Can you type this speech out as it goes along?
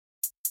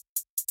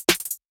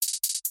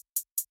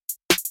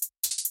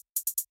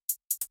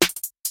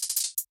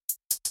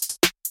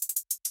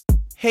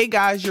Hey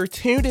guys, you're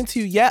tuned into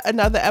yet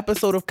another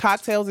episode of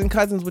Cocktails and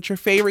Cousins with your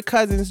favorite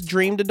cousins,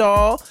 Dream the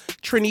Doll,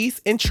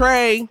 Trinice, and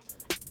Trey.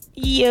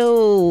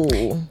 Yo.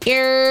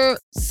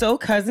 So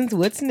cousins,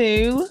 what's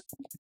new?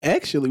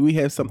 Actually, we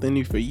have something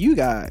new for you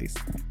guys.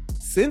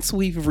 Since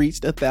we've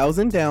reached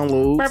 1,000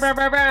 downloads,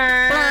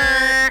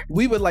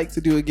 we would like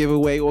to do a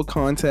giveaway or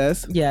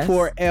contest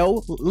for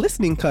our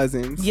listening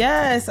cousins.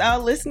 Yes, our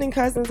listening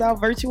cousins, our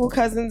virtual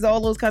cousins, all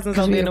those cousins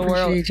out there in the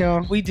world.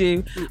 Y'all. We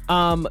do.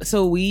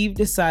 So we've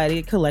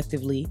decided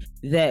collectively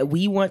that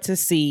we want to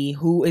see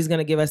who is going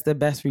to give us the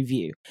best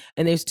review.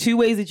 And there's two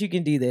ways that you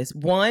can do this.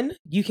 One,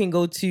 you can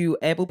go to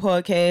Apple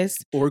Podcasts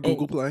Or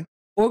Google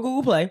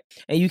Play.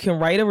 And you can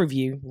write a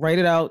review, write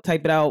it out,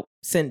 type it out,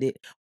 send it.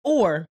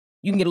 Or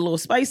you can get a little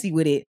spicy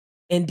with it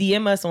and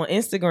DM us on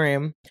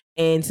Instagram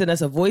and send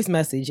us a voice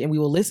message, and we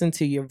will listen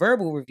to your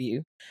verbal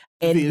review.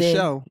 And Via the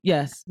show.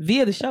 Yes,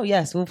 via the show.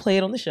 Yes, we'll play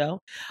it on the show.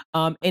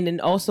 And then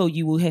also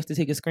you will have to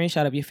take a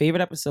screenshot of your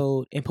favorite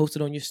episode and post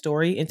it on your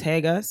story and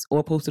tag us,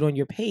 or post it on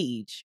your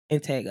page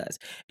and tag us.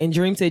 And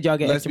Dream said y'all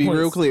get Let's extra be points.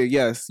 real clear.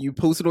 Yes, you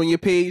post it on your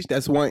page,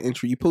 that's one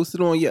entry. You post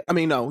it on your,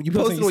 you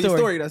post it on your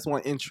story, that's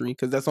one entry,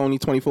 because that's only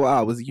 24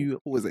 hours. You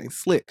wasn't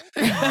slick.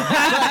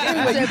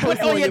 Anyway, you post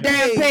it on your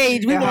damn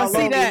page. We want to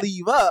see that.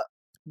 Leave up.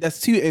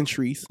 That's 2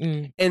 entries.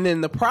 And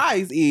then the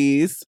prize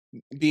is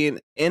being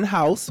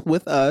in-house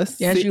with us.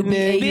 Yes, sitting you'll be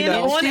in, Being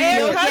know, on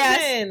air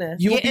cousin.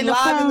 You'll Getting be the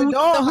live in food, the the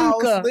dollhouse.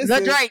 hookah,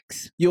 Listen, the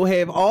drinks. you'll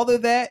have all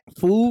of that: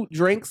 food,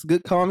 drinks,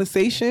 good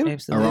conversation,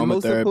 Absolutely.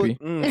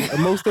 and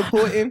most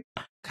important,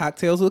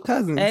 cocktails with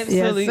cousins.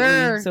 Absolutely. Yes,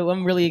 sir. So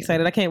I'm really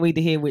excited. I can't wait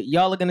to hear what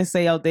y'all are gonna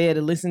say out there,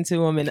 to listen to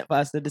them and for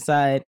us to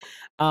decide.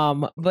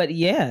 But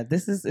yeah,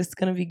 it's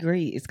gonna be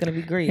great. It's gonna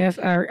be great. Yes,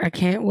 I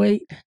can't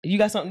wait. You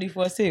got something new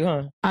for us too,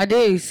 huh? I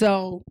do.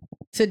 So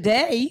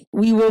today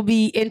we will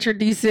be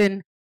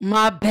introducing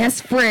my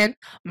best friend,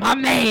 my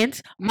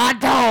man's, my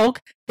dog,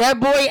 that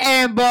boy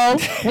Ambo.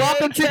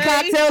 Welcome to Okay.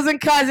 Cocktails and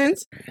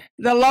Cousins,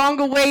 the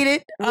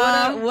long-awaited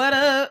What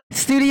up?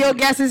 studio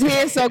guest is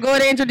here. So go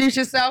ahead and introduce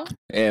yourself.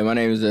 Yeah, my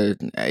name is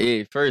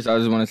first I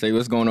just want to say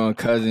what's going on,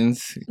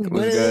 cousins.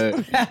 What's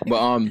good? But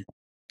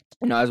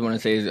I just want to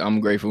say I'm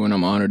grateful and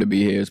I'm honored to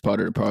be here as part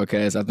of the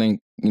podcast. I think,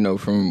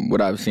 from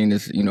what I've seen,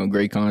 it's,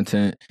 great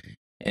content,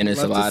 and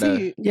it's Love a to lot see of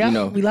it.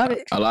 Yeah, we love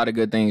it. a lot of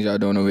good things y'all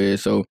doing over here.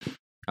 So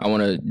I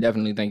want to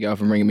definitely thank y'all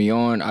for bringing me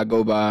on. I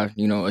go by,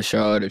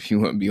 Ashad, if you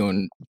want to be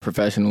on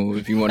professional,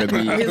 if you want to be,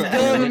 It's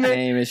my good.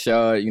 name is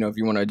Ashad. If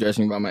you want to address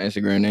me by my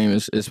Instagram name,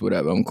 it's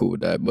whatever. I'm cool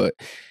with that. But,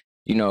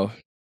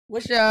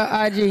 What's your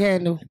IG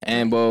handle?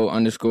 Ambo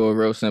 _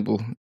 real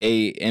simple.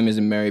 M is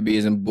in Mary, B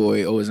is in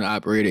boy, O is in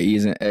operator, E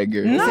is in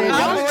Edgar. No, Said,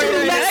 I don't was you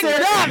gonna mess say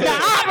it up. The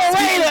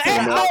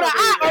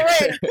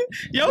operator.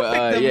 Yo,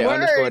 But, pick the yeah, word.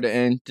 underscore at the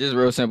end, just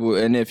real simple.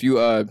 And if you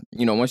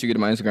once you get to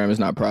my Instagram, it's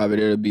not private.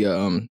 It'll be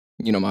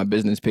my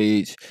business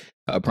page,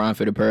 Prime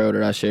Fit Apparel,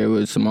 that I share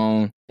with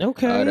Simone.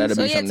 Okay. That'll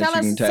So be yeah, something tell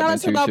that you can us tap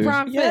into about too.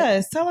 Prime Fit.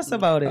 Yes, tell us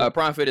about it.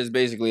 Prime Fit is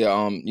basically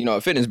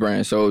a fitness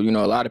brand. So a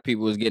lot of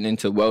people is getting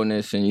into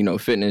wellness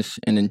and fitness,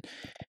 and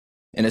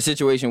in a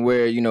situation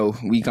where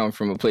we come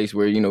from a place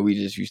where we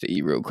just used to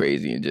eat real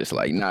crazy and just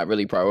like not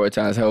really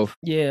prioritize health.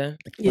 Yeah.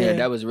 Yeah,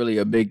 that was really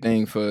a big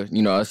thing for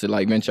us to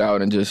like venture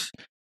out and just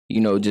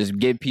just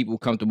give people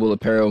comfortable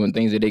apparel and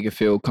things that they can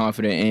feel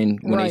confident in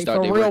when they Right, start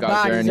for their real workout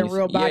bodies journeys. and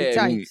real body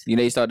types.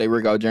 They start their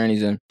workout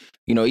journeys, and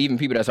even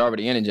people that's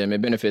already in the gym,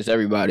 it benefits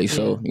everybody.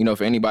 So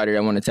for anybody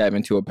that want to tap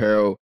into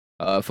apparel,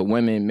 for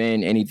women,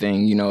 men,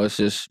 anything, it's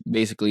just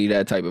basically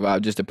that type of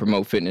vibe, just to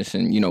promote fitness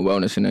and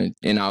wellness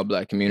in our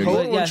Black community.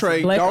 Hold on, Yes,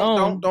 Trey. black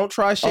Don't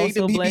try shade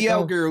the Also black BBL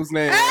owned. girls now.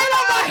 Ain't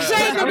nobody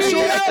shade the I'm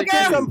sure BBL that's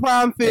girls. some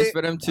Prime It's Fit.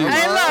 for them too.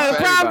 Hey, look,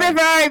 For Prime Fit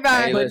for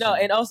everybody. Hey, But listen. no,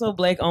 and also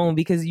black owned,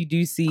 because you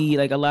do see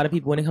like a lot of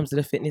people when it comes to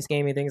the fitness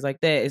game and things like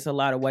that. It's a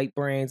lot of white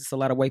brands. It's a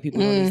lot of white people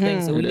doing these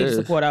things. So we It need to is.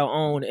 support our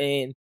own,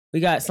 and we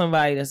got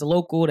somebody that's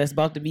local that's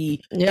about to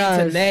be Yes.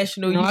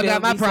 international. No, you I feel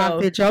got my me? Prime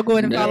So- Fit. Y'all go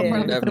ahead and follow Yeah,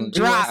 Prime Fit for them definitely.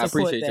 drops. I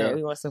appreciate that. y'all.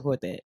 We want to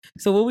support that.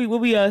 So what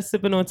we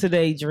sipping on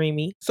today,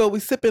 Dreamy? So we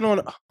sipping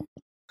on.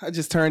 I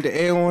just turned the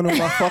air on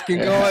my fucking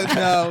god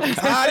now. It's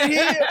hot in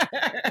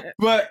here.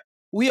 But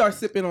we are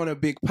sipping on a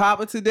Big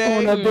Papa today.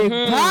 On a Big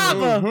Mhm.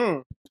 Papa.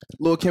 Mhm.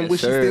 Lil' Kim Yes, wish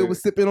she sir. still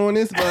was sipping on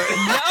this, but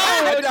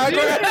I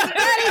digress.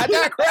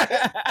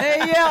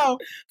 Hey, yo.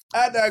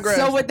 I digress.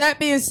 So with that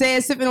being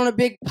said, sipping on a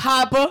Big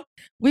Papa,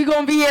 we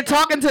gonna be here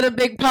talking to the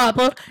Big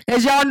Papa.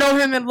 As y'all know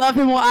him and love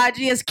him on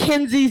IG as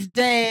Kenzie's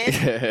dad.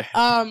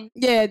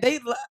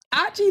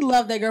 IG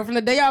love that girl. From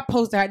the day I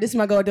posted her, this is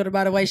my goddaughter,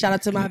 by the way. Shout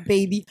out to my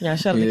baby. Yeah,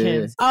 shout out to Yeah.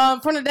 Kens.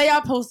 From the day I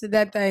posted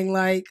that thing,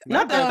 like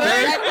Not that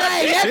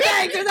that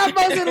thing, since I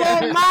posted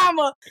Little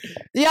Mama,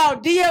 yo,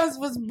 DMs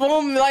was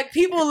booming. Like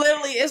people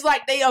literally, it's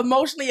like they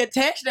emotionally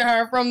attached to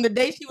her from the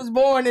day she was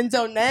born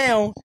until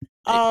now.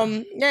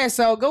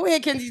 So go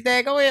ahead, Kenzie's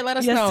dad. Go ahead, let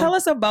us Yes, know. tell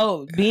us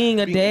about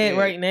being a Being dad dad.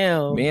 right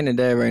now. Being a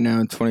dad right now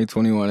in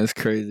 2021 is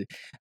crazy.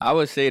 I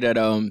would say that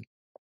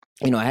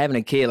having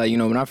a kid, like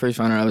when I first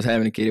found out I was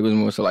having a kid, it was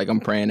more so like I'm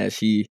praying that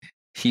she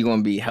she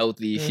gonna be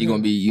healthy. She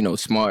gonna be, you know,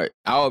 smart.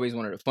 I always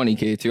wanted a funny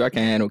kid too. I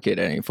can't handle a kid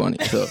that ain't funny.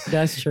 So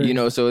that's true. You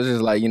know, so it's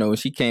just like, you know, when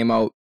she came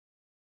out,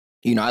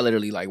 you know, I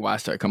literally like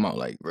watched her come out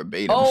like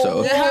verbatim.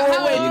 So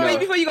wait,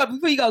 before you go,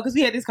 because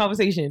we had this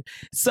conversation.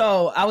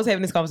 So I was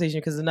having this conversation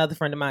because another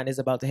friend of mine is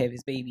about to have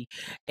his baby,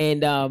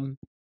 and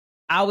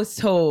I was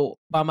told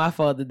by my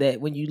father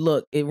that when you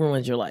look, it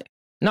ruins your life.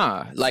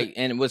 Nah, like,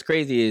 and what's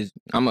crazy is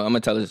I'm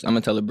gonna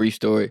tell a brief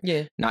story.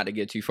 Yeah. Not to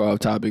get too far off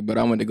topic, but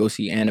I went to go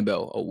see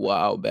Annabelle a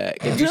while back.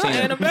 If you seen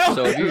Annabelle,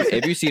 so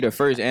if you see the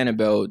first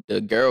Annabelle,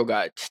 the girl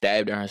got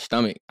stabbed in her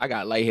stomach. I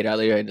got lightheaded. I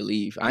literally had to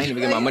leave. I ain't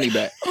even get my money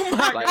back. Oh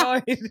my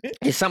god!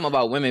 It's something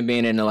about women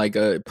being in like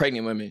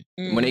pregnant women.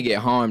 When they get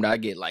harmed, I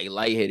get like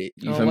lightheaded.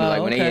 You feel me?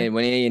 Like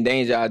when they in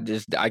danger,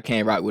 I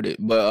can't rock with it.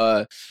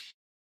 But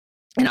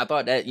and I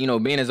thought that, you know,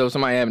 being as though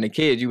somebody having a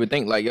kid, you would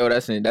think like, yo,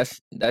 that's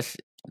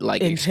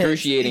like intense,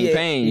 excruciating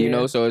pain, you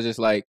know? So it's just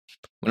like,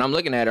 when I'm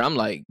looking at her, I'm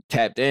like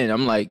tapped in.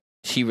 I'm like,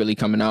 she really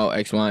coming out,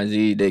 X, Y, and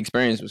Z. The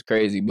experience was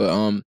crazy. But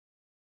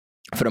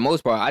for the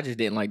most part, I just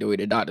didn't like the way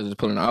the doctors was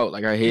pulling her out.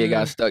 Like her head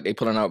got stuck, they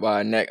pulling her out by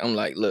her neck. I'm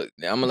like, look,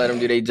 I'm gonna let them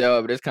do their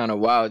job, but it's kind of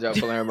wild y'all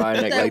pulling her by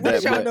her neck like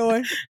that. What y'all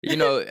doing? You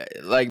know,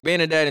 like being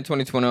a dad in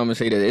 2020, I'm gonna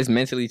say that it's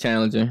mentally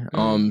challenging.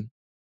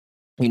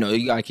 You know,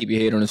 you gotta keep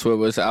your head on the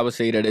swivel. So I would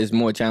say that it's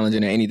more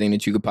challenging than anything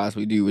that you could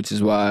possibly do, which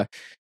is why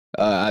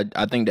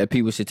I think that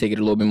people should take it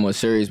a little bit more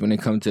serious when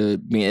it comes to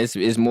being.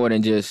 It's more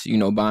than just, you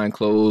know, buying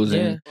clothes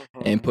and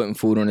putting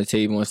food on the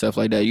table and stuff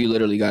like that. You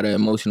literally gotta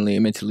emotionally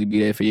and mentally be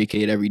there for your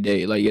kid every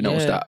day. Like, you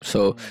don't stop.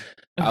 So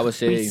I would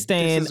say we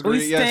stand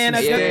you.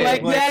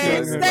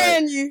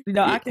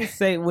 No, I can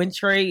say when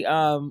Trey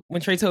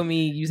told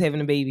me you was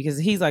having a baby, because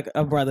he's like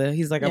a brother.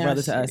 He's like a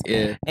brother to us.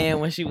 Yeah. And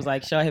when she was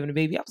like, Shaw having a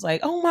baby, I was like,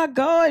 oh my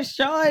God,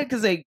 Shaw,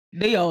 because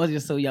they always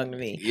just so young to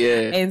me.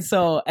 Yeah. And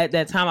so at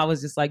that time I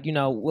was just like, you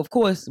know, of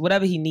course,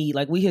 whatever he need,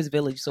 like we his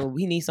village. So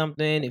he needs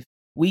something. If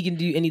we can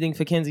do anything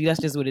for Kenzie,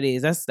 that's just what it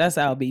is. That's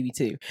our baby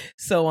too.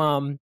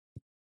 So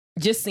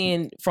just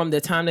seeing from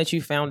the time that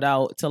you found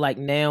out to like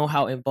now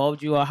how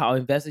involved you are, how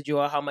invested you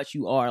are, how much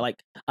you are like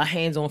a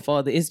hands-on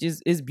father, it's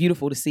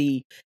beautiful to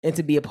see and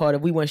to be a part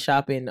of. We went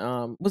shopping,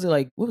 was it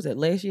like, what was it,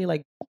 last year?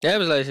 Like, that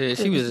was last year.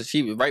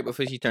 She was right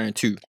before she turned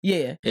 2.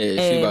 Yeah.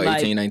 Yeah, she about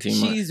 18, 19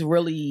 months. She's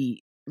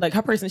really like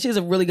she has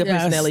a really good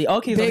personality. All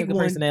kids have good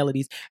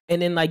personalities.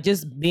 And then like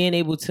just being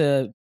able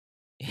to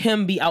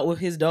him be out with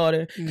his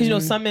daughter, because you know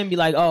some men be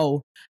like,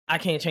 oh, I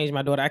can't change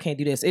my daughter, I can't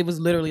do this. It was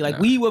literally like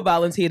we would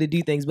volunteer to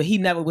do things, but he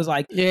never was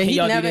like, can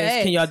y'all do this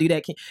asked. Can y'all do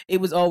that? It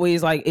was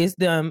always like, it's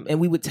them, and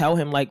we would tell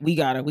him like, we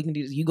can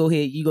do this, you go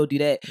ahead, you go do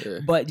that.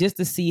 But just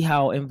to see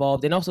how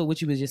involved, and also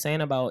what you was just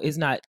saying about, it's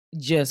not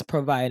just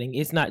providing,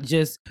 it's not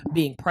just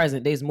being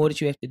present, there's more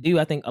that you have to do.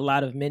 I think a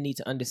lot of men need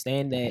to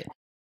understand that.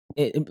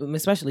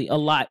 Especially a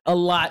lot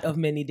of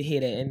men need to hear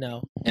that and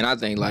know. And I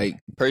think, like,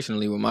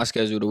 personally with my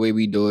schedule, the way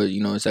we do it,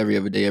 you know, it's every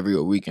other day, every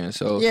other weekend.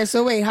 So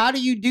so wait, how do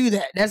you do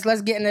that?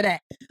 Let's get into that.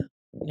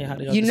 Yeah, how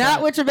do you're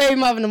not with your baby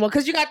mother no more,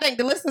 because you gotta think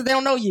the listeners, they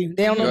don't know you,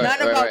 they don't know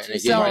nothing about you.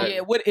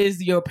 So what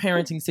is your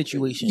parenting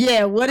situation?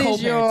 Yeah, what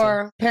is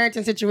your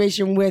parenting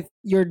situation with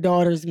your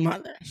daughter's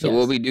mother? So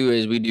what we do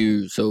is we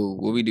do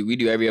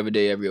every other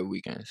day, every other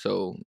weekend.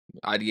 So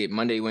I get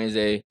Monday,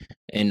 Wednesday,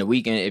 and the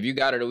weekend. If you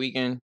got her the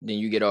weekend, then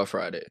you get off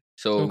Friday.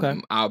 So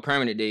our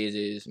permanent days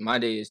is my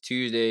day is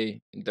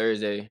Tuesday and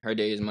Thursday. Her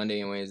day is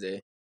Monday and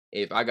Wednesday.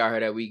 If I got her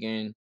that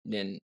weekend,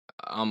 then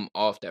I'm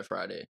off that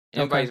Friday,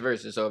 and vice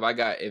versa. So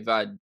if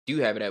I do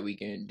have it that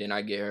weekend, then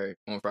I get her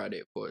on Friday,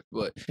 of course.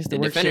 But the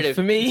definitive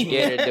for me,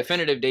 the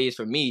definitive days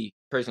for me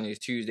personally is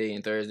Tuesday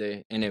and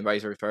Thursday, and then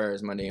vice versa for her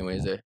is Monday and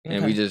Wednesday,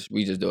 and we just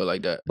do it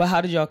like that. But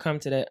how did y'all come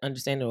to that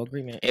understanding or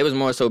agreement? It was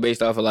more so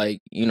based off of like,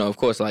 you know, of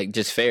course, like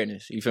just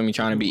fairness. You feel me?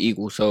 Trying to be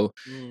equal. So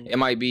it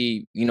might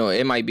be, you know,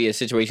 it might be a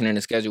situation in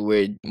the schedule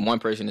where one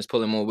person is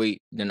pulling more weight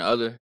than the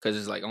other, because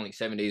it's like only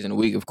 7 days in a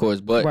week, of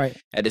course. But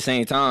at the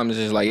same time, it's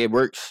just like it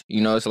works.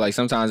 You know, it's like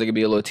sometimes it can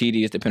be a little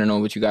tedious depending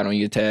on what you got on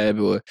your tab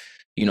or,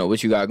 you know,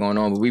 what you got going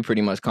on. But we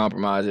pretty much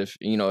compromise. If,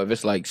 you know, if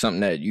it's like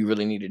something that you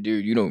really need to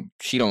do,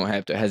 she don't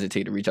have to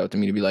hesitate to reach out to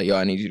me to be like, yo,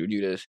 I need you to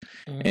do this.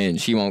 And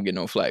she won't get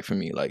no flack from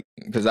me, like,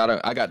 because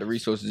I got the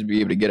resources to be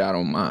able to get out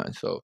on mine.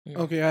 So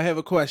okay, I have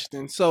a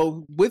question.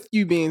 So with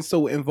you being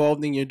so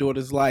involved in your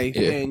daughter's life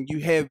and you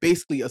have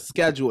basically a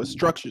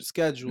structured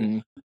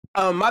schedule,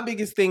 my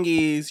biggest thing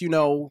is, you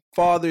know,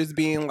 fathers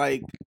being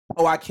like,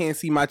 oh, I can't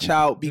see my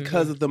child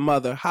because of the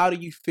mother. How do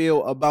you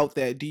feel about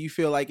that? Do you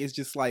feel like it's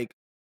just like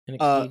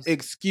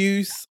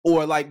excuse,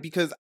 or like,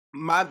 because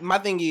my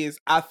thing is,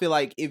 I feel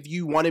like if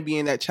you want to be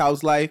in that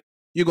child's life,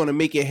 you're gonna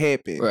make it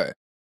happen. Right.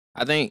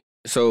 I think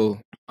so.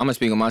 I'm gonna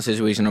speak on my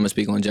situation. I'm gonna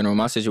speak on general.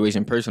 My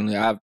situation personally,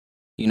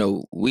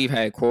 we've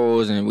had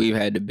quarrels and we've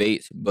had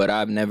debates, but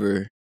I've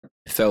never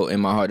felt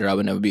in my heart that I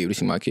would never be able to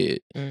see my kid.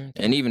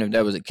 And even if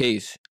that was the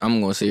case,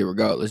 I'm gonna say it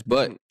regardless.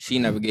 But she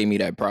never gave me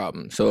that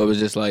problem, so it was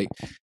just like,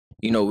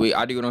 you know,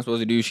 I do what I'm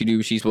supposed to do. She do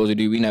what she's supposed to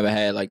do. We never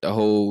had like the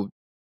whole,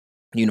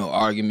 you know,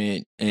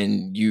 argument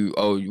and you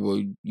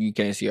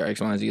can't see her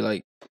X, Y, and Z.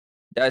 Like,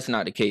 that's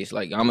not the case.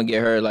 Like, I'm gonna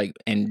get her, like,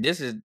 and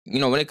this is, you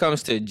know, when it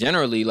comes to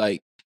generally,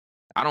 like,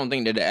 I don't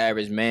think that the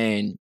average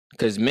man,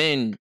 because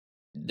men,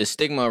 the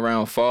stigma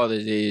around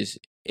fathers is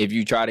if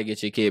you try to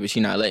get your kid, but she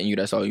not letting you,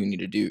 that's all you need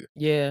to do.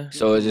 Yeah.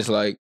 So it's just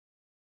like,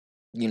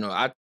 you know,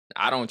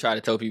 I don't try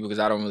to tell people because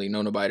I don't really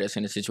know nobody that's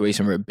in a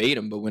situation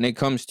verbatim. But when it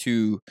comes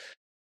to,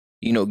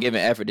 you know,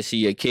 giving effort to see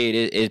your kid,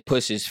 it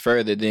pushes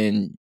further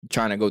than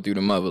trying to go through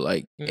the mother.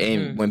 Like,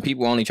 and when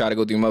people only try to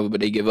go through the mother, but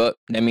they give up,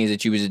 that means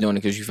that you was just doing it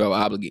because you felt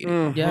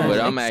obligated. Yeah.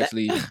 But I'm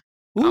actually,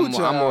 I'm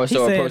more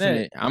so approaching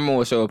it. I'm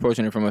more so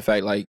approaching it from a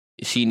fact like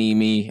she need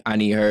me, I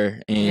need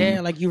her,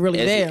 and like you really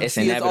there. It's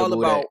all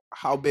about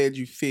how bad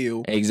you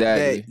feel.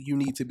 Exactly. That you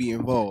need to be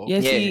involved.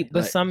 Yeah, see,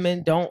 but like, some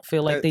men don't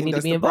feel like they need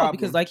to be involved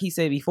because, like he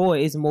said before,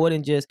 it's more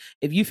than just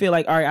if you feel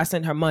like, all right, I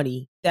sent her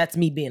money. That's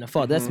me being a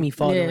father. That's me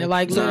fathering. Yeah,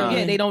 like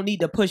they don't need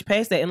to push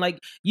past that. And like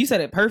you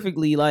said it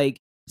perfectly. Like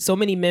so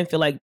many men feel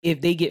like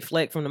if they get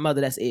flack from the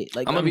mother, that's it.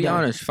 Like I'm gonna be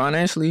honest,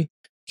 financially,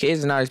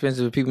 kids are not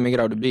expensive if people make it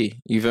out to be.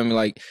 You feel me?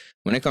 Like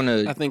when it come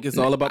to, I think it's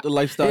all about the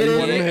lifestyle you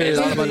want to have. It's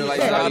all about the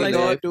lifestyle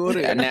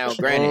you live. Now,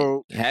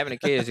 granted, having a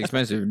kid is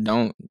expensive.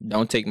 Don't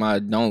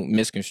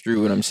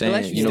misconstrue what I'm saying.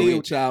 Unless you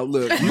steal, child.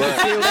 Look,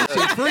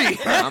 but free.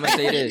 I'm gonna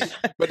say this,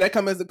 but that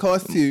comes as a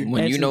cost too.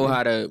 When you know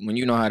how to,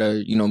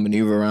 you know,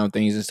 maneuver around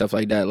things and stuff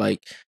like that. Like,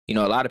 you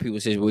know, a lot of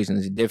people's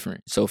situations is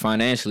different. So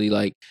financially,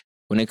 like,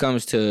 when it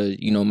comes to,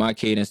 you know, my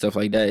kid and stuff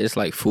like that, it's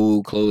like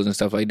food, clothes, and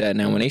stuff like that.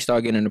 Now, when they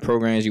start getting into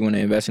programs, you want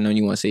to invest in them,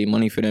 you want to save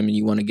money for them, and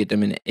you want to get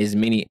them in as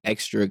many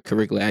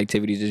extracurricular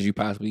activities as you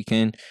possibly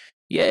can.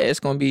 Yeah, it's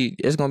gonna be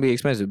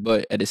expensive,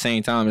 but at the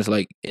same time, it's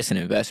like it's an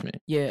investment.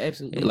 Yeah,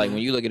 absolutely. Like when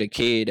you look at a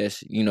kid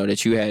that's, you know,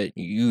 that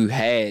you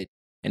had,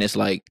 and it's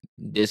like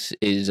this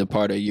is a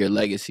part of your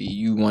legacy.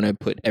 You want to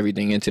put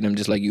everything into them,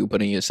 just like you would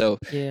put in yourself.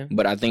 Yeah.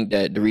 But I think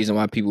that the reason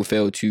why people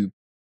fail to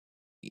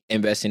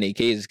invest in their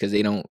kids is because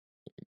they don't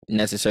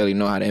necessarily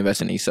know how to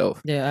invest in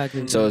themselves. Yeah, I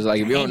agree. So it's like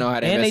if you don't know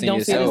how to invest in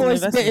yourself, you're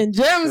spitting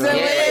gems. You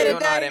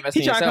don't know how to invest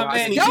in yourself.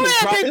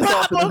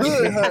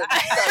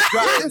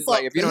 It's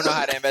like if you don't know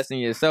how to invest in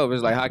yourself,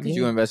 it's like how could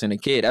you invest in a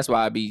kid? That's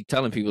why I be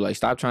telling people like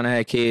stop trying to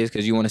have kids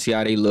because you want to see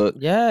how they look.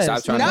 Yeah,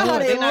 stop trying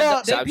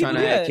to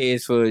have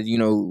kids for, you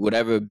know,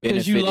 whatever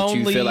benefit that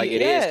you feel like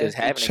it is. Because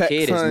having a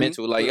kid is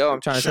mental. Like, yo,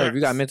 I'm trying to say if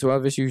you got mental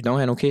health issues, don't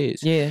have no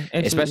kids. Yeah,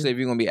 absolutely. Especially if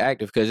you're gonna be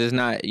active, because it's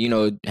not, you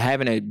know,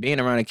 being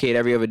around a kid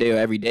every other day or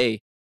every day.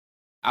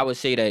 I would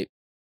say that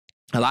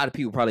a lot of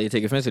people probably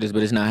take offense to this,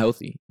 but it's not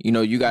healthy. You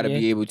know, you got to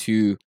be able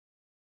to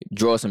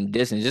draw some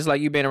distance. Just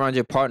like you being around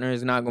your partner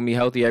is not going to be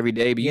healthy every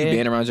day, but you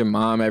being around your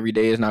mom every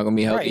day is not going to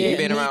be healthy. Right, you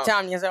being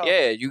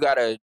around, you got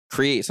to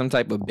create some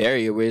type of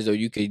barrier where so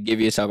you could give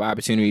yourself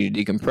opportunity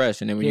to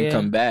decompress, and then when you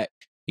come back,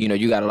 you know,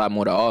 you got a lot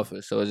more to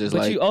offer. So it's just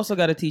but you also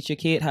got to teach your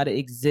kid how to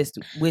exist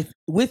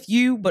with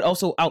you, but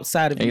also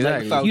outside of you.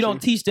 Exactly. Like, you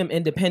don't teach them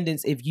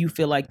independence if you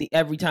feel like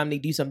every time they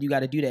do something, you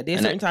got to do that.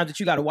 There's certain times that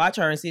you got to watch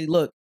her and say,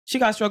 look, she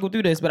got to struggle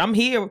through this, but I'm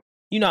here.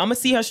 You know, I'm gonna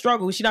see her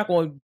struggle. She's not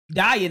going to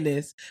die in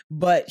this,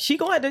 but she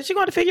going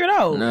to figure it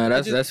out. No,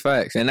 that's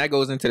facts, and that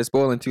goes into the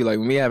spoiling too. Like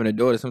when we having a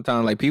daughter,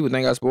 sometimes like people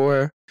think I spoil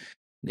her.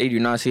 They do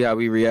not see how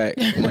we react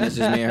when it's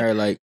just me and her.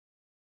 Like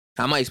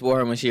I might spoil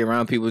her when she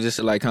around people just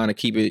to like kind of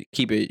keep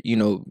it, you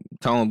know,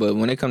 tone. But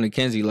when it come to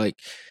Kenzie, like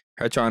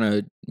her trying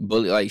to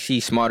bully, like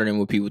she's smarter than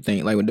what people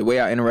think. Like with the way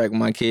I interact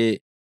with my kid,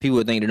 people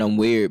would think that I'm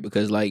weird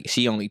because like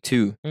she only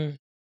 2.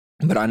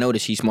 But I know that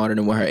she's smarter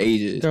than what her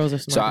age is. Girls are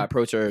smart. So I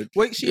approach her.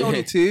 Wait, she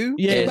only 2?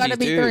 Yeah, she about to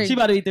be 3. She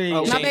about to be 3.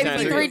 Oh, my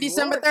baby 3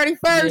 December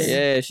 31st.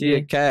 Yeah, she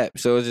a cap.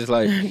 So it's just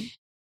like,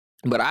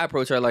 but I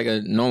approach her like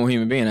a normal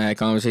human being. I had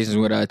conversations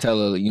with her. I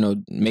tell her, you know,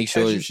 make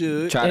sure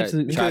try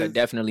to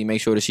definitely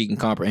make sure that she can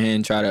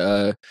comprehend. Try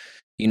to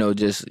you know,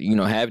 just, you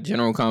know, have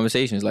general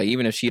conversations. Like,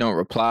 even if she don't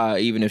reply,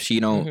 even if she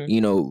don't,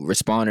 you know,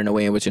 respond in a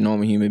way in which a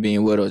normal human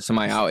being would, or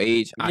somebody our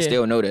age, I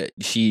still know that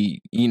she,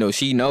 you know,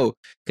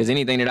 because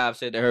anything that I've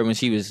said to her when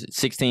she was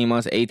 16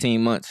 months,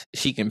 18 months,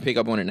 she can pick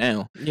up on it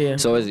now. Yeah.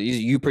 So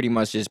you pretty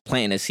much just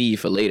planting a seed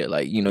for later.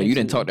 Like, you know, you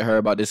didn't talk to her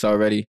about this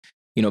already.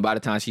 You know, by the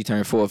time she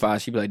turned 4 or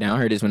 5, she'd be like, "Damn, I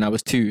heard this when I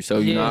was 2." So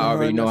you know, I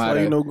already know how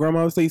to. You know,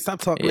 grandma would say, "Stop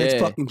talking that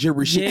fucking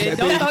gibberish shit." Yeah,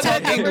 don't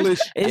talk English.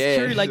 It's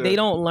true. Like they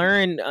don't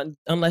learn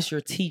unless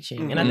you're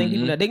teaching, and I think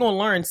people they're gonna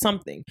learn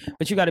something,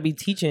 but you got to be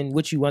teaching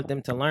what you want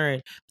them to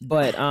learn.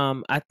 But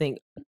I think.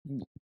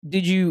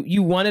 Did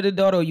you wanted a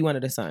daughter or you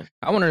wanted a son?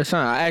 I wanted a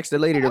son. I asked the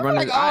lady to run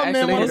the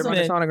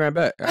sonogram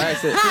back. I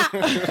asked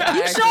it.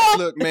 You sure?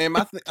 Look, man,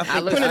 I put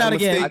it out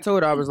again. I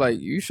told her, I was like,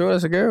 "You sure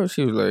that's a girl?"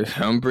 She was like,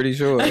 "I'm pretty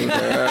sure."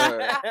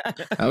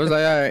 I was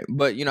like, "All right,"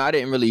 but you know, I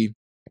didn't really.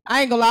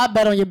 I ain't gonna lie, I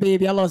bet on your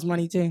baby. I lost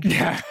money too.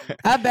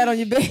 I bet on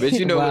your baby. But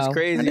you know what's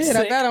crazy?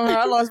 I bet on her.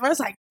 I lost money. It's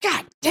like,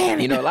 God damn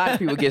it. You know, a lot of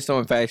people get so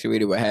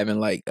infatuated with having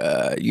like,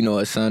 you know,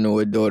 a son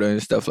or a daughter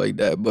and stuff like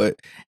that, but.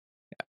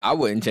 I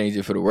wouldn't change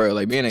it for the world.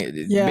 Like being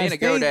a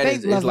girl dad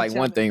is like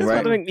one thing, right?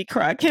 That's make me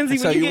cry. Kenzie,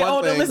 when you get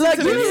older, listen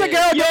to you was a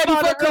girl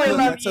daddy for Chloe.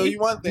 I'll tell you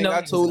one thing.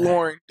 I told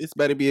Lauren, this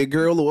better be a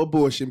girl or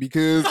abortion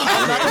because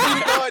I'm not gonna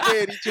be God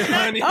daddy,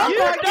 Johnny. Oh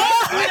my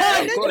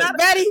God,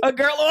 Betty, a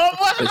girl or a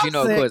boy. But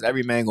of course,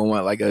 every man gonna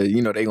want like a,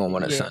 they gonna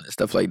want a son and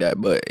stuff like that.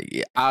 But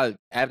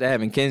after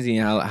having Kenzie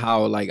and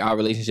how like our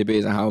relationship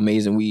is and how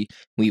amazing we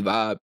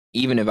vibe,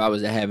 even if I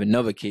was to have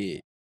another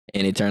kid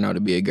and it turned out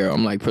to be a girl,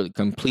 I'm like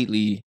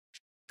completely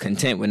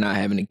content with not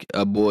having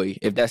a boy.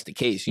 If that's the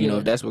case, you know,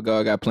 if that's what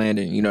God got planned,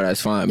 and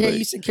that's fine. Yeah, but,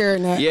 you secure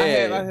in that. Yeah,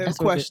 I have a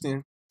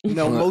question.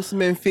 Most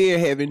men fear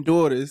having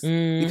daughters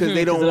because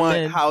they don't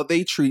want how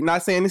they treat.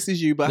 Not saying this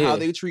is you, but how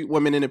they treat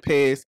women in the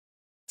past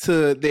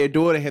to their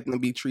daughter having to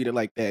be treated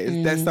like that.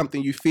 Is that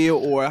something you feel,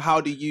 or how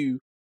do you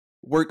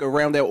work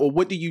around that, or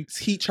what do you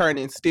teach her and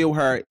instill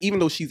her, even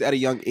though she's at a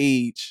young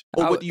age,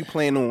 or what do you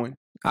plan on?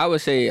 I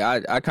would say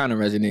I kind of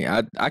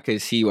resonate. I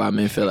could see why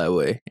men feel that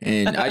way,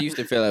 and I used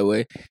to feel that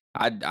way.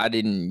 I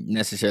didn't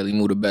necessarily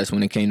move the best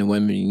when it came to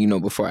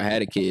women, before I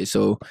had a kid.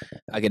 So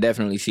I could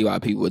definitely see why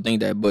people would think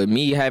that. But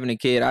me having a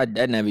kid,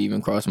 that never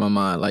even crossed my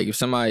mind. Like if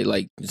somebody,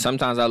 like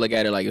sometimes I look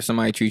at it like if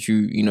somebody treats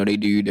you, they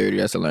do you dirty,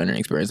 that's a learning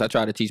experience. I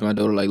try to teach my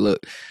daughter like,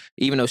 look,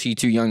 even though she's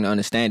too young to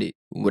understand it,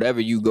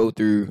 whatever you go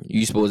through,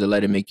 you're supposed to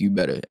let it make you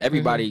better.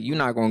 Everybody, you're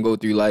not gonna go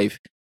through life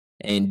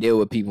and deal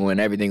with people and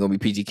everything gonna be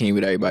PG King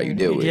with everybody you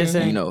deal with. Yes,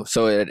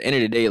 So at the end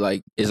of the day,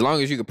 like as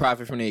long as you can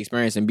profit from the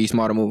experience and be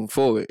smarter moving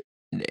forward,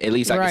 at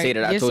least I can say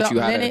that I taught you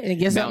how to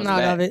get something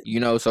out of it.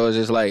 So it's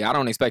just like I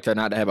don't expect her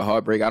not to have a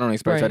heartbreak. I don't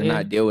expect her to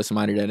not deal with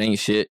somebody that ain't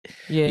shit.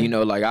 Yeah.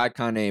 Like I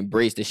kind of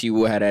embrace that she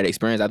will have that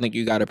experience. I think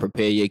you got to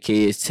prepare your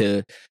kids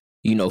to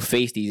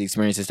face these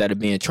experiences instead of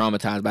being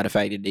traumatized by the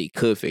fact that they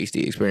could face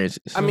the experiences.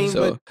 I mean,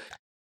 but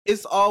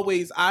it's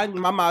always my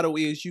motto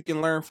is you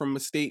can learn from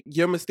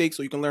your mistakes,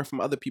 or you can learn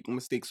from other people's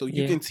mistakes. So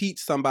you can teach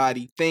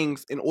somebody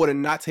things in order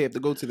not to have to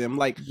go to them.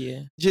 Like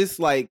just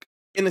like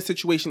in a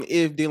situation,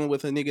 if dealing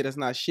with a nigga that's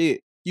not shit,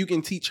 you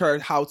can teach her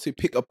how to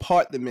pick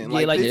apart the men.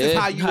 Like this is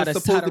how you are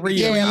supposed to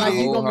be. Like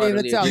you gonna be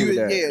able to tell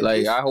you.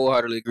 Like I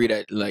wholeheartedly agree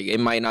that like it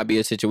might not be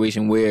a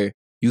situation where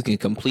you can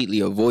completely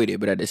avoid it,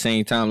 but at the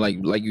same time,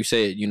 like you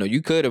said,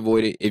 you could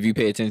avoid it if you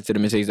pay attention to the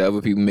mistakes that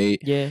other people made.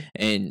 Yeah.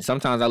 And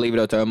sometimes I leave it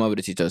up to her mother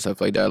to teach her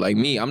stuff like that. Like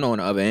me, I'm not on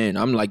the other end.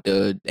 I'm like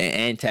the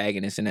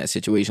antagonist in that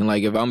situation.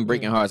 Like if I'm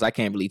breaking hearts, I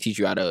can't really teach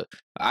you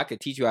I could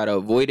teach you how to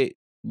avoid it.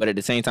 But at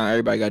the same time,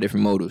 everybody got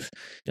different motives.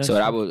 That's so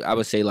true. I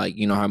would say like,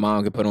 her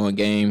mom could put on a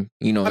game,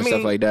 and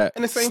stuff like that.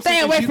 And the same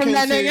Stay away from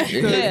that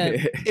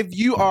nigga. If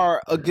you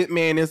are a good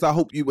man, as I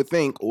hope you would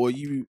think, or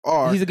you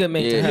are. He's a good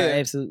man to her,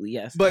 absolutely,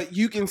 yes. But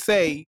you can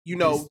say,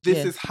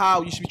 this is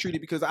how you should be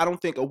treated, because I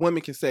don't think a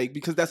woman can say,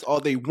 because that's all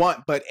they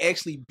want, but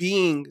actually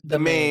being the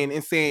man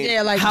and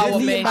saying like how a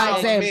man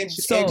should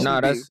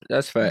actually be.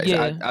 That's facts.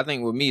 Yeah. I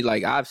think with me,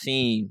 like I've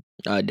seen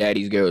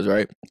Daddy's Girls,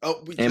 right?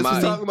 Oh, we just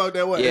talking about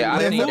that one. Yeah,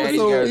 I've seen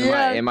Daddy's Girls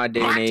in my day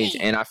and age,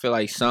 and I feel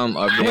like some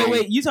are very...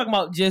 Wait, you talking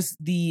about just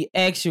the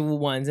actual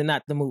ones and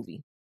not the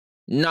movie?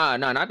 Nah,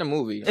 not the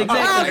movie.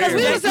 Exactly.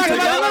 We just talking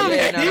about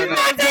the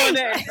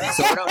movie.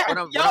 So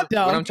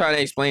what I'm trying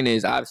to explain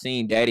is I've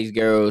seen Daddy's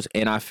Girls,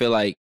 and I feel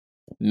like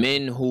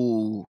men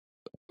who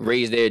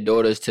raise their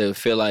daughters to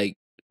feel like,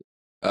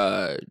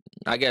 I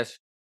guess,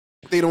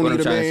 they don't need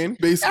a man,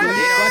 basically.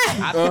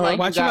 I feel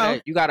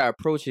like you gotta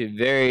approach it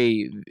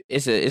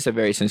it's a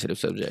very sensitive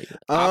subject.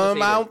 I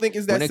don't think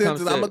it's that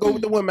sensitive. I'm gonna go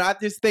with the women. I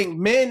just think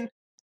men,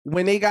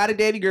 when they got a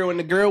daddy girl and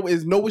the girl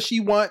know what she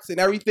wants and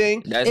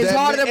everything, it's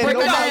harder to break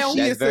her down.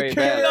 That's very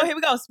valid. Here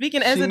we go.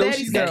 Speaking as a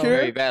daddy's girl. That's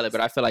very valid,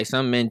 but I feel like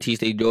some men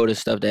teach their daughters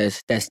stuff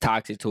that's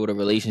toxic to the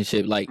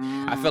relationship. Like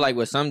I feel like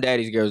with some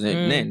daddy's girls,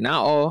 and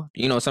not all,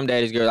 some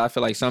daddy's girls, I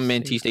feel like some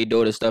men teach their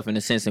daughters stuff in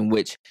a sense in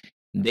which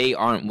they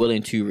aren't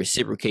willing to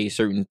reciprocate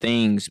certain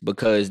things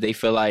because they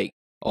feel like,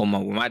 oh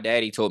my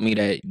daddy told me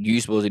that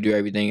you're supposed to do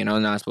everything and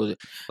I'm not supposed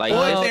to. Like,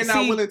 or if they're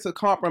not willing to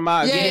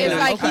compromise. Yeah, it's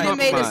like he done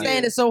made the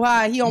standard so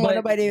high, he don't want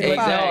nobody to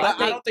follow.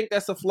 I don't think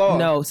that's a flaw.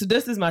 No, so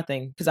this is my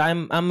thing, because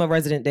I'm a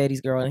resident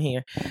daddy's girl in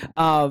here.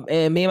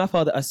 And me and my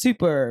father are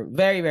super,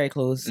 very, very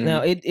close. Mm-hmm.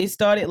 Now, it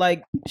started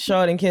like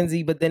Shawn and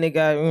Kenzie, but then it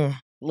got... a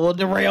little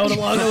derailed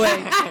along the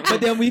way, but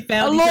then we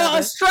found each other.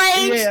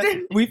 Estranged. Yeah,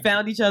 we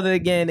found each other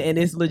again, and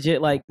it's legit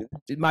like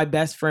my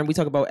best friend. We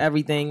talk about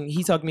everything.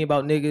 He talked to me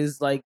about niggas,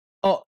 like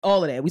all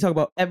of that. We talk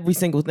about every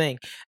single thing.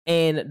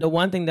 And the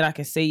one thing that I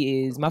can say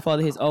is my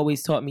father has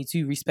always taught me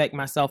to respect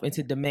myself and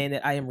to demand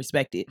that I am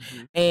respected.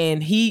 Mm-hmm.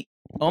 And he,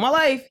 all my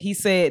life, he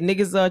said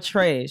niggas are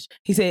trash.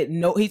 He said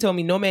no. He told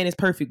me no man is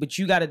perfect, but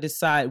you got to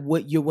decide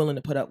what you're willing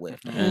to put up with.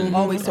 Mm-hmm.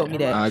 Always told me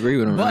that. I agree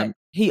with him. But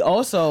he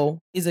also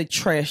is a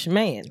trash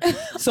man.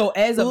 So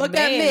as a look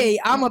man, at me,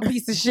 I'm a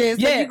piece of shit.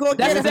 So you gonna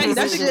get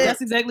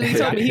that's exactly what he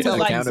told me. He was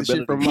like,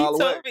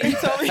 he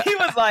told me, he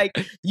was like,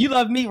 you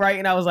love me, right?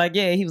 And I was like,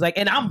 yeah. He was like,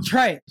 and I'm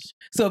trash.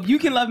 So if you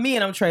can love me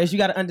and I'm trash, you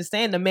got to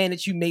understand the man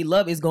that you may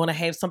love is going to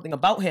have something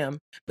about him,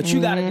 but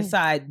you got to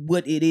decide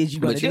what it is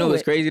you're going to do. But you know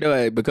what's crazy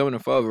though? Becoming a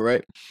father,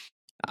 right?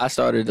 I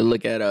started to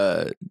look at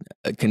a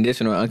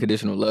conditional and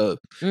unconditional love.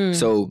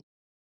 So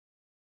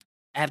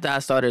after I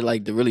started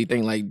like to really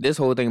think like this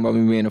whole thing about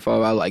me being a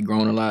father, I like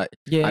grown a lot.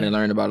 Yeah. I done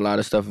learned about a lot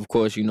of stuff. Of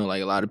course,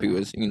 like a lot of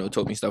people,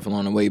 taught me stuff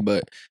along the way.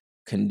 But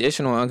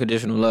conditional,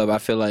 unconditional love, I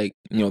feel like,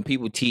 you know,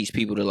 people teach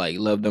people to like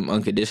love them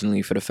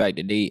unconditionally for the fact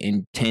that they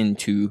intend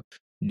to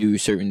do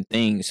certain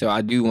things. So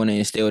I do want to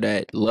instill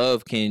that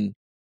love can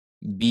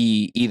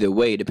be either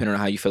way depending on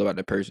how you feel about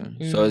the person.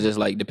 So it's just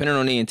like depending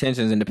on the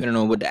intentions and depending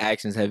on what the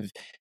actions have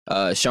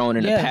shown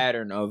in the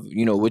pattern of,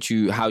 you know,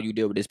 how you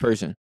deal with this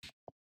person.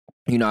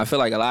 You know, I feel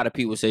like a lot of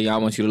people say, I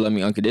want you to love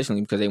me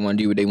unconditionally because they want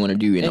to do what they want to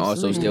do and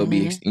also still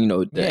be, you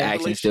know, the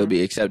action still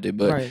be accepted.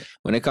 But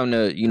when it comes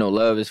to, you know,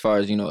 love as far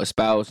as, you know, a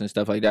spouse and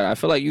stuff like that, I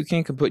feel like you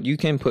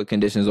can put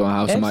conditions on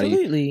how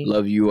somebody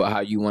love you or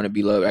how you want to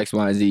be loved, X,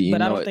 Y, and Z.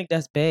 But I don't think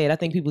that's bad. I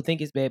think people think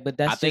it's bad, but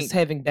that's just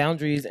having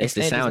boundaries. It's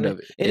the sound of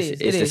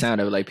it. It's the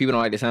sound of it. Like, people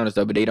don't like the sound of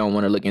stuff, but they don't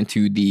want to look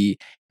into the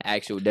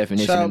actual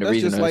definition and the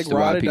reason as to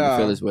why people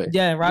feel this way.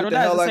 Yeah, ride or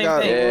die is the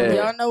same thing.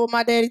 Y'all know what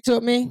my daddy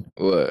taught me?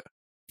 What?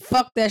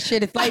 Fuck that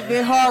shit. If life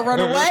been hard, run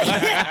away.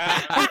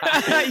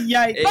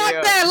 Yikes.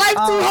 Fuck that.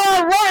 Life too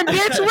hard, run,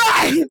 bitch,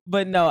 right.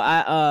 But no,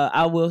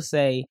 I will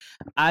say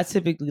I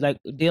typically like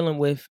dealing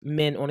with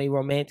men on a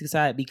romantic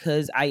side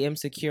because I am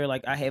secure.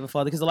 Like, I have a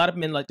father. Because a lot of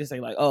men like to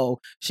say like, oh,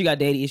 she got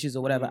daddy issues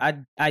or whatever.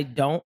 I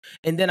don't.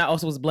 And then I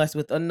also was blessed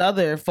with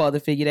another father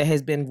figure that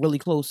has been really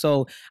close.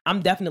 So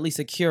I'm definitely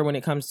secure when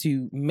it comes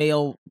to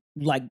male,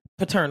 like,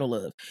 paternal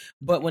love.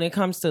 But when it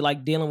comes to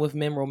like dealing with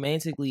men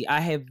romantically,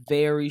 I have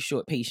very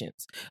short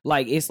patience.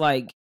 Like, it's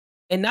like,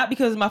 and not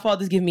because my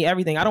father's giving me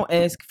everything. I don't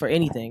ask for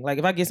anything. Like,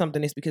 if I get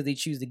something, it's because they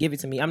choose to give it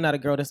to me. I'm not a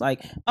girl that's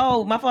like,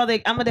 oh, my father,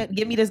 I'm gonna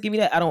give me this, give me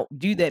that. I don't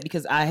do that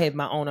because I have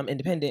my own. I'm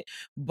independent.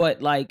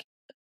 But like,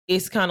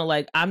 it's kind of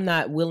like I'm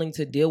not willing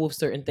to deal with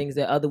certain things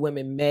that other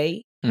women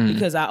may,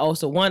 because I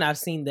also, one, I've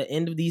seen the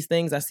end of these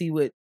things. I see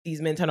what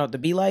these men turn out to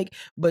be like.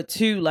 But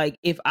two, like,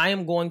 if I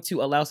am going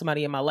to allow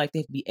somebody in my life, they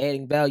have to be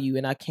adding value,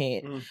 and I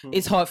can't.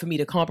 It's hard for me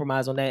to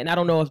compromise on that. And I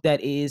don't know if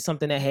that is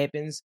something that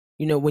happens,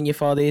 you know, when your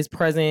father is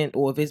present,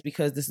 or if it's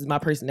because this is my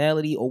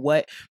personality or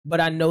what.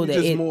 But I know that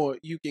it's more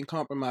you can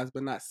compromise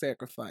but not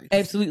sacrifice.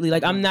 Absolutely.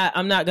 Like, I'm not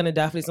gonna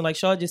die for this. And like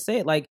Shaw just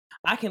said, like,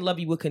 I can love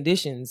you with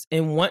conditions,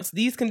 and once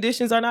these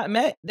conditions are not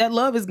met, that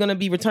love is gonna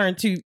be returned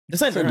to the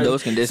center.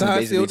 Those conditions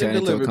basically turn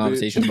into a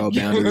conversation about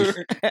boundaries.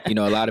 You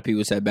know, a lot of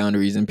people set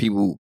boundaries, and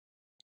people,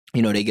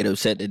 you know, they get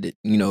upset that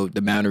you know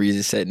the boundaries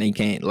is set and they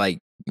can't, like,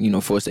 you know,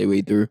 force their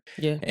way through.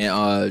 Yeah.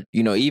 And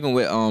you know, even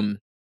with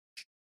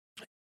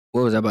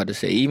what was I about to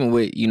say? Even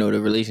with, you know,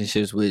 the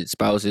relationships with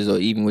spouses or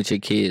even with your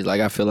kids, like,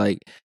 I feel like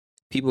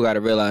people got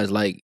to realize,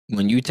 like,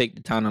 when you take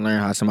the time to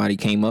learn how somebody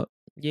came up,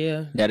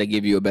 that'll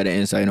give you a better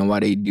insight on why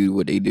they do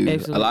what they do.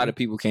 Absolutely. A lot of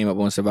people came up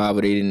on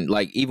survival. They didn't,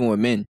 like, even with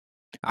men.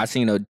 I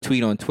seen a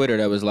tweet on Twitter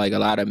that was like, a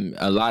lot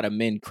of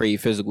men crave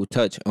physical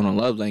touch on a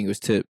love language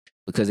tip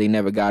because they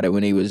never got it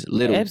when they was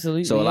little.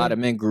 Absolutely. So a lot of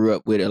men grew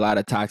up with a lot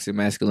of toxic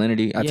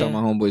masculinity. I tell my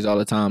homeboys all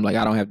the time, like,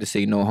 I don't have to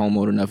say no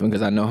homo to nothing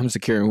because I know I'm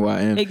secure in who I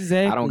am.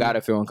 Exactly. I don't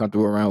gotta feel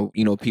uncomfortable around,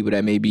 you know, people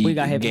that may be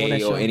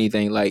gay or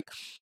anything, like,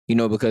 you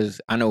know,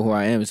 because I know who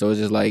I am. So it's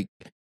just like,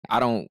 I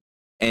don't,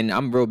 and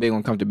I'm real big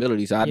on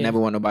comfortability. So I never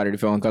want nobody to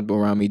feel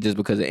uncomfortable around me just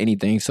because of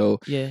anything. So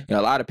you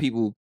know, a lot of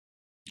people,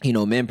 you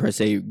know, men per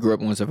se, grew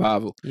up on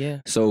survival.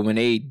 Yeah. So when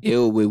they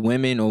deal with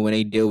women or when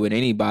they deal with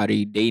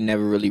anybody, they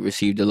never really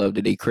receive the love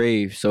that they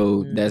crave.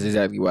 So that's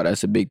exactly why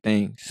that's a big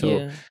thing.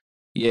 So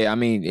yeah, I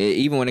mean,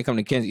 even when it comes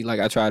to Kenzie,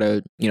 like, I try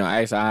to, you know,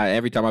 ask her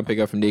every time I pick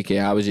up from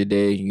daycare, how was your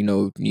day? You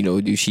know,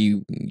 do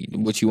she,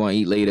 what you want to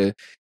eat later?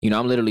 You know,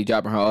 I'm literally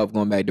dropping her off,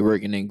 going back to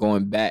work, and then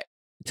going back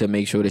to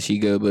make sure that she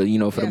good. But, you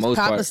know, for the most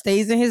Papa part,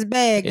 stays in his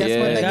bag. That's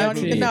one thing y'all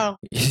need to know.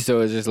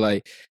 So it's just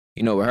like,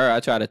 you know, with her, I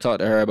try to talk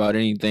to her about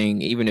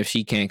anything, even if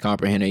she can't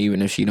comprehend it,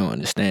 even if she don't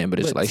understand. But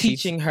it's like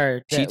teaching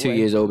her. She's 2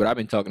 years old, but I've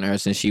been talking to her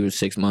since she was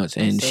 6 months,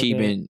 and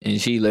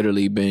she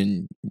literally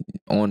been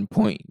on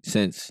point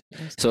since.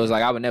 So it's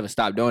like I would never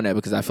stop doing that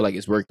because I feel like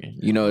it's working.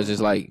 You know, it's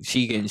just like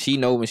she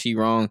know when she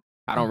wrong.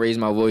 I don't raise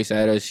my voice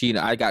at her.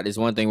 I got this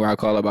one thing where I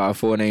call her by her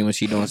full name when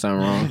she doing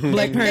something wrong.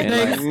 Black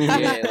parent.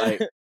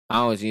 Like I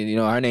always, you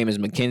know, her name is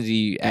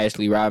Mackenzie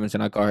Ashley Robinson.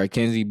 I call her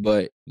Kenzie,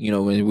 but, you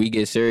know, when we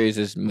get serious,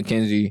 it's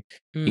Mackenzie.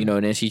 You know,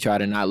 and then she try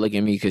to not look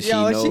at me because she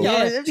knows she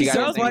got this thing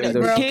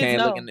that she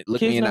can't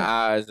look me in the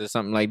eyes or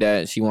something like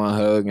that. She want a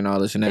hug and all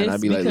this and that. And I'd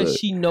be like, look,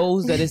 she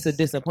knows that it's a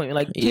disappointment.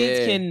 Like,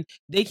 kids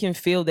can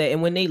feel that,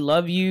 and when they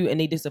love you and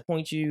they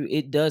disappoint you,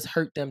 it does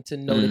hurt them to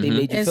know that they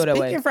made you feel that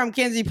way. Speaking from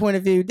Kenzie's point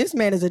of view, this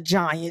man is a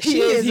giant.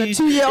 She is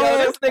a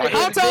 2-year-old.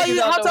 How tall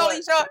are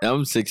you, Sean?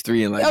 I'm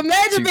 6'3" and like,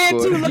 imagine being 2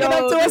 looking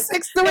up to a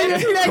 6'3".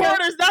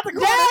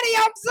 Daddy,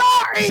 I'm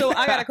sorry. So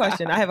I got a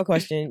question. I have a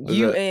question.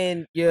 You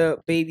and your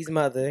baby's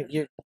mother,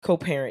 your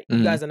co-parent,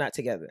 you guys are not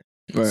together.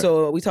 Right.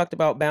 So we talked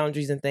about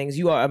boundaries and things.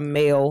 You are a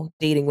male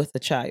dating with a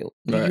child.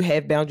 Do you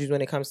have boundaries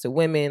when it comes to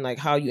women, like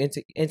how you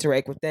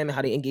interact with them and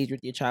how they engage with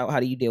your child? How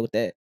do you deal with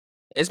that?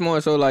 It's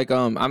more so like,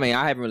 I mean,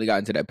 I haven't really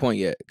gotten to that point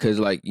yet because,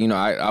 like, you know,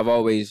 I've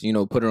always, you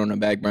know, put it on the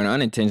back burner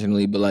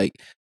unintentionally, but, like,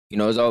 you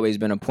know, it's always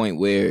been a point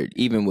where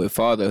even with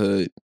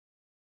fatherhood,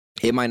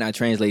 it might not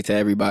translate to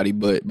everybody,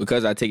 but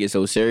because I take it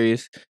so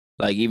serious,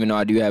 like, even though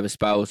I do have a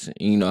spouse,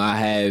 you know, I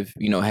have,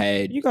 you know,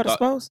 had... You got a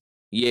spouse?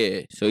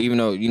 Yeah. So even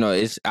though,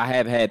 I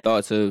have had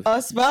thoughts of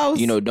a spouse,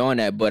 doing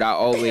that, but I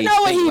always you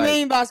know what he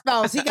mean by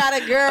spouse. He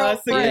got a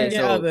girlfriend,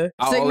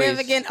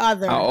 significant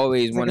other. I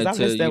always wanted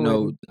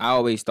to, I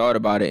always thought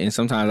about it, and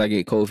sometimes I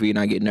get cold feet and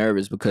I get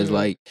nervous because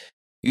like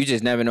you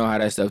just never know how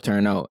that stuff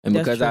turn out, and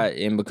because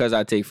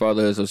I take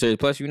fatherhood so serious.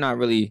 Plus, you're not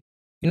really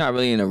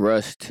in a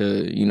rush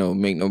to,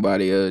 make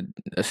nobody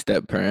a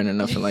step parent or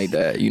nothing like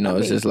that.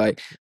 It's just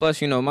like, plus,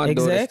 my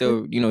daughter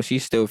still,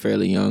 she's still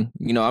fairly young.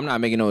 I'm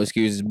not making no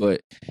excuses,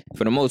 but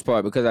for the most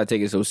part, because I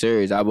take it so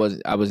serious, I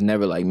was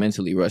never like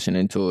mentally rushing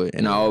into it.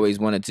 And I always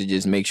wanted to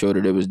just make sure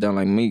that it was done.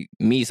 Like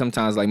me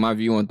sometimes like my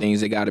view on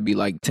things, it got to be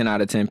like 10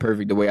 out of 10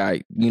 perfect the way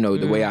I,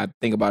 the way I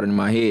think about it in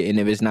my head. And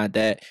if it's not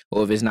that,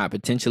 or if it's not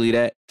potentially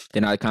that,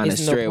 then I kind of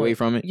stray away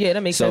from it. Yeah,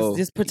 that makes sense.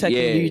 Just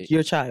protecting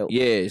your child.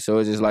 Yeah, so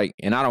it's just like,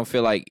 and I don't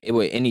feel like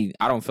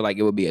I don't feel like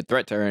it would be a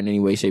threat to her in any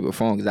way, shape, or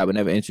form, because I would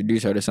never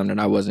introduce her to something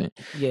I wasn't,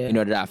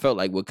 that I felt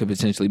like could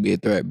potentially be a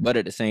threat. But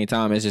at the same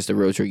time, it's just a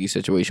real tricky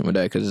situation with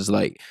that, because it's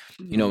like,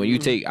 when you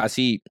take, I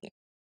see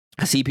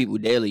people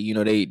daily,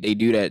 they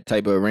do that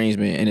type of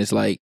arrangement, and it's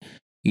like,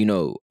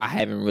 I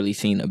haven't really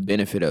seen a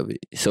benefit of it.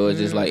 So it's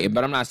just like,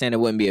 but I'm not saying it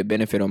wouldn't be a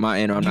benefit on my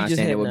end, or I'm not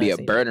saying it would be a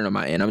burden on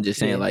my end. I'm just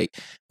saying like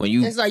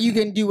it's like you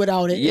can do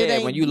without it. Yeah, it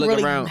ain't when you look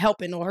really around,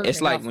 helping or hurting.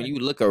 It's like when you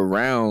look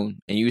around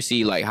and you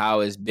see like how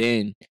it's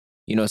been.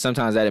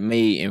 Sometimes that it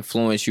may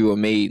influence you, or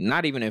may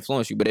not even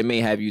influence you, but it may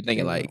have you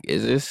thinking like,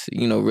 is this,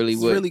 really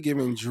it's what? Really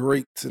giving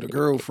Drake to the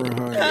girlfriend,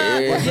 huh?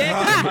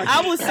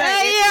 I would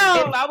say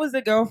if I was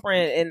a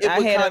girlfriend and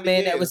I had a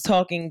man that was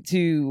talking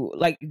to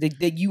like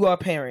that you are a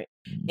parent,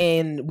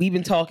 and we've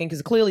been talking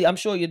because clearly I'm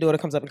sure your daughter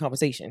comes up in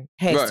conversation,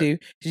 has to.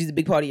 She's a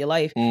big part of your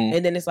life,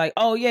 and then it's like,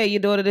 oh yeah,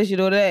 your daughter this, your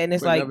daughter that, and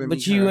it's but like,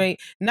 but you ain't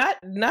not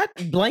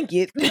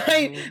blanket.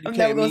 I'm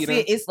never gonna see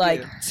it. It's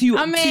like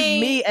to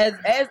me as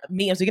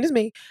me. I'm speaking as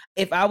me.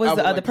 If I was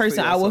the other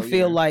person, I would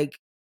feel like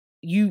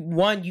you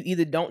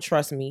either don't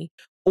trust me,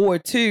 or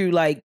two,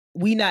 like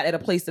we not at a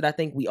place that I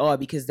think we are,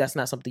 because that's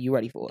not something you're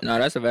ready for. No,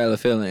 that's a valid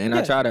feeling, and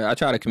I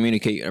try to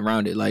communicate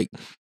around it. Like,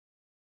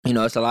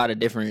 it's a lot of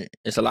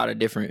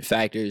different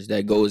factors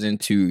that goes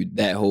into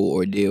that whole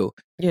ordeal.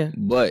 Yeah.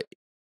 But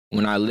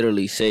when I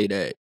literally say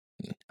that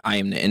I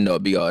am the end all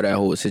be all of that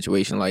whole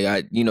situation,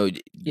 like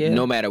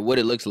no matter what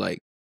it looks like.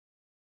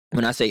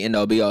 When I say end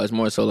all be all, it's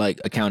more so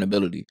like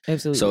accountability.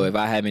 Absolutely. So if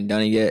I haven't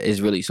done it yet, it's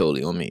really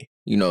solely on me.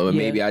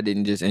 Maybe I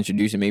didn't just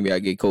introduce it. Maybe I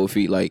get cold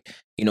feet. Like,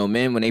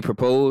 men when they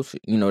propose,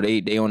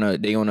 they on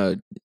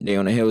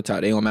a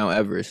hilltop, they on Mount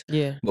Everest.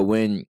 Yeah. But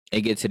when it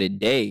gets to the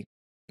day,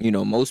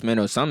 most men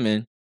or some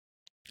men,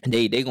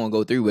 they gonna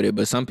go through with it.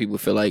 But some people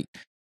feel like,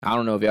 I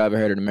don't know if y'all ever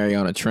heard of the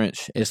Mariana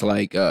Trench. It's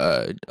like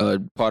a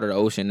part of the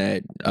ocean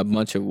that a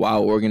bunch of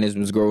wild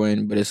organisms grow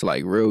in, but it's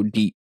like real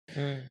deep.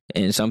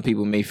 And some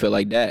people may feel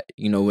like that,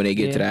 when they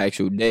get to the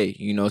actual day,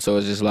 so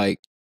it's just like,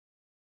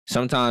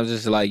 sometimes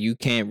it's like you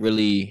can't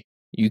really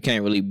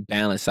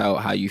balance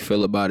out how you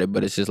feel about it.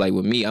 But it's just like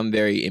with me, I'm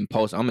very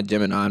impulsive. I'm a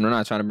Gemini. I'm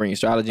not trying to bring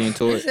astrology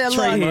into it.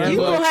 Trey,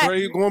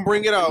 you gonna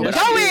bring it out. Go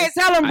ahead,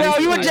 tell them, bro.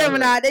 You a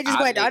Gemini. They just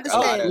went to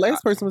understand.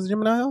 Last person was a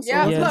Gemini also.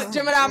 Yeah, look,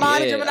 Gemini mom,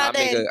 Gemini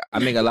dad. I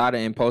make a lot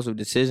of impulsive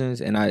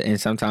decisions, and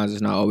sometimes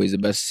it's not always the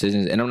best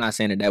decisions. And I'm not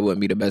saying that wouldn't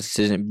be the best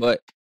decision, but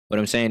what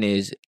I'm saying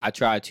is I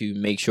try to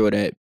make sure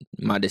that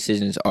my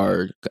decisions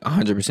are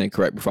 100%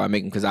 correct before I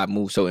make them, because I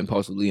moved so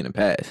impulsively in the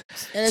past.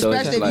 And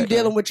especially if you're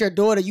dealing with your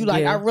daughter, you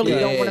like, I really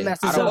don't want to mess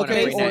this up. I don't want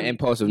to bring that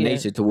impulsive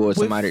nature towards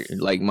somebody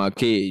like my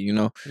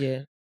kid,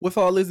 Yeah. With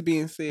all this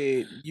being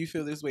said, you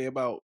feel this way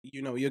about,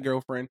 your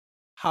girlfriend.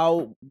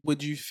 How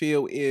would you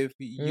feel if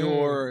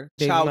your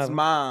child's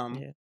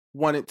mom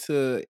wanted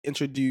to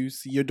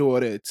introduce your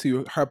daughter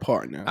to her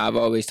partner? I've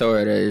always told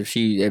her that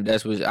if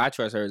that's what I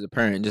trust her as a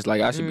parent, just like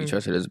I should be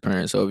trusted as a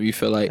parent. So if you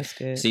feel like,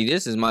 see,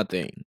 this is my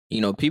thing.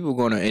 People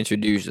going to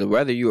introduce,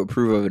 whether you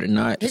approve of it or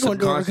not,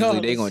 subconsciously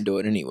they're going to do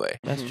it anyway.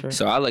 That's true.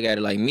 So I look at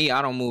it like, me,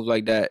 I don't move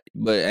like that.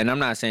 And I'm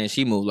not saying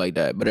she moved like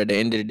that. But at the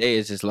end of the day,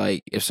 it's just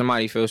like, if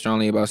somebody feels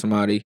strongly about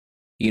somebody,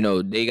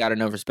 they got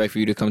enough respect for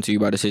you to come to you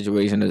about the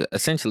situation.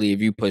 Essentially,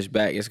 if you push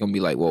back, it's going to be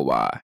like, well,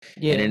 why?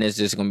 Yeah. And then it's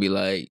just going to be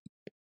like,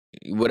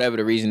 whatever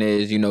the reason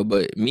is,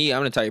 but me,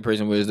 I'm the type of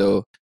person where,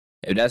 though,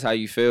 if that's how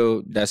you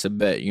feel, that's a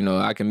bet.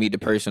 I can meet the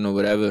person or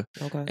whatever,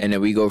 and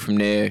then we go from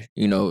there.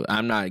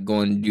 I'm not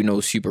going to do no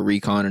super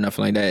recon or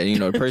nothing like that.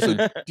 The person,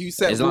 do you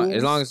set as long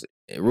as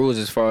rules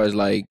as far as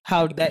like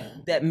how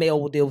that male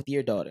will deal with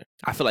your daughter.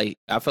 I feel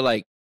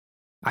like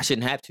I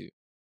shouldn't have to.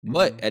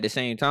 But at the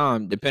same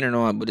time, depending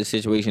on what the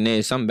situation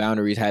is, some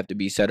boundaries have to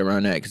be set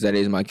around that, because that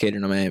is my kid,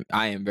 and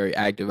I am very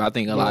active. I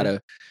think a lot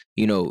of,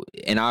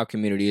 in our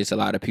community, it's a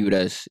lot of people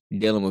that's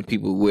dealing with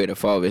people where the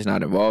father is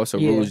not involved. So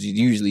rules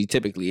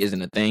typically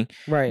isn't a thing.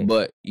 Right.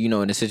 But, in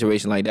a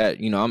situation like that,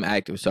 I'm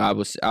active. So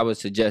I would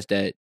suggest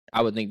that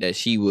I would think that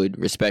she would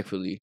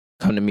respectfully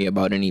come to me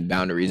about any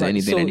boundaries,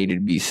 anything that needed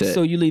to be set.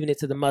 So you leaving it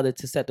to the mother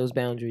to set those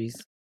boundaries?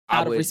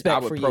 I would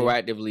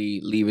proactively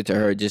leave it to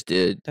her just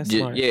to,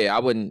 smart. I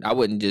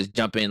wouldn't just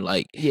jump in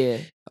like,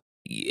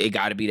 it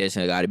got to be this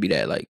and it got to be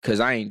that, like, because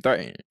I ain't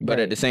threatened. But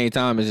at the same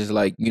time, it's just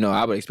like,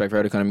 I would expect for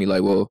her to come to me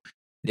like, well,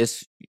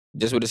 this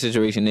what the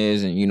situation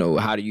is, and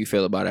how do you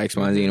feel about X,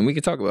 Y, and Z, and we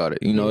can talk about it.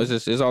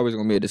 It's always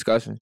gonna be a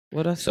discussion.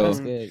 Well, that's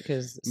good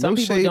because some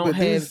people don't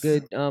have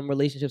good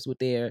relationships with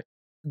the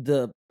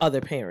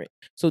other parent,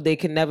 so they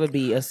can never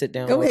be a sit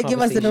down. Go ahead,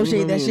 give us the no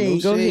shade. That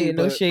shade. Go ahead,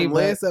 no shade. From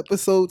last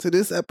episode to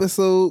this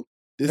episode,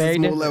 this is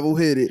more level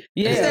headed.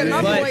 Yeah,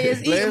 my boy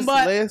is eating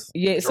butt.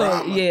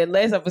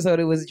 Last episode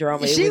it was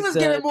drama. She was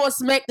giving more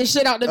smack the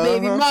shit out the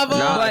baby mother.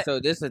 Nah, so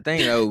this is the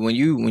thing though. When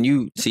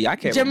you see, I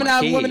care Gemini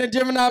about my kid. women and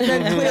Gemini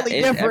men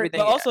clearly different,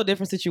 but also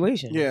different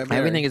situation. Yeah,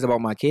 everything is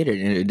about my kid at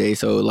the end of the day.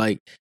 So like,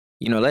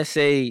 let's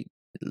say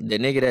the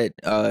nigga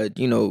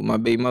that my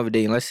baby mother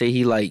dating, let's say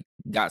he like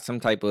got some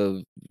type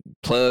of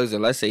plugs, or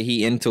let's say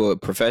he into a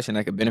profession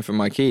that could benefit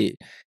my kid.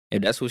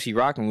 If that's what she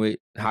rocking with,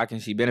 how can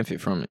she benefit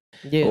from it?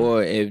 Yeah.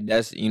 Or if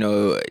that's,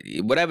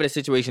 whatever the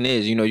situation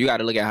is, you got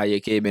to look at how your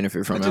kid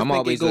benefit from it. I'm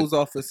always it goes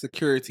off of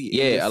security.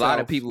 Yeah, a lot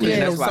of people.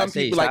 Yeah, that's why some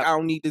people like, I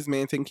don't need this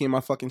man taking care of my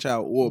fucking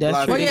child. Or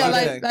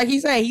like he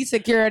said, he's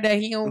secure that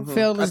he don't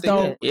feel as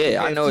though.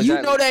 Yeah, I know. Exactly.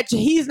 You know that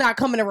he's not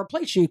coming to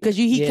replace you because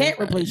he can't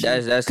replace you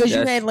because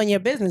you're handling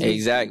your business.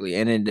 Exactly.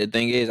 And then the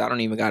thing is, I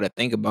don't even got to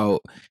think about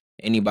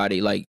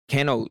anybody. Like,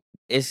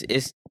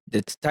 it's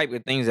the type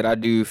of things that I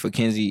do for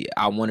Kenzie,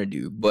 I want to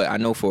do, but I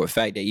know for a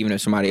fact that even if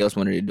somebody else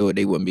wanted to do it,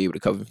 they wouldn't be able to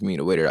cover for me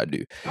the way that I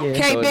do.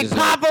 Okay, so Big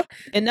Papa.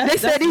 And they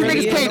said these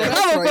niggas can't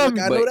cover for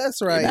me. I know that's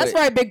right. That's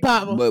right, Big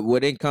Papa. But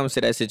when it comes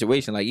to that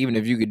situation, like even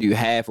if you could do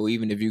half or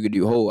even if you could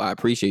do whole, I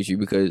appreciate you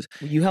because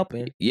you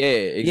helping. Yeah,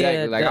 exactly.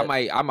 Yeah, like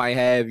I might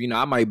have,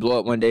 I might blow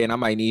up one day and I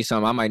might need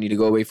something. I might need to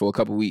go away for a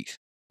couple weeks.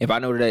 If I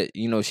know that,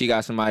 she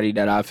got somebody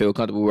that I feel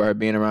comfortable with her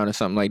being around or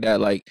something like that,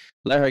 like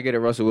let her get a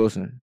Russell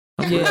Wilson.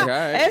 Yeah. Like,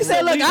 and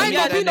say, look, I ain't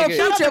gonna be no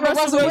future with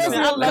Russell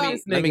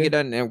Wilson. Let me get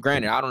that. And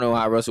granted, I don't know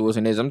how Russell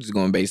Wilson is. I'm just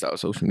going based off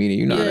social media.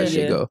 You know how that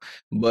shit go.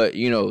 But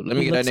let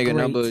me get that nigga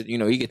number.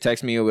 He could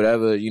text me or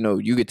whatever.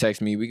 You could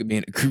text me. We could be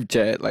in a group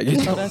chat. Like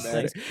it don't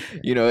matter. Nice.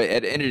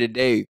 At the end of the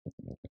day.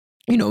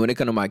 When it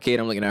comes to my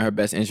kid, I'm looking at her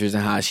best interest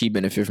and how she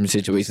benefit from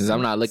situations.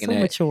 I'm not looking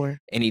at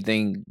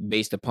anything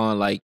based upon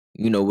like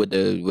what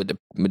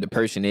the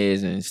person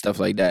is and stuff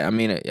like that. I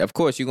mean, of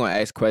course, you're gonna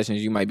ask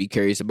questions. You might be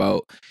curious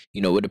about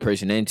what the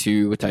person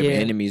into, what type of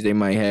enemies they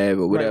might have,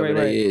 or whatever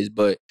that is.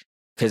 But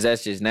because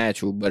that's just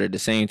natural. But at the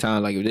same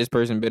time, like if this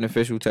person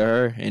beneficial to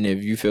her, and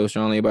if you feel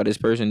strongly about this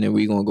person, then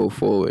we gonna go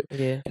forward.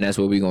 Yeah, and that's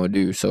what we gonna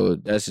do. So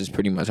that's just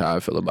pretty much how I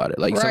feel about it.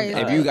 Like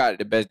if you got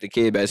the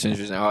kid best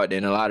interest in heart,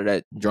 then a lot of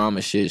that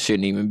drama shit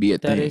shouldn't even be a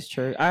thing. That is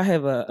true. I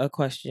have a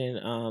question.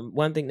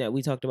 One thing that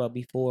we talked about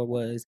before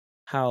was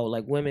how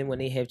like women, when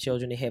they have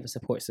children, they have a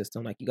support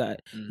system. Like you got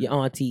your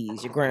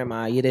aunties, your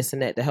grandma, your this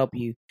and that to help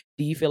you.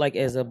 Do you feel like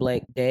as a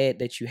black dad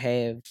that you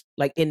have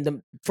like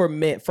from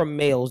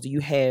males, do you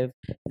have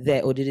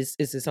that, or is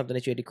it something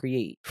that you had to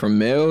create from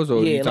males,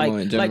 or in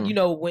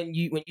general? when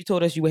you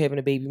told us you were having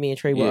a baby, me and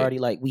Trey were already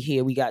like, we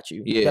here, we got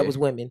you. That was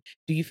women.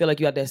 Do you feel like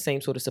you got that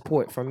same sort of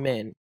support from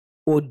men,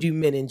 or do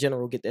men in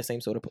general get that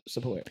same sort of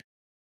support?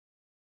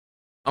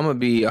 I'm gonna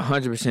be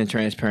 100%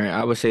 transparent.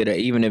 I would say that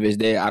even if it's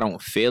there, I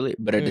don't feel it.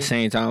 But at the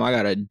same time, I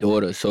got a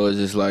daughter, so it's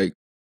just like,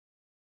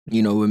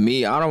 with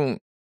me, I don't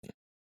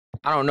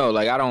know.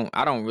 Like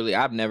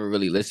I've never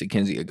really listed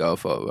Kenzie a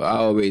godfather. I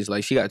always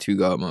she got two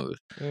godmothers.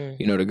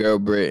 The girl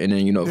Britt, and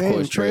then of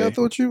course Trey. I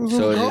thought you was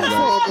so listen,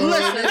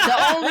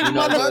 the only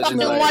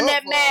motherfucking one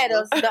that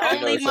matters. The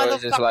only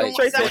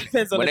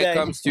motherfucking when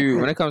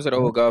it comes to the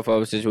whole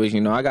godfather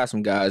situation, I got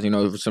some guys,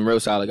 some real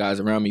solid guys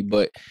around me.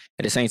 But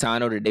at the same time, I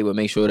know that they would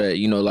make sure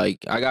that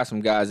I got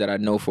some guys that I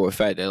know for a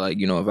fact that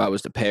if I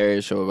was to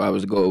perish or if I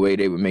was to go away,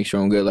 they would make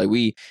sure I'm good. Like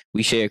we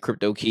share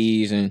crypto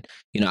keys and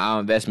our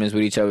investments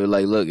with each other.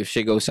 Like, look, if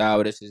shit goes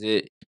sour, this is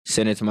it.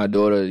 Send it to my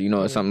daughter,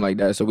 or something like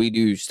that. So we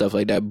do stuff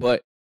like that.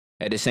 But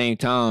at the same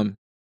time,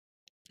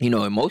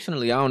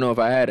 emotionally, I don't know if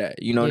I had that.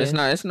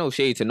 It's no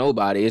shade to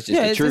nobody. It's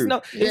just the truth.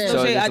 It's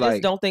no shade. I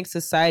just don't think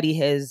society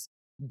has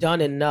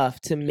done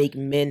enough to make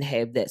men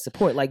have that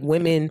support. Like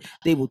women,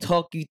 they will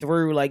talk you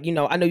through. Like I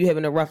know you're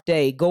having a rough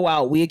day. Go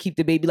out. We'll keep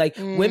the baby. Like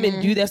women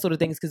do that sort of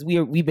things because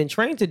we've been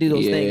trained to do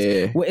those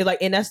things.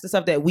 And that's the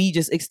stuff that we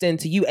just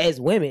extend to you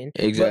as women.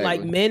 Exactly. But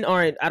like men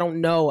aren't. I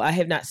don't know. I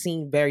have not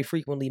seen very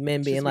frequently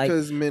men being like,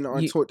 because men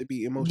aren't taught to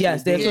be emotional.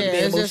 Yes, they're taught to be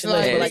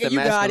emotional. Like the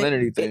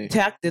masculinity thing.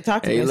 The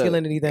toxic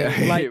masculinity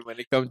thing. Like when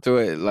it comes to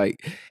it,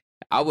 like.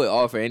 I would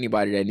offer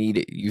anybody that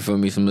needed, you feel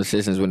me, some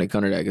assistance when it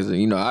comes to that. Because,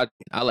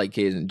 I like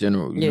kids in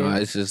general.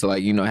 It's just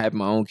like, having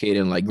my own kid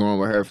and like growing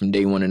with her from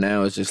day one to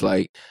now, it's just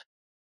like,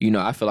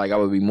 I feel like I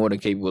would be more than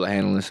capable of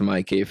handling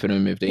somebody's kid for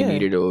them if they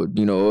needed, or,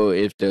 or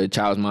if the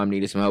child's mom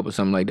needed some help or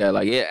something like that.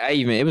 Like,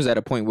 it was at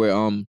a point where,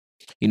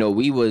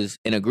 we was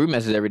in a group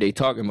message every day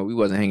talking, but we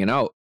wasn't hanging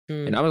out.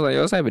 And I was like,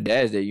 let's have a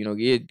dad's day,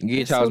 get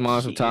your child's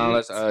mom some time.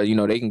 Let's,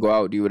 they can go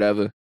out, do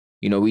whatever.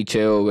 We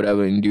chill,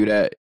 whatever, and do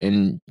that.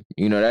 And,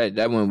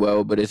 that went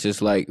well. But it's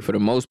just like, for the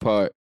most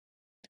part,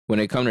 when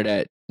it come to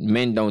that,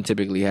 men don't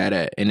typically have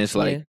that. And it's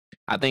like,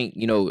 I think,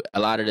 you know, a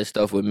lot of this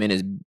stuff with men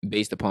is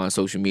based upon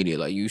social media.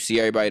 Like, you see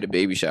everybody at the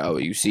baby shower.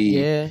 You see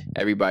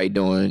everybody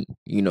doing,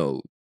 you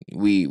know,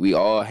 we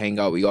all hang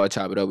out. We all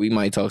chop it up. We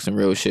might talk some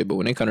real shit. But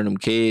when they come to them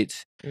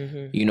kids,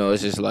 you know,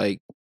 it's just like,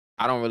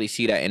 I don't really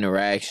see that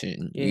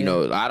interaction. You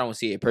know, I don't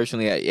see it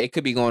personally. It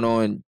could be going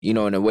on, you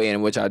know, in a way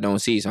in which I don't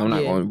see. So I'm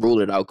not going to rule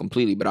it out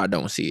completely, but I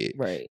don't see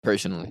it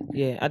personally.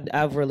 Yeah,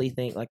 I really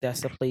think like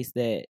that's the place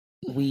that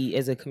we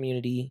as a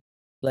community,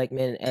 Black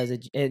men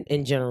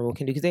in general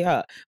can do, because they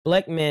are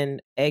Black men.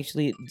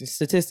 Actually, the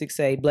statistics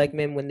say Black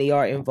men, when they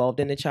are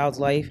involved in the child's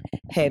life,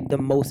 have the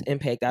most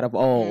impact out of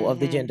all of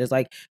the genders.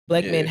 Like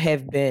Black men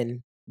have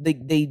been.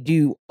 They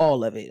do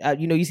all of it.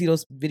 You know, you see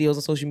those videos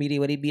on social media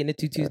where they be in the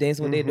tutus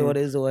dancing with their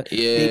daughters, or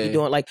they be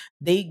doing like,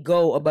 they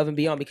go above and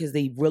beyond because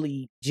they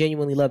really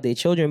genuinely love their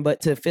children. But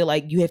to feel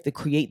like you have to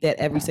create that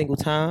every single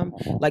time,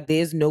 like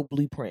there's no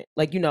blueprint.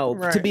 Like, you know,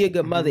 to be a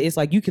good mother, it's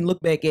like you can look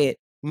back at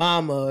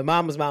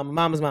mama's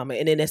mama,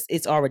 and then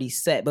it's already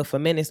set. But for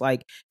men, it's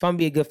like, if I'm gonna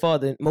be a good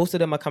father, most of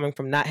them are coming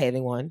from not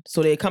having one,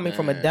 so they're coming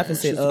from a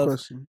deficit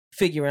of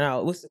figuring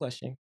out. What's the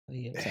question?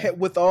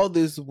 With all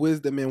this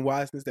wisdom and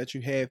wiseness that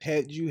you have,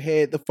 had you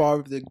had the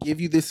father to give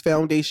you this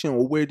foundation,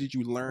 or where did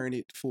you learn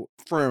it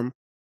from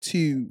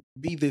to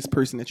be this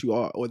person that you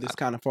are, or this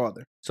kind of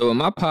father? So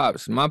my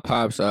pops,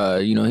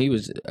 you know, he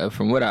was,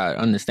 from what I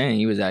understand,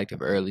 he was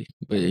active early,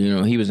 but you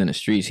know, he was in the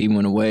streets. He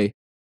went away,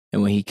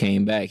 and when he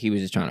came back, he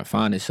was just trying to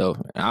find himself.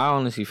 I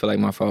honestly feel like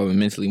my father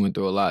mentally went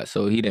through a lot,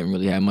 so he didn't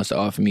really have much to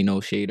offer me, no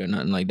shade or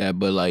nothing like that.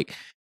 But like,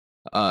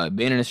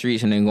 being in the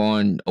streets and then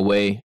going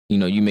away, you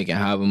know, you making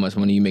however much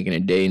money you making a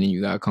day, and then you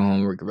gotta come home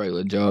and work a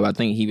regular job. I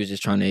think he was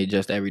just trying to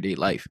adjust to everyday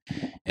life.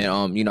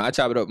 And you know, I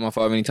chop it up with my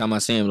father anytime I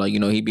see him. Like, you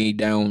know, he be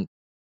down,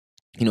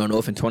 you know,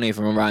 North and 20th, if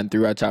I'm riding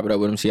through, I chop it up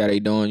with him, see how they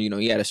doing. You know,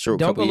 he had a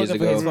stroke a couple years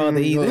ago. Don't go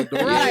looking for his father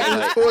either.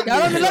 Right. Y'all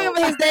don't be looking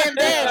for his damn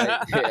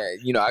dad.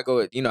 You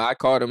know, I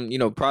called him, you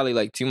know, probably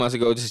like 2 months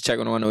ago, just to check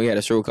on him. I know he had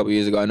a stroke a couple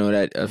years ago. I know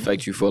that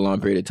affects you for a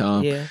long period of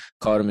time. Yeah.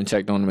 Called him and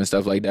checked on him and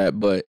stuff like that.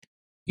 But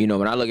you know,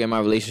 when I look at my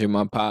relationship with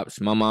my pops,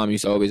 my mom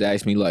used to always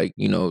ask me, like,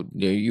 you know,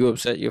 are you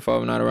upset your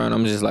father not around?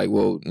 I'm just like,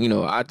 well, you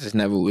know, I just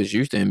never was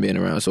used to him being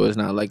around, so it's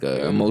not like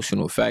an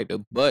emotional factor.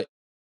 But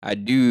I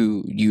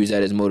do use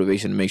that as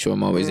motivation to make sure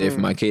I'm always there for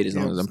my kid as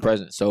long as I'm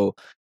present. So,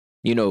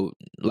 you know,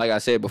 like I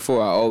said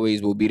before, I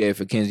always will be there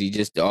for Kenzie,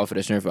 just to offer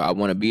the strength of I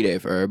want to be there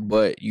for her.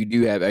 But you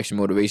do have extra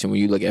motivation when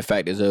you look at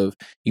factors of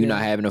you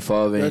not having a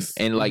father.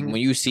 And like when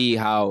you see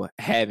how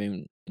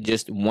having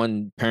just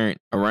one parent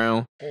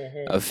around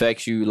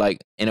affects you, like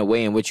in a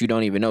way in which you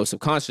don't even know.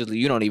 Subconsciously,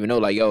 you don't even know.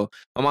 Like, yo,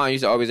 my mom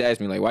used to always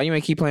ask me, like, why you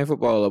ain't keep playing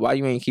football, or why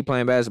you ain't keep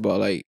playing basketball?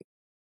 Like,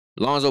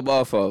 Lonzo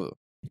Ball father,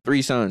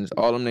 3 sons,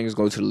 all them niggas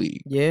go to the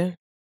league. Yeah.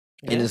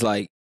 And it's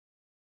like,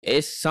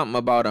 it's something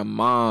about a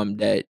mom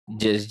that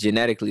just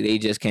genetically they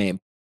just can't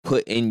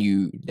put in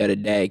you that a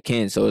dad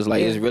can. So it's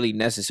like it's really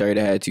necessary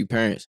to have 2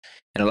 parents.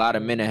 And a lot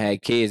of men that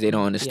had kids, they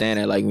don't understand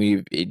that. Like,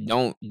 when you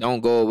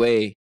don't go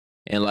away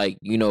and, like,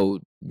 you know,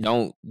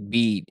 don't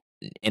be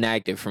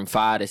inactive from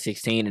 5 to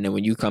 16, and then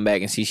when you come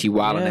back and see she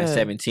wilding at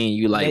 17,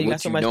 you like,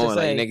 what you doing?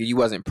 Like, nigga, you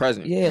wasn't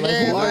present. Yeah,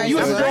 like you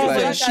wasn't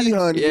like she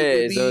honey.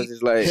 Yeah, so it's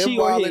just like him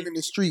wilding in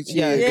the streets.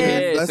 They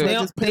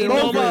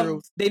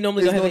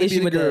normally gonna have an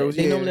issue with girls.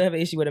 They normally have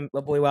an issue with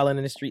a boy wilding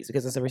in the streets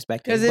because it's a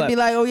respect. Because it'd be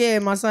like, oh yeah,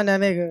 my son, that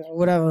nigga, or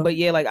whatever. But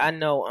yeah, like I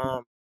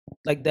know,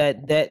 like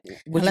that.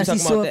 What unless you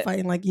he's sword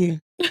fighting like you.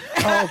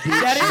 Oh,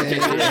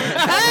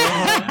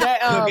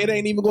 look, it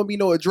ain't even gonna be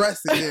no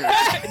addressing.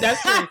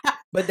 That's true.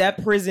 But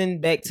that prison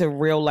back to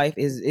real life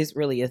is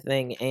really a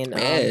thing, and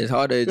it's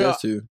hard to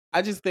adjust to.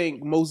 I just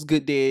think most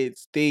good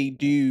dads, they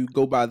do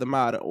go by the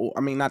motto.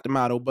 I mean, not the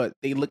motto, but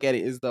they look at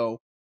it as though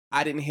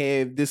I didn't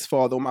have this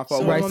father. My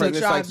father was present.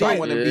 It's like, so I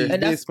want to be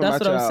this for my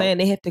child. That's what I'm saying.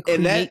 They have to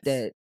create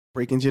that.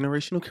 Breaking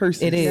generational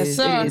curses. It is.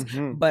 Yes, it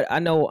is. But I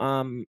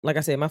know, like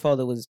I said, my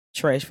father was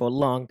trash for a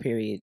long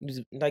period. He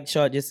was, like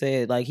Shaw just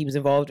said, like he was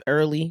involved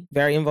early,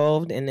 very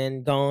involved, and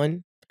then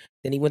gone.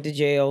 Then he went to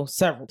jail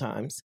several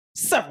times.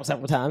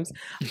 Several times.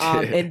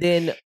 And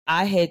then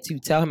I had to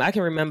tell him, I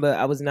can remember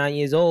I was 9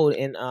 years old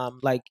and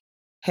like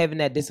having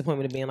that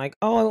disappointment of being like,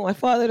 oh, I want my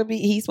father to be,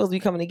 he's supposed to be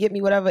coming to get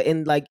me, whatever.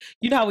 And like,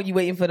 you know how when you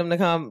waiting for them to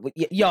come,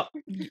 y'all,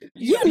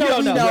 you know,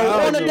 on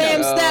the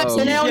damn steps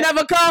and they'll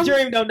never come.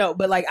 Dream don't know.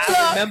 But like,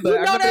 I remember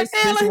this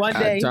one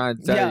day,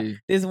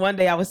 this one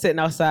day I was sitting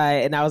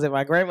outside and I was at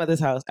my grandmother's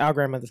house, our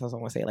grandmother's house, I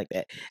want to say it like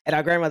that, at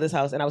our grandmother's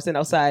house, and I was sitting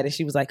outside and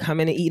she was like, come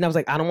in and eat. And I was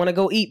like, I don't want to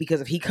go eat because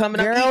if he coming,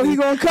 girl, he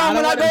gonna come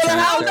when I go to the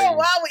house. I don't know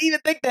why I would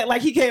even think that.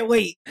 Like, he can't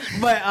wait.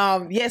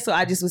 But yeah, so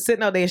I just was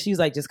sitting out there and she was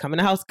like, just come in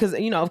the house. Because,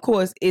 you know, of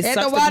course, it sucks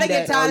to be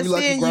that. You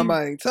lucky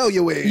grandma ain't tell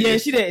you where. Yeah,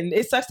 she didn't.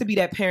 It sucks to be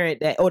that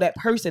parent that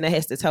person that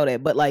has to tell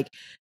that. But like,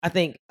 I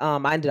think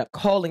I ended up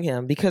calling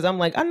him because I'm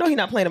like, I know he's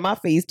not playing in my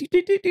face.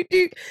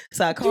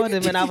 So I called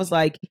him and I was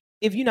like,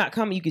 if you're not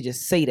coming, you could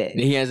just say that.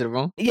 Did he answer the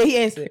phone? Yeah, he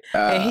answered.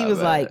 And he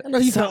was like, I know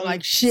he felt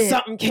like shit.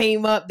 Something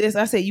came up.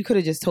 I said, you could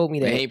have just told me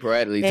that. He ain't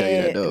proactively tell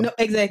you that though. No,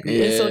 exactly.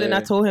 Yeah. And so then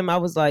I told him, I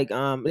was like,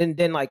 and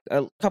then like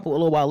a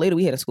little while later,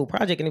 we had a school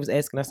project and he was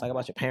asking us like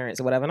about your parents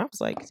or whatever. And I was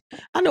like,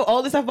 I know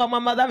all this stuff about my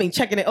mother. I mean,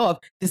 checking it off.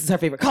 This is her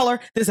favorite color.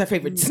 This is her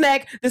favorite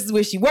snack. This is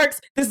where she works.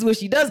 This is what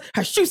she does.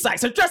 Her shoe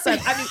size, her dress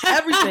size. I knew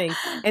everything.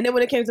 And then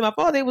when it came to my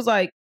father, it was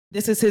like,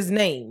 this is his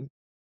name.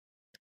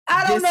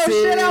 I don't know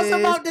shit else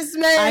about this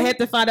man. I had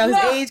to find out his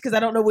age because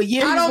I don't know what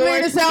year. I don't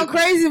mean to sound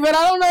crazy, but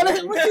I don't know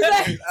that. What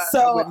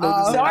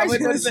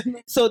you say?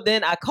 So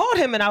then I called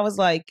him and I was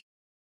like,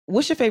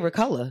 "What's your favorite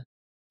color?"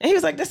 And he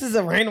was like, "This is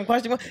a random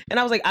question." And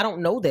I was like, "I don't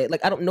know that.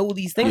 Like, I don't know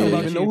these things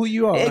about you. Know who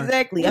you are.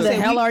 Exactly." Who the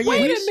hell are you?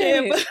 Wait a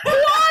minute. Who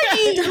are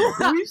you?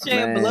 We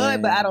share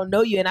blood, but I don't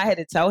know you. And I had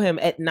to tell him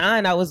at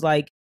 9. I was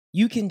like,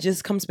 you can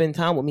just come spend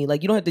time with me.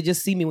 Like, you don't have to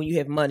just see me when you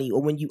have money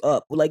or when you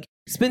up. Like,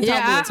 spend time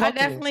with me and talk I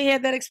definitely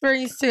had that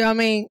experience too. I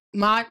mean,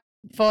 my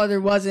father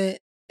wasn't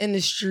in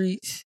the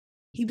streets.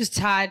 He was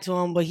tied to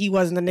him, but he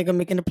wasn't a nigga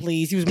making the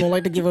pleas. He was more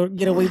like the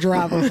getaway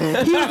driver. He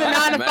was a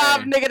 9 to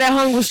 5 nigga that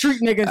hung with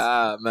street niggas.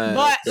 Ah, man.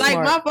 But like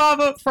my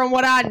father, from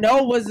what I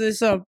know, was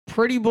this a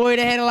pretty boy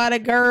that had a lot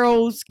of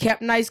girls,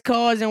 kept nice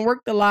cars, and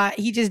worked a lot.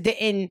 He just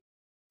didn't.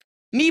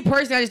 Me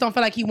personally, I just don't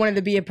feel like he wanted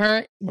to be a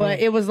parent, but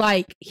it was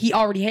like he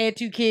already had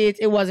 2 kids.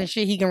 It wasn't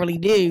shit he can really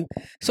do.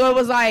 So it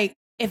was like,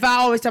 if I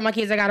always tell my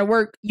kids I gotta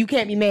work, you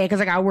can't be mad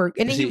because I gotta work.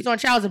 And then he was on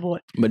child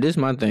support. But this is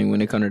my thing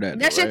when it comes to that.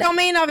 That shit don't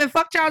mean nothing.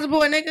 Fuck child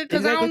support, nigga,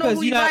 because I don't know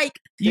who you like.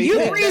 You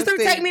please do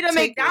take me to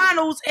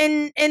McDonald's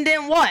and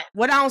then what?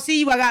 What I don't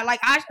see you, I got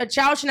like a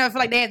child should never feel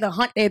like they had to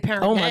hunt their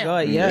parent. Oh my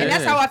God, yeah. And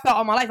that's how I felt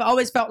all my life. I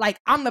always felt like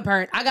I'm the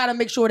parent. I gotta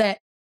make sure that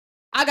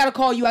I gotta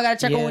call you. I gotta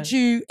check on with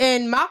you.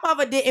 And my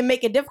mother didn't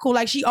make it difficult.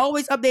 Like she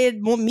always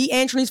updated me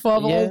and Trini's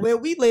father on where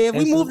we live.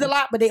 We moved a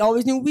lot, but they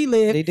always knew we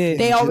lived. They did.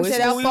 They always had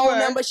our phone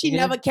number. She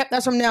never kept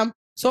us from them.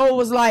 So it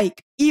was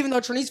like, even though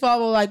Trini's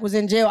father like was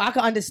in jail, I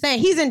could understand.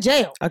 He's in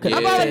jail. My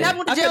father never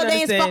went to jail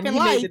day in his fucking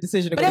life.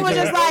 But it was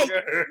just like,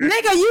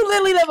 nigga, you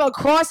literally live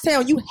across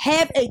town. You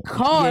have a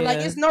car. Like,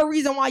 there's no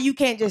reason why you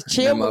can't just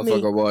chill with me.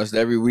 That motherfucker washed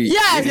every week.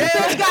 Yes,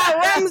 it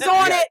got rims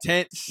on it.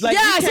 Tents. Like,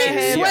 yes,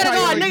 swear to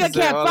God, nigga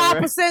kept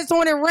 5%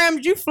 on it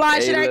rims. You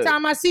fly shit every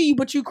time I see you,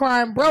 but you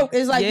crying broke.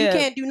 It's like, you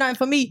can't do nothing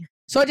for me.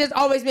 So it just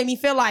always made me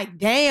feel like,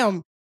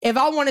 damn. If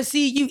I want to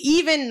see you,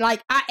 even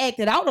like I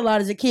acted out a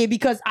lot as a kid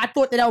because I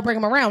thought that would bring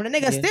him around. The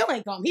nigga still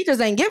ain't come. He just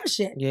ain't give a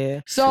shit.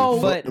 Yeah.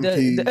 So, but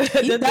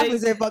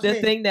the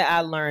thing that I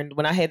learned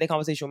when I had that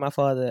conversation with my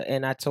father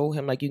and I told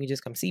him, like, you can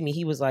just come see me.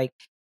 He was like,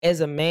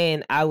 as a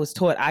man, I was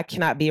taught I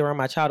cannot be around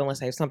my child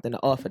unless I have something to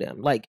offer them.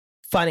 Like,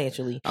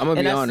 financially. I'm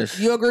gonna be honest.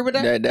 You agree with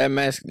that? That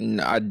mask,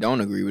 I don't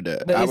agree with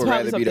that. But I would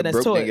rather be the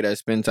broke nigga that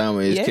spend time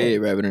with his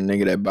kid rather than a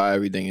nigga that buy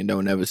everything and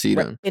don't ever see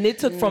them. And it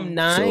took from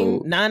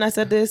 9 I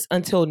said this,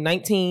 until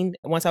 19.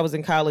 Once I was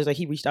in college, like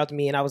he reached out to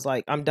me and I was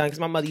like, I'm done. Because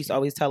my mother used to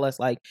always tell us,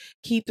 like,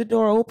 keep the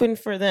door open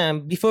for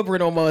them. Before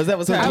Bruno Mars, that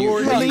was her burnt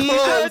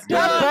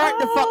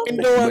the fucking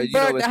door and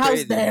burnt the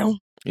house down.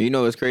 You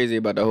know what's crazy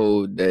about the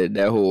whole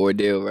that whole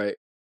ordeal, right?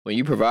 When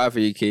you provide for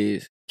your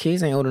kids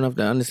ain't old enough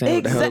to understand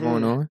what the hell's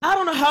going on. I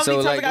don't know how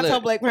many times I got to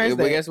tell black parents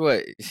that. But guess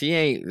what? She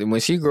ain't,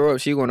 when she grow up,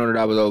 she gonna know that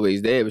I was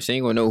always there, but she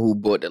ain't gonna know who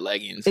bought the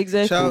leggings.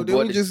 Exactly. Child,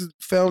 we just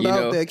found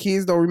out that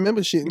kids don't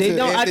remember shit. They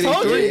don't. I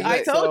told you.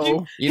 I told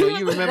you. You know,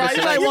 you remember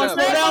shit like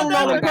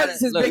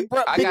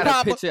that.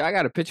 I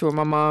got a picture of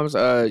my mom's,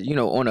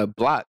 on a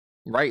block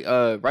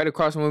right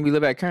across from where we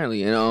live at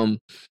currently, and I'm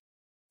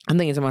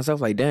thinking to myself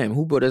like, damn,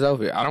 who bought this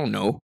outfit? I don't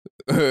know,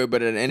 but at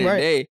the end of the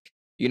day.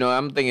 You know,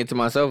 I'm thinking to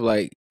myself,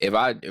 like, if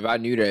I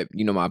knew that,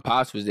 my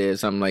pops was there or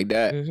something like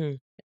that,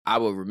 I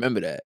would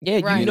remember that.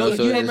 Yeah, you know,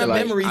 so you remember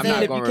like, memories. I'm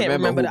not going to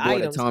remember who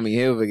bought a Tommy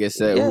Hilfiger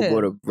set, who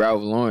bought a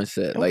Ralph Lauren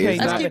set. Like,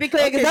 let's keep it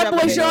clear, because that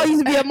boy sure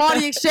used to be a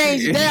Marty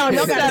Exchange down.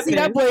 Y'all got to see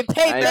that boy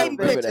paint baby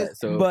pictures.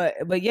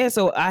 But yeah,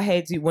 so I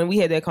had to, when we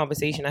had that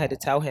conversation, I had to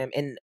tell him,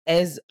 and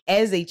as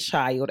a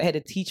child, I had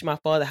to teach my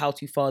father how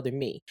to father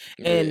me.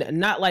 And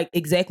not like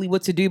exactly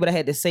what to do, but I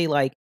had to say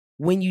like,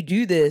 when you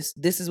do this,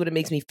 this is what it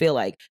makes me feel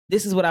like.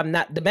 This is what I'm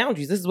not, the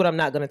boundaries, this is what I'm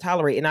not going to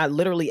tolerate. And I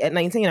literally, at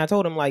 19, I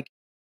told him, like,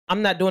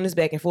 I'm not doing this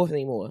back and forth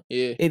anymore.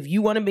 Yeah. If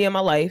you want to be in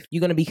my life, you're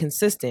going to be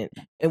consistent.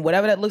 And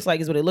whatever that looks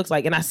like is what it looks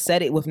like. And I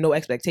said it with no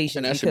expectations.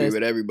 And that should be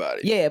with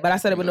everybody. Yeah, but I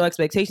said it with no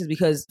expectations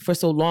because for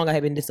so long I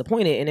had been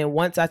disappointed. And then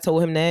once I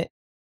told him that,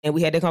 and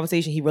we had that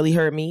conversation, he really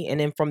heard me. And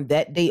then from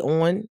that day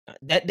on,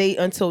 that day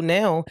until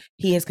now,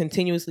 he has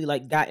continuously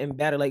like gotten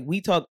better. Like we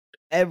talk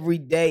every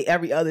day,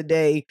 every other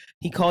day.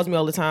 He calls me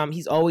all the time.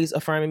 He's always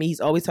affirming me.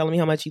 He's always telling me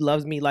how much he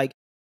loves me, like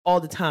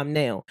all the time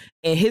now.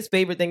 And his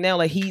favorite thing now,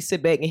 like he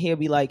sit back and he'll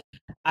be like,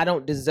 I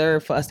don't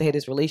deserve for us to have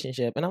this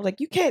relationship. And I was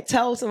like, you can't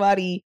tell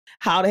somebody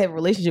how to have a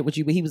relationship with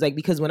you. But he was like,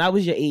 because when I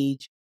was your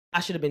age, I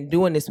should have been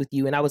doing this with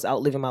you and I was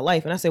out living my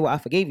life. And I said, well, I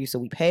forgave you. So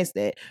we passed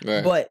that.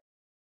 Right. But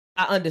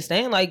I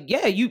understand, like,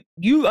 yeah,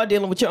 you are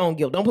dealing with your own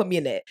guilt. Don't put me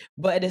in that.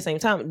 But at the same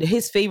time,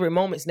 his favorite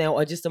moments now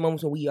are just the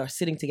moments when we are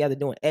sitting together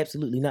doing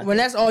absolutely nothing. When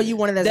that's all you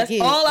wanted as a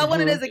kid. That's all I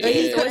wanted as a kid.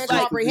 He couldn't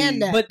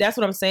comprehend that. But that's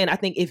what I'm saying. I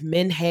think if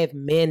men have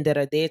men that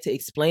are there to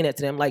explain that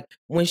to them, like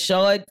when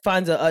Shad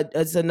finds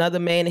another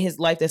man in his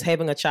life that's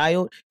having a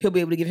child, he'll be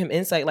able to give him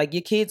insight. Like,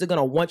 your kids are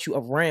gonna want you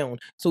around,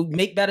 so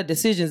make better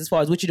decisions as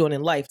far as what you're doing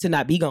in life to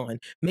not be gone.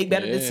 Make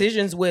better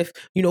decisions with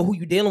who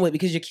you're dealing with,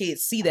 because your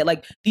kids see that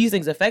like these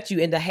things affect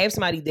you, and to have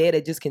somebody there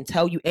that just can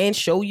tell you and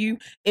show you,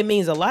 it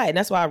means a lot. And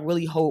that's why I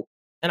really hope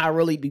and I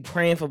really be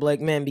praying for black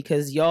men,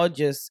 because y'all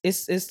just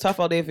it's tough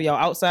out there for y'all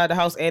outside the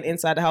house and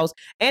inside the house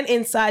and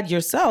inside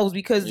yourselves,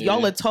 because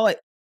y'all are taught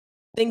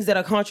things that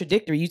are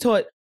contradictory. You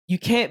taught you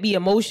can't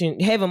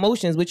have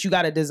emotions, but you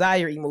gotta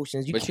desire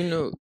emotions. But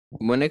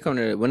when it come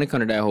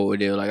to that whole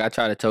deal, like I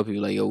try to tell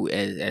people, like, yo,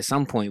 at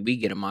some point we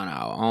get a mind of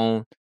our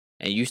own,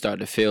 and you start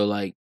to feel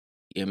like,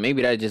 yeah,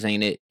 maybe that just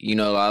ain't it. A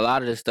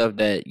lot of the stuff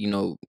that,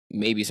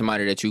 maybe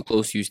somebody that you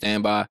close to you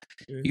stand by,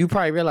 you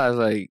probably realize,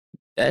 like,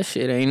 that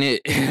shit ain't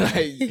it.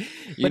 Like,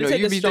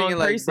 you be thinking,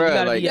 like,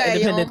 bro, like,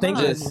 independent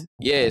thinkers.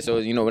 Yeah, so,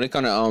 when it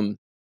come to,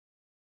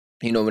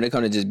 when it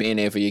come to just being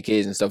there for your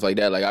kids and stuff like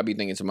that, like, I be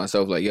thinking to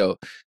myself, like, yo,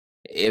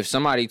 if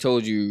somebody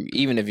told you,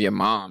 even if your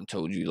mom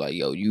told you, like,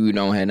 yo, you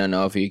don't have nothing to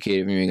offer your kid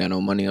if you ain't got no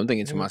money, I'm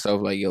thinking to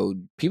myself, like, yo,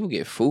 people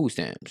get food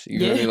stamps. You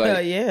know what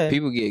I mean? Like,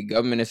 people get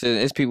government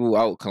assistance. It's people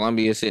out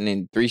Colombia sitting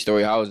in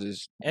 3-story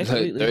houses, like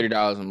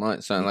 $30 a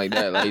month, something like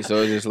that. Like,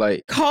 so it's just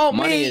like,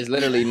 money is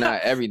literally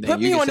not everything.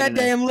 Put me on that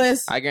damn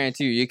list. I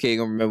guarantee you, your kid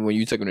gonna remember when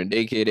you took him to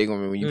daycare. They gonna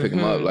remember when you pick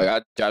him up. Like,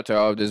 I dropped her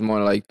off this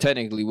morning. Like,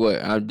 technically,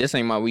 this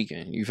ain't my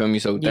weekend. You feel me?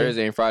 So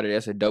Thursday and Friday,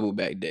 that's a double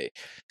back day.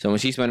 So when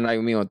she spent the night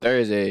with me on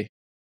Thursday,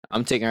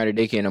 I'm taking her to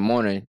daycare in the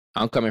morning.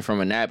 I'm coming from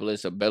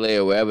Annapolis or Bel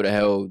Air or wherever the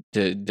hell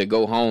to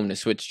go home to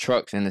switch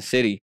trucks in the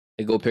city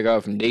to go pick her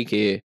up from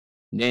daycare,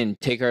 then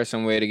take her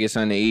somewhere to get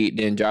something to eat,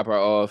 then drop her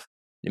off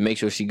to make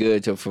sure she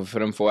good for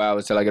them 4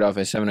 hours till I get off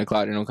at 7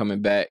 o'clock. Then I'm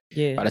coming back.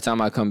 Yeah. By the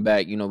time I come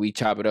back, we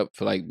chop it up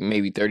for like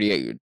maybe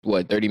 30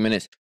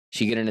 minutes.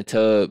 She get in the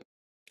tub.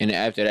 And then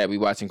after that, we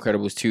watch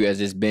Incredibles 2 as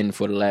it's been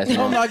for the last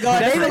month. Oh my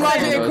God, they've been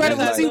watching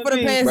Incredibles 2 for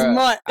the past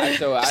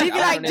month. She be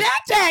like,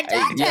 Jack.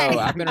 Yo,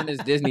 I've been on this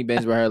Disney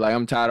binge with her. Like,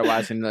 I'm tired of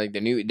watching like the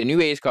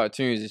new age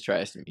cartoons. Is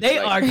trash to me. They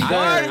are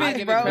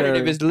garbage, bro.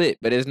 If it's lit,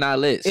 but it's not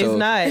lit. So, it's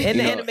not, and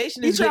the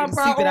animation is getting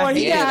stupid.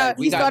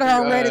 He started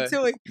her on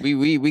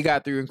Ratatouille. We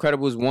got through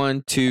Incredibles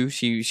 1, 2.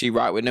 She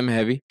rocked with them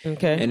heavy.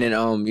 Okay. And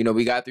then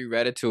we got through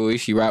Ratatouille.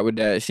 She rocked with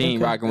that. She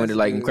ain't rocking with it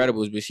like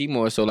Incredibles, but she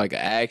more so like an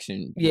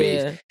action.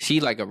 Yeah. She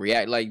like a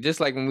react, like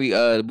just like when we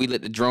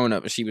lit the drone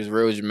up and she was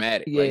real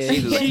dramatic. Yeah. Like,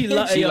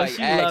 she like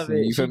action.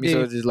 You feel me? So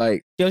it's just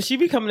like, yo, she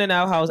be coming in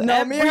our house.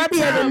 No, me and her be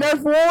having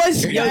Nerf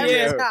wars.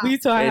 We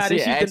taught her how to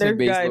shoot the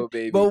Nerf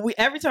gun. But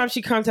every time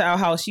she comes to our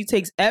house, she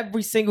takes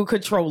every single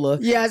controller.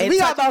 Yes, we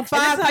got about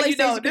 5.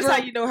 This how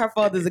you know her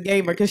father's a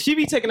gamer, because she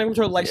be taking the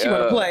controller like she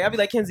want to play. I be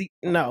like, Kenzie,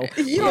 no,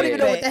 you don't even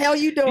know what the hell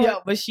you doing.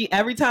 Yo, but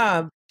every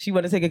time she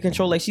want to take a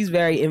control, like she's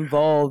very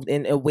involved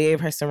and aware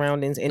of her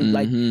surroundings, and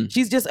like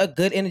she's just a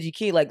good energy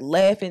kid, like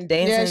laughing,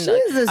 dancing.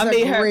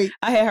 Yeah,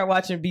 I had her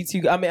watching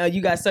B2. I mean,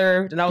 You Got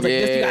Served, and I was like,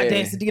 "This, you got to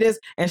dance to do this,"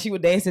 and she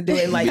would dance and do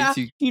it. And like,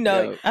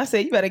 I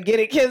said, "You better get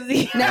it,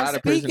 Kenzie." Now,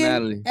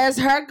 speaking as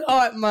her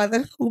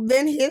godmother, who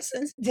been here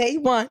since day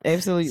one,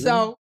 absolutely.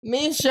 So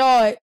me and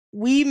Shad,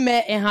 we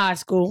met in high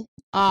school.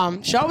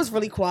 Shad was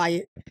really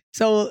quiet,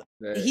 so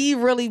he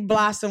really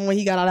blossomed when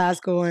he got out of high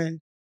school, and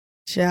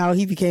child,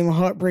 he became a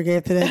heartbreaker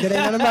after that. That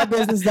ain't none of my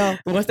business though.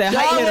 What's that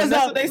height? That's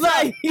what they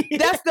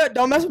say.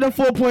 Don't mess with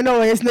the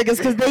 4.0 ass niggas,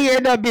 because they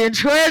end up being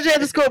trash at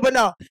the school. But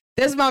no,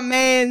 this is my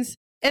man's.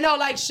 And no,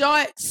 like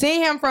Shad,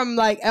 seeing him from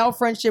like our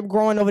friendship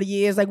growing over the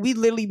years, like we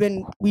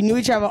knew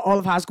each other all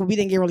of high school. We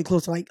didn't get really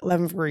close to like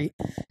 11th grade.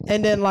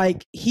 And then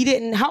like he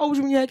didn't, how old was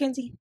you when you had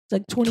Kenzie?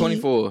 Like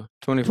 24.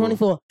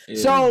 Yeah.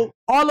 So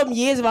all them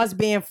years of us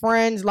being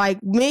friends, like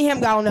me and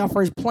him got on our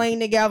first plane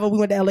together. We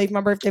went to LA for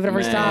my birthday for the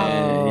first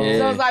time. Yeah.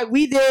 So it's like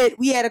we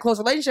had a close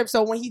relationship.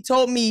 So when he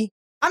told me,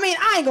 I mean,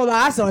 I ain't gonna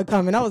lie, I saw it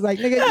coming. I was like,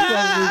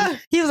 nigga,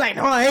 he was like,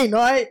 no, I ain't,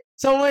 right?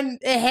 So when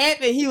it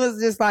happened, he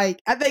was just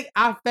like, I think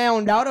I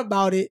found out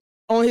about it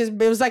on it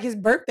was like his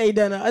birthday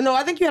dinner. No,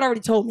 I think you had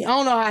already told me. I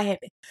don't know how it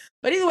happened.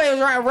 But either way, it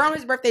was around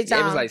his birthday time.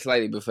 Yeah, it was like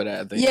slightly before that,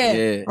 I think.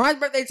 Yeah. Around his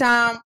birthday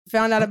time,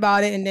 found out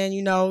about it, and then,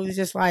 it was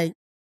just like,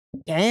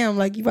 damn,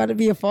 like, you about to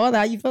be a father.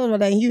 How you feel about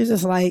that? And he was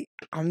just like,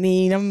 I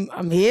mean,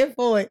 I'm here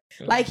for it.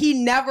 Like,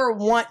 he never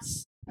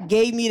once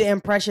gave me the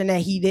impression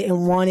that he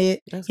didn't want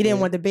it. He didn't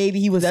want the baby.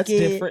 He was scared.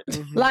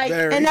 Different. Like,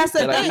 and that's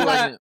the thing.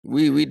 Like,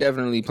 we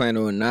definitely planned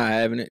on not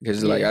having it,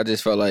 because like I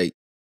just felt like,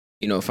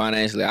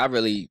 financially, I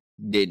really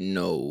didn't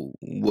know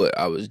what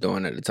I was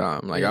doing at the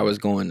time. Like, I was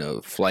going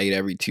to flight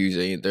every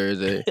Tuesday and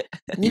Thursday.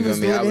 You feel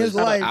me? I was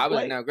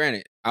now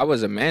granted, I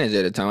was a manager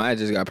at the time. I had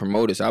just got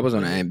promoted, so I was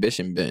on an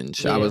ambition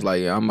bench. I was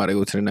like, I'm about to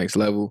go to the next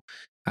level.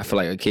 I feel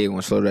like a kid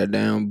gonna slow that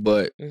down,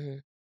 but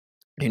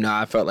you know,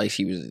 I felt like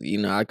she was, you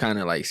know, I kind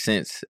of like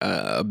sensed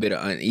a bit of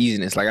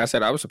uneasiness. Like I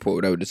said, I would support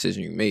whatever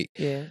decision you make.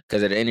 Yeah.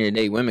 Because at the end of the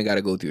day, women got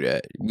to go through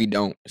that. We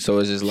don't. So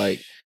it's just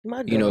like,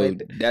 you know,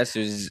 that's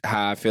just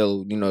how I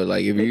feel. You know,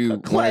 like if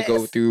you want to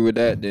go through with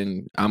that,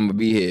 then I'm going to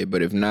be here.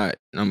 But if not,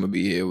 I'm going to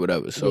be here,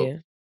 whatever. So,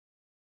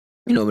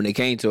 you know, when it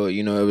came to it,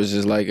 you know, it was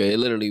just like, it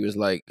literally was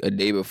like a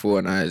day before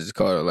and I just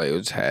called it like,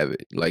 let's have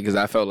it. Like, because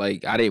I felt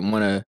like I didn't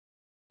want to,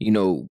 you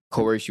know,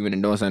 coerce you into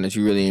doing something that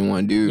you really didn't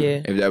want to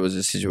do if that was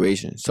the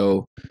situation.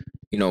 So,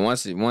 you know,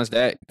 once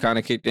that kind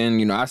of kicked in,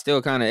 you know, I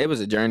still kind of, it was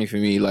a journey for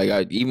me.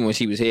 Like, even when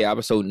she was here, I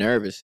was so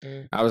nervous.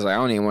 I was like, I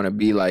don't even want to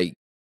be like,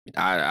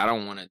 I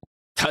don't want to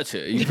touch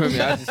her. You feel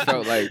me? I just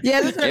felt like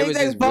that's what it was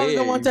weird.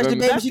 Don't want to touch the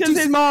baby. She's too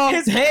small.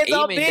 His hands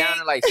all big. big. Down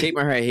to like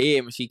shaping her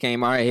head when she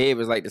came out. Her head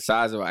was like the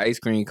size of an ice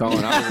cream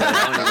cone. I was like,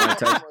 I don't even want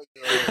to touch her.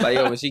 Like,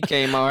 yo, when she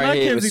came out, her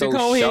head was so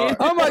sharp.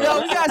 Oh my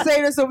God, we gotta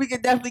say this so we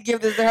can definitely give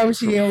this to her when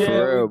she gets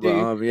for real,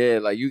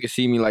 but like you can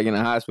see me like in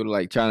the hospital,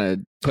 like trying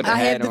to put the hat on.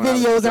 I had the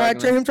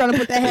videos of him trying to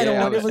put that hat on.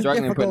 I was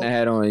struggling putting the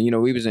hat on. You know,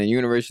 we was in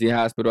University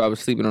Hospital. I was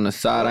sleeping on the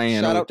side.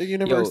 Shout out to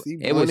University.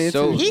 It was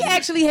so. He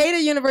actually hated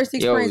University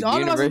experience.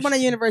 All of us went to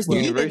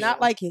University. He did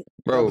not like it,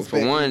 bro.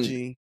 For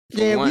one.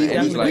 Yeah,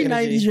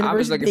 I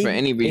was looking for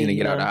any reason to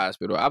get out of the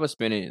hospital. I was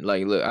spending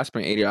I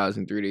spent $80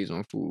 in 3 days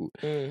on food.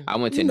 I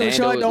went to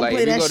Nando's. Like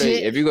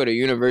if you go to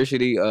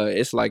University,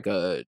 it's like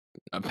a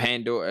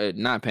Pandora,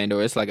 not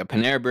Pandora. It's like a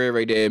Panera Bread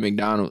right there at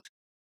McDonald's,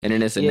 and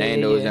then it's a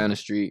Nando's down the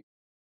street.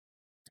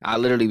 I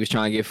literally was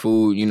trying to get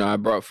food. You know, I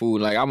brought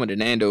food. Like I went to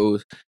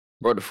Nando's,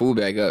 brought the food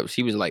back up.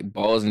 She was like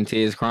balls and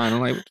tears crying.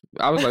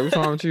 I was like, what's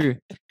wrong with you?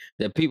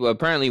 The people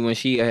apparently when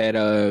she had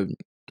took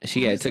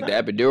the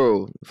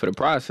epidural for the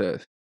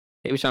process.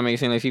 They was trying to make it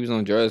seem like she was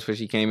on drugs before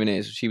she came in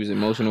there. So she was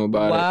emotional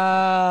about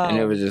it.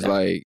 And it was just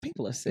like,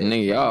 people are sick.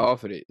 Nigga, y'all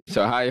offered it.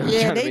 So how y'all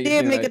Yeah, they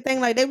did make a thing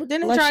like they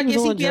didn't try to get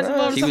CPS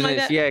involved or something like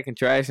that. She had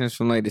contractions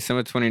from like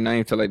December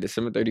 29th to like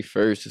December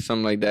 31st or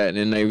something like that. And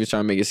then they was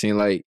trying to make it seem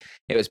like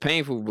it was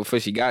painful before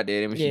she got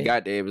there. And when she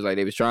got there, it was like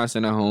they was trying to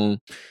send her home.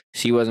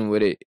 She wasn't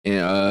with it.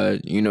 And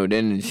you know,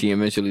 then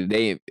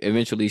they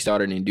eventually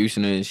started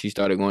inducing her and she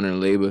started going into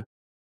labor.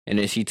 And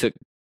then she took,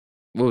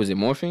 what was it,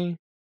 morphine?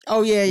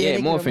 Oh yeah. Yeah,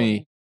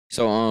 morphine.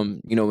 So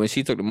you know, when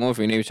she took the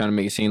morphine, they was trying to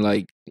make it seem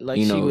like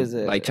you know, she was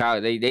like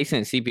child. They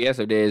sent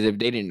CPS up there as if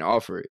they didn't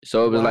offer it.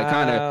 So it was like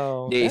kind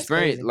of the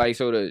experience. Crazy. Like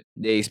so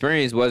the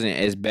experience wasn't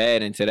as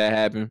bad until that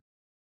happened.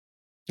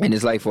 And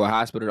it's like for a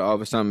hospital to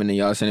offer something, and then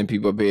y'all sending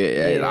people up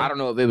here. Yeah. I don't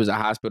know if it was a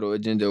hospital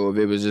agenda or if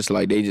it was just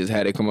like they just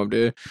had to come up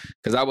there.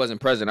 Because I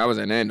wasn't present. I was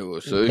in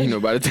Nando's. So you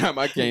know, by the time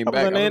I came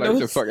back, I was like, what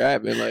the fuck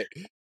happened? Like.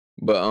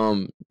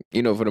 But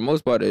you know, for the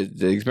most part,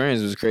 the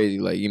experience was crazy.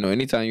 Like, you know,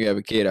 anytime you have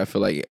a kid, I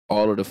feel like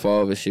all of the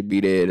fathers should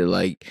be there to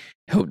like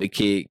help the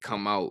kid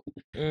come out.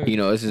 You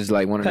know, it's just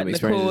like one of them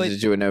experiences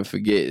that you would never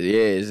forget.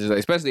 Yeah, it's just like,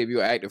 especially if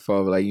you're an active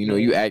father, like, you know,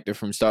 you active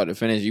from start to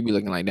finish, you be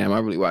looking like, damn, I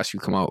really watched you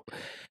come out.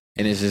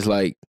 And it's just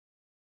like,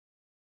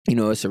 you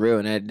know, it's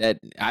surreal. And that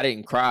I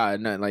didn't cry,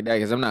 nothing like that,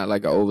 because I'm not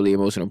like an overly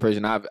emotional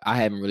person. I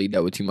haven't really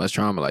dealt with too much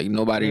trauma. Like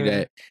nobody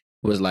that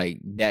was like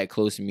that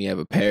close to me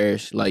ever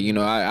perished. Like, you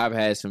know, I've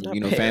had some,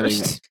 you know,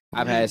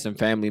 I've had some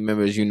family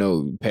members, you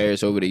know,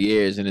 perish over the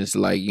years, and it's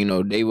like, you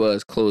know, they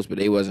was close, but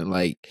they wasn't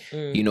like,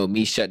 you know,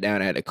 me shut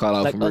down. I had to call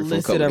out like from work for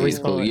a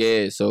couple days.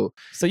 Yeah,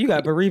 so you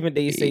got bereavement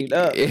days saved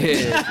up.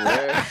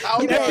 Yeah,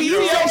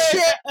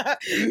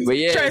 but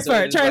yeah,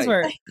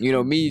 transfer. Like, you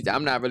know, me,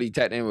 I'm not really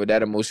tapped in with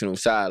that emotional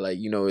side. Like,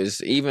 you know,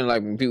 it's even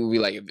like when people be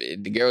like,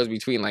 if the girls be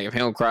tweeting like, if he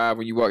don't cry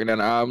when you walking down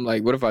the aisle, I'm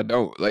like, what if I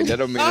don't? Like, that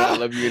don't mean I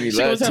love you any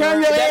less.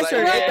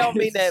 That don't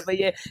mean that, but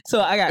yeah.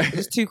 So I got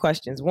just two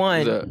questions.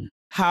 One,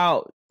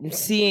 how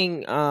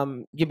seeing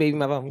your baby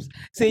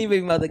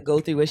mother go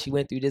through what she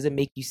went through, does it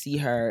make you see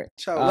her?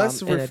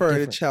 Let's refer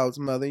to child's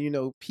mother. You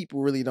know, people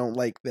really don't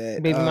like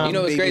that. Baby mom. You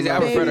know what's crazy? I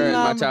refer to her as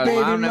my child's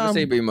mom. I don't never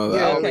say baby mother.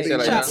 I always say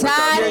like,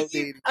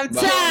 I'm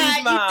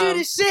tired. You do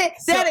the shit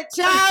that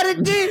a child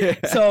would do.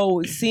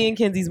 So seeing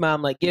Kenzie's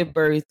mom like give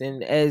birth,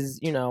 and as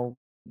you know,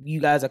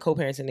 you guys are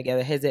co-parenting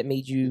together, has that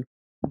made you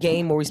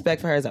gain more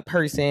respect for her as a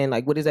person?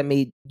 Like, what does that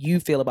made you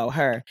feel about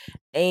her?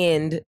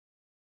 And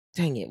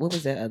dang it, what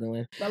was that other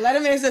one? But let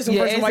him answer some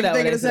first. Why you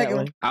think of the second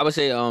one? I would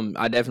say,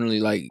 I definitely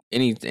like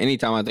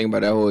anytime I think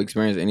about that whole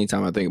experience,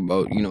 anytime I think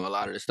about, you know, a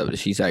lot of the stuff that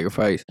she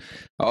sacrificed,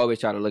 I always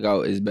try to look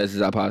out as best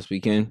as I possibly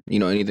can. You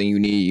know, anything you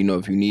need, you know,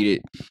 if you need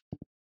it,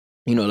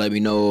 you know, let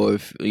me know.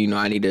 If, you know,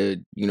 I need to,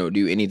 you know,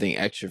 do anything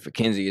extra for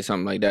Kenzie or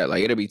something like that.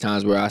 Like, it'll be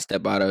times where I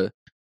step out of,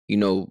 you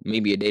know,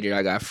 maybe a day that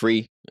I got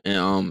free, and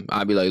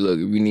I'll be like, look,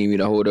 if you need me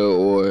to hold her,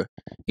 or,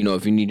 you know,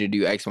 if you need to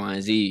do X, Y,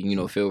 and Z, you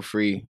know, feel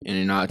free, and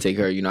then I'll take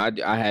her. You know,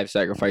 I have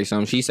sacrificed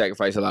some. She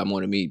sacrificed a lot more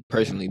than me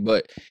personally,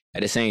 but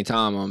at the same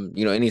time,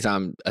 you know,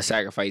 anytime a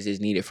sacrifice is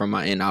needed from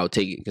my end, I'll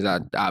take it,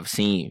 because I've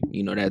seen,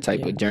 you know, that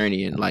type of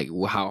journey and like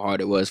how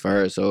hard it was for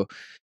her. So,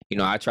 you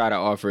know, I try to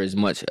offer as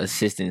much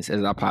assistance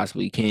as I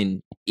possibly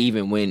can,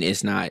 even when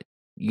it's not,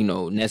 you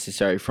know,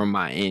 necessary from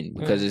my end,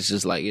 because it's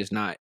just like, it's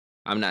not,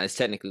 I'm not, it's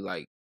technically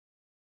like,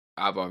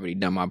 I've already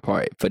done my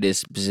part for this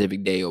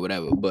specific day or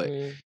whatever. But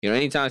you know,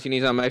 anytime she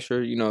needs something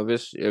extra, you know,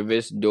 if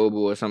it's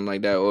doable or something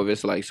like that, or if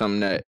it's like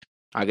something that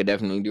I could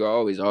definitely do, I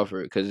always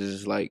offer it, because it's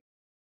just like,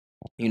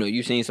 you know,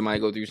 you've seen somebody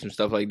go through some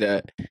stuff like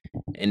that,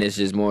 and it's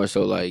just more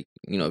so like,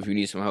 you know, if you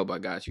need some help, I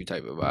got you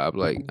type of vibe.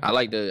 Like I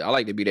like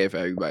to be there for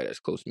everybody that's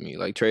close to me.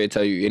 Like Trey will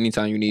tell you,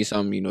 anytime you need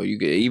something, you know, you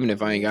get, even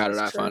if I ain't got it,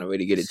 I find a way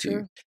to get it to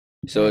you.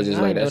 So it's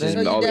just like that's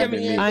just always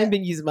been me. I ain't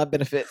been using my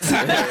benefits.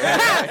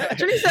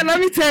 Trey said, "Let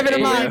me tap into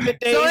mine." So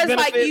it's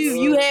like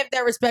you have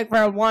that respect for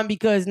her, one,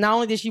 because not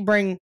only did she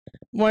bring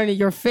one of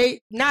your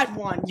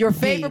your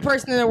favorite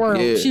person in the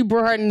world, she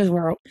brought her in this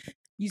world.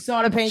 You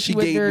saw the pain she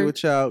went through. She gave you a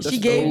child. She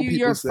gave you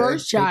your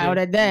first child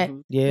at that.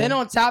 Yeah. Then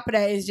on top of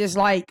that, it's just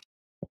like,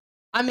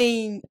 I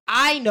mean,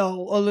 I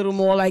know a little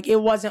more. Like,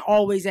 it wasn't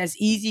always as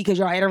easy because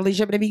y'all had a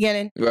relationship in the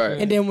beginning, right?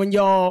 And then when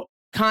y'all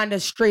kind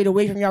of strayed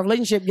away from your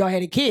relationship, y'all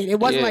had a kid. It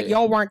wasn't like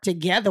y'all weren't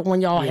together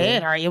when y'all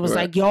had her. It was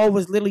like y'all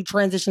was literally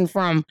transitioned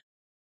from,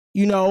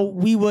 you know,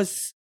 we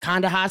was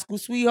kind of high school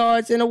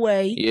sweethearts in a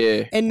way.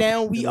 Yeah. And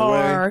now we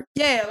are,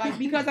 like,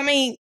 because I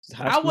mean,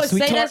 I would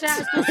say that's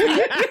high school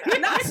sweetheart.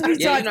 Not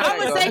sweetheart. I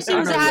would say she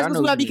was a high school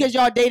sweetheart because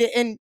y'all dated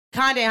in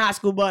kind of in high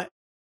school, but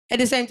at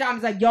the same time,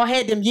 it's like y'all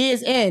had them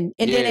years in,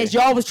 and then as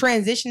y'all was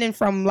transitioning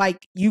from like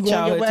you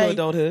going your way to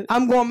adulthood,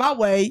 I'm going my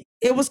way.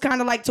 It was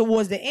kind of like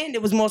towards the end.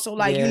 It was more so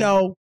like, you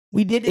know,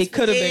 we did this. It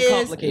could have been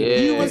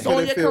complicated. You was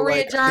on your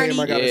career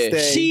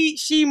journey.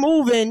 She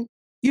moving.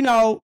 You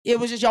know, it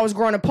was just y'all was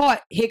growing apart.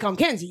 Here come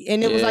Kenzie,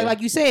 and it was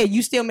like you said,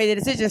 you still made a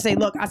decision to say,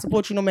 look, I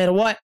support you no matter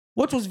what,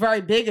 which was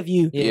very big of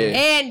you.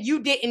 And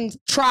you didn't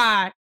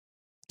try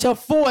to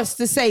force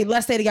to say,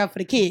 let's stay together for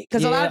the kid.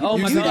 Because a lot of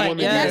people do that.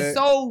 That's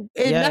so,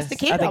 it messed the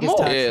kid up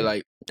more. Yeah,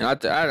 like,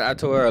 I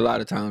told her a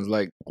lot of times,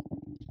 like,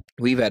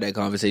 we've had that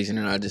conversation,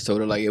 and I just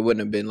told her, like, it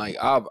wouldn't have been, like,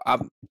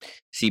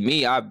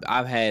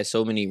 I've had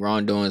so many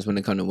wrongdoings when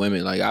it comes to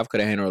women. Like, I could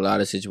have handled a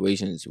lot of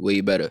situations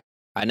way better.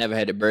 I never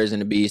had the birds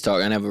and the bees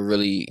talk. I never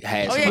really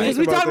had. Oh yeah, because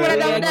we talked about it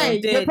the other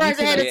day. Your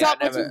person had to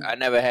talk with you. I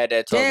never had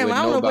that talk with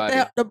nobody.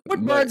 I don't know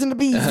what birds and the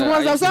bees. The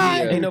ones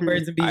outside. Ain't no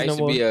birds and bees no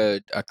more. I used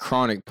to be a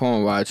chronic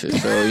porn watcher,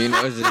 so you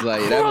know, it's just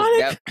like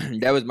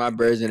that was my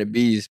birds and the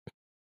bees.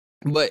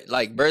 But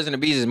like birds and the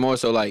bees is more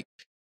so like,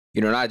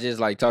 you know, not just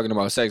like talking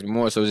about sex, but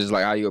more so just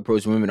like how you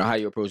approach women or how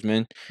you approach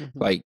men.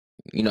 Like,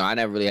 you know, I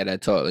never really had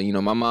that talk. You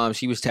know, my mom,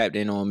 she was tapped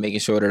in on making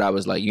sure that I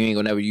was like, you ain't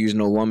gonna never use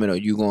no woman, or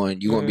you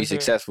gonna be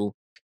successful.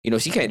 You know,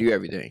 she can't do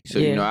everything. So,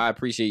 you know, I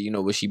appreciate, you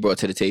know, what she brought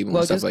to the table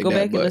and stuff like that. Well, just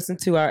go back and listen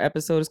to our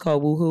episode. It's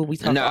called Woohoo. We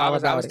talked all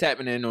about it. I was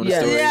tapping in on the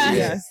story.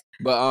 Yes.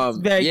 But,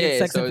 very good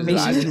sex information.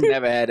 I just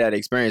never had that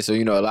experience. So,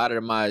 you know, a lot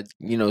of my,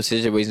 you know,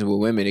 situations with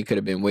women, it could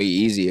have been way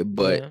easier.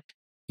 But,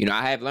 you know,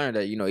 I have learned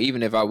that, you know,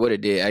 even if I would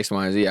have did X,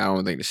 Y, and Z, I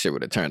don't think the shit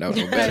would have turned out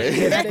no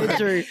better. That is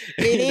true.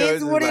 It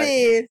is what it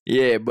is.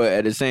 Yeah, but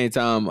at the same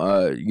time,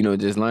 you know,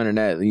 just learning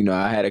that, you know,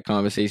 I had a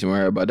conversation with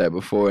her about that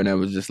before, and it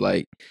was just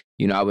like,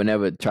 you know, I would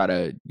never try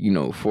to, you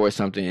know, force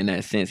something in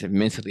that sense if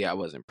mentally I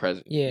wasn't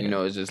present. You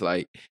know, it's just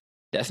like,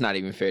 that's not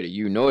even fair to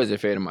you, nor is it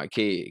fair to my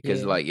kid,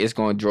 because like it's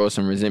going to draw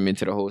some resentment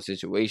to the whole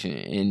situation,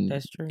 and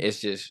that's true.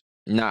 It's just.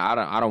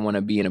 I don't want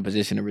to be in a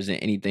position to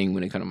resent anything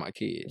when it comes to my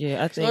kid.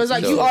 Yeah, I think so. It's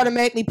like you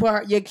automatically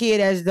put your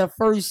kid as the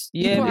first.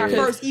 You put her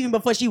first even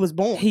before she was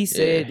born. He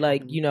said,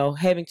 like, you know,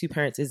 having two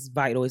parents is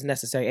vital, is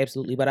necessary,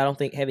 absolutely. But I don't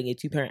think having a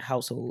 2-parent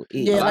household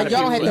is. Yeah, like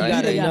y'all don't have to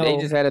be together. They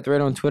just had a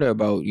thread on Twitter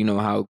about, you know,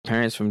 how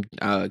parents from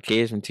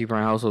kids from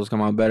 2-parent households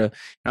come out better. And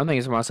I'm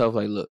thinking to myself,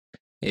 like, look,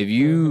 if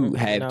you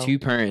have two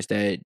parents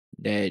that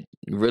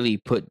really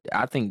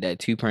I think that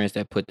 2 parents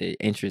that put the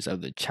interests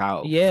of the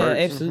child first.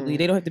 Absolutely.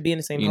 They don't have to be in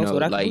the same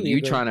household. Know, like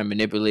you trying to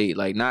manipulate,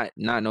 like not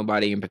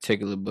nobody in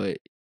particular, but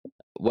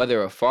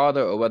whether a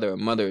father or whether a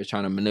mother is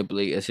trying to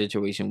manipulate a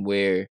situation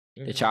where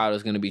the child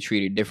is going to be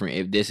treated different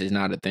if this is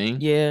not a thing.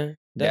 Yeah.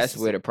 That's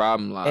where the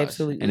problem lies.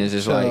 Absolutely. And it's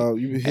just like,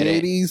 you hear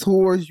these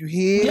whores, you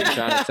hear? I'm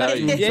trying to tell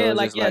you. Yeah,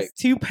 like, yes,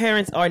 2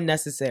 parents are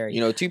necessary. You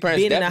know, 2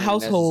 parents being in a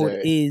household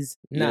necessary. Is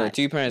not. You know,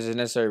 2 parents is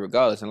necessary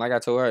regardless. And like I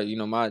told her, you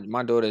know,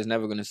 my daughter is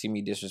never going to see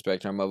me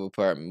disrespect her mother,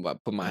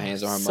 put my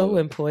hands on her mother. So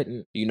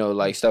important. You know,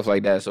 like stuff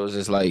like that. So it's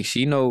just like,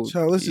 she knows.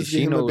 Let's just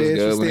she knows what's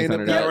good when it comes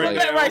to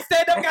that. Right,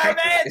 stand up guy,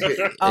 man.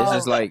 It's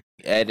just like,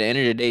 at the end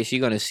of the day, she's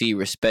going to see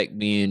respect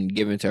being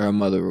given to her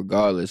mother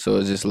regardless. So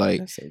it's just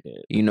like, so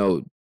you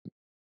know,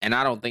 and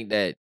I don't think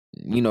that,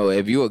 you know,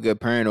 if you're a good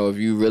parent or if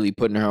you really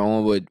putting her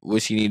on with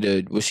what she need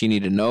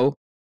to know,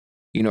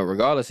 you know,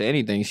 regardless of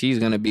anything, she's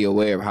gonna be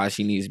aware of how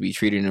she needs to be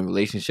treated in a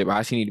relationship,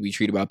 how she need to be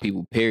treated by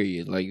people.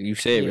 Period. Like you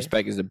said,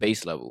 respect is the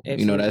base level.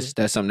 Absolutely. You know,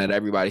 that's something that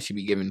everybody should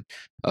be given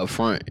up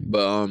front.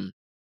 But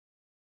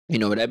you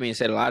know, with that being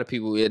said, a lot of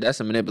people, that's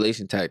a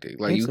manipulation tactic.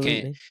 Like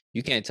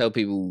you can't tell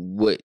people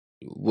what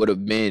would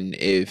have been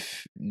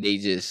if they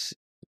just,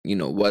 you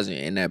know, wasn't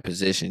in that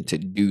position to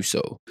do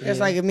so.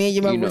 It's like if me and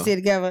your mother would stay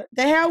together.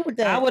 The hell with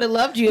that? I would have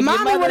loved you.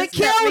 Mama would have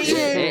killed you.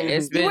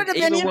 It's been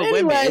even with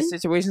women. It's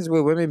situations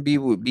where women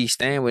be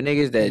staying with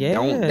niggas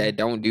that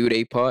don't do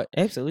their part.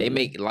 Absolutely, they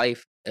make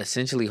life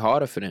essentially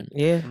harder for them.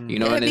 Yeah, you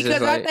know, and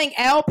because I think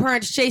our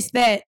parents chased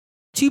that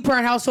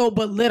two-parent household,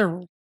 but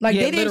literal. Like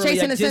they didn't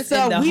chase in the sense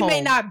of we may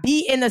not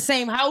be in the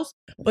same house,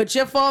 but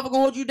your father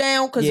gonna hold you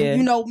down because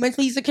you know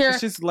mentally secure.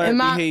 It's just learned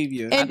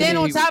behavior. And then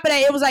on top of that,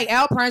 it was like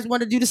our parents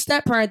wanted to do the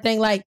step parent thing,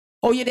 like,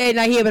 oh, your dad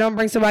not here, but I'm gonna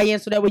bring somebody in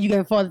so that way you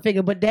get a father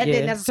figure. But that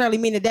didn't necessarily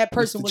mean that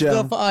person was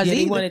good for us.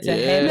 They wanted to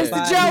have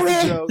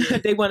Mr. Joe.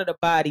 They wanted a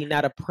body,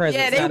 not a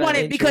presence. Yeah, they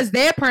wanted because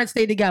their parents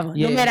stayed together.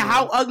 No matter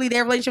how ugly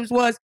their relationships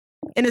was.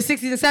 In the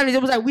 60s and 70s,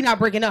 it was like, we not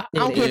breaking up. I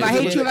don't care if I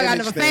hate you, if I got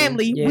another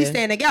family, we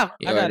stand together.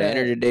 At the end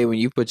of the day, when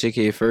you put your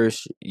kid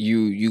first,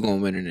 you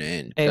gonna win in the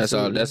end. Absolutely. That's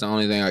all. That's the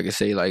only thing I can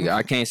say. Like,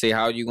 I can't say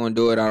how you gonna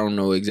do it. I don't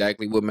know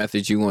exactly what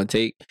methods you gonna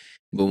take.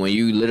 But when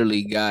you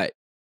literally got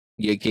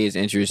your kid's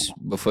interests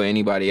before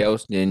anybody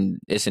else, then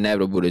it's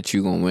inevitable that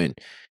you gonna win.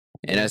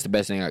 And that's the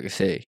best thing I can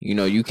say. You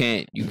know, you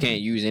can't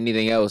use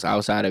anything else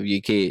outside of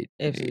your kid.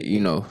 Absolutely. You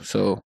know,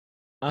 so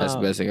that's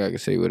the best thing I can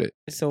say with it.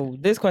 So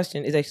this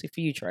question is actually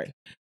for you, Trey.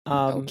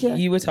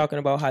 You were talking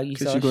about how you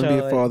saw you're gonna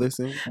be a father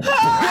soon.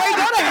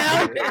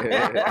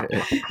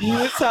 You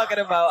were talking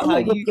about how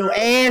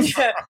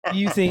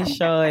you seen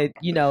Sean,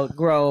 you know,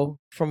 grow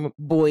from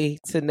boy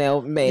to now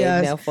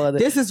man, now father.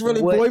 This is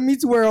really boy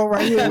meets world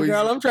right here,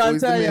 girl. I'm trying to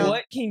tell you.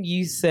 What can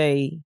you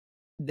say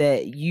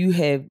that you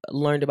have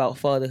learned about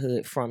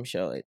fatherhood from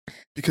Sean?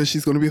 Because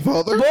she's gonna be a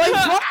father. Boy,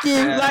 fuck you.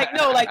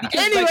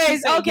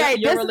 Anyways, okay.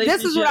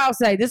 This is what I'll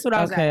say.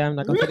 Okay, I'm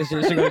not gonna finish it.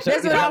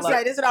 This is what I'll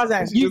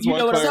say. You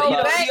know what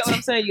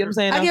I'm saying? You know what I'm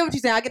saying? I get what you're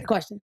saying. I get the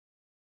question.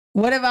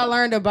 What have I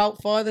learned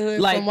about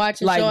fatherhood from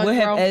watching Sean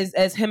grow?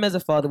 As him as a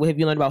father, what have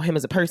you learned about him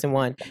as a person?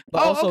 One,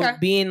 but also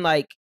being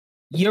like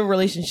your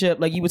relationship,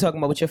 like you were talking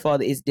about with your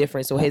father, is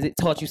different. So has it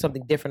taught you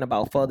something different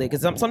about father?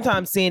 Because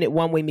sometimes seeing it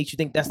one way makes you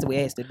think that's the way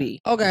it has to be.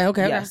 Okay.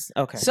 Yes.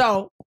 Okay.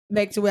 So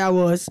back to where I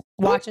was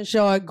watching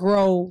Sean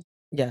grow.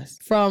 Yes.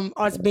 From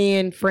us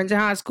being friends in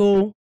high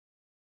school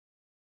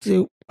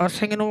to us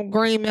hanging on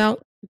Greenmount,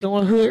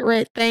 doing hood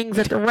rat things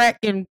at the rec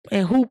and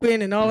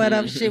hooping and all that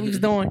other shit we was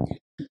doing.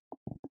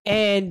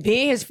 And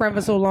being his friend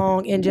for so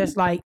long and just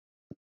like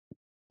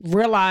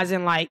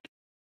realizing like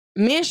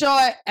me and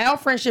Shaw, our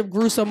friendship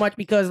grew so much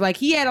because like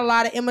he had a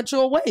lot of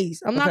immature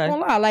ways. I'm not gonna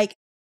lie. Like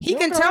he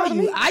can tell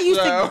you. I used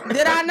to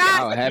did I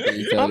not?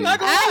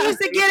 I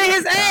used to get in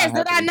his ass.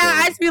 Did I not?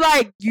 I used to be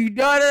like, you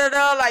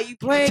da like you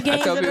playing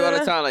games. I tell people all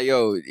the time, like,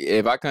 yo,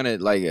 if I kind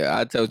of like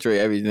I tell Trey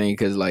everything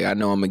because like I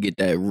know I'm gonna get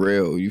that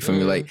real. You feel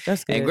me? Like,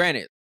 and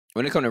granted,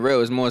 when it comes to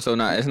real, it's more so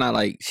not. It's not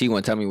like she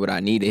gonna tell me what I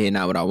need to hear,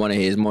 not what I want to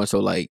hear. It's more so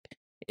like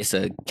it's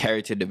a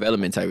character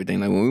development type of thing.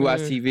 Like when we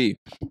watch TV.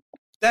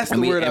 That's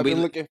the word I've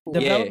been looking for.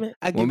 Development.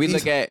 When we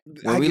look at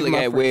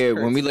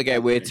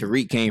where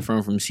Tariq came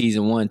from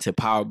season 1 to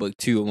Power Book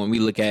 2, and when we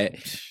look at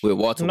where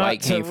Walter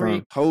White came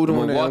from. Hold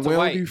on, now. We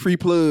don't do free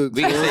plugs.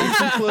 He ain't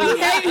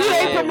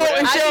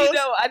promoting shows.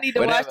 I need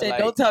to watch that.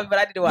 Don't tell me, but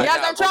I need to watch.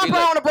 Yes, I'm trying to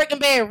put on a Breaking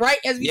Bad right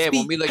as we speak. Yeah,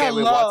 when we look at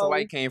where Walter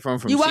White came from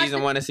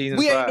season 1 to season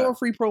 5. We ain't doing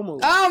free promos.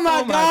 Oh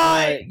my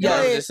God. Yeah,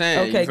 I'm just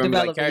saying. Okay,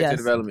 character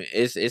development.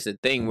 It's a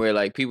thing where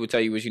like people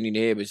tell you what you need to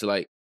hear, but it's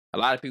like. A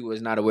lot of people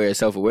is not aware of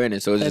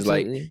self-awareness, so it's just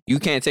like you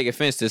can't take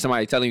offense to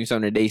somebody telling you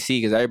something that they see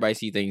because everybody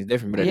see things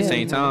different. But at the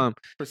same time,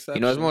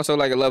 you know, it's more so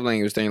like a love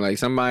language thing. Like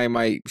somebody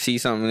might see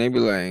something and they be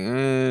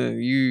like,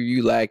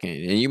 "You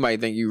lacking," and you might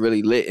think you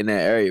really lit in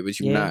that area, but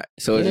you're not.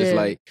 So it's just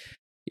like,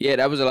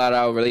 that was a lot of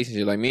our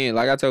relationship. Like me,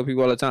 like I tell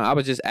people all the time, I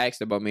was just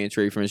asked about me and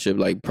Trey friendship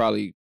like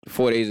probably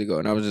 4 days ago,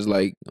 and I was just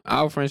like,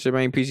 our friendship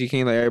ain't peachy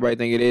keen like everybody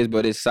think it is,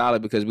 but it's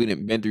solid because we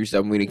didn't been through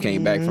something we didn't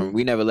came back from.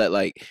 We never let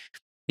like.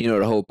 You know,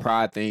 the whole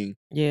pride thing.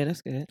 Yeah,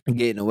 that's good.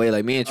 Getting away.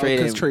 Like me and Trey.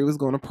 Because Trey was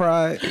going to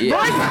pride.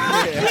 Yeah.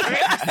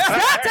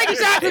 Stop taking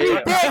shots at me,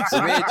 bitch.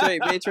 So me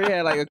and Trey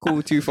had like a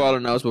cool 2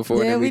 falling outs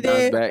before, and then we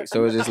bounced back.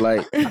 So it's just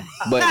like,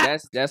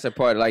 but that's a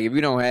part. Like if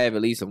you don't have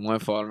at least a 1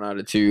 falling out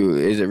or 2,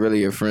 is it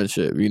really a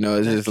friendship? You know,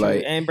 it's just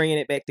like and bringing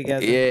it back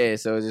together. Yeah,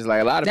 so it's just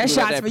like a lot of that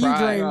people shots for you,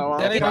 Dream.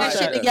 Get that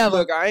shit together.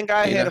 Look, I ain't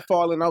got had a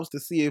falling outs to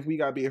see if we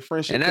got to be a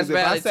friendship. And that's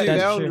valid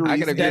too. I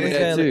can agree with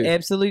that too.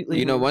 Absolutely.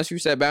 You know, once you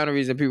set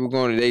boundaries and people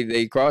going,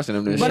 they crossing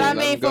them. But I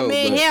mean, for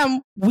me and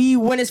him, we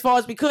went as far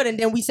as we could, and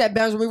then we set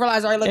boundaries. We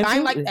realized, all right, look, I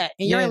ain't like that,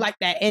 and you ain't like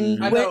that,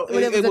 and I know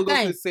it was a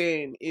thing.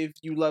 Saying if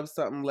you love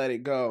something, let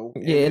it go.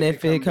 Yeah, and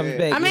if it comes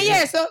back, I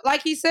mean, so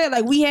like he said,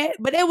 like we had,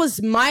 but it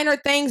was minor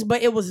things,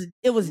 but it was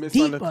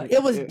deeper.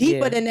 It was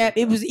deeper than that.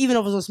 It was even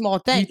if it was a small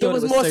thing. It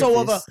was more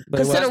so of a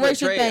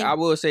consideration thing. I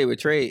will say with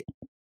Trey.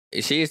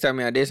 She is telling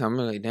me I did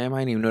something. I'm like, damn, I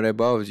didn't even know that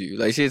bothers you.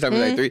 Like she is telling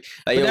me like 3.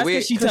 Like yo,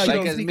 weird. She tell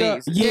like,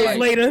 you years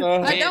later.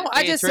 I don't.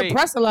 I just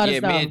suppress a lot of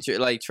stuff. Yeah,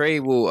 man. Like Trey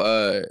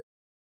will.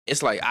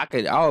 It's like I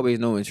always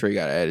know when Trey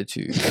got an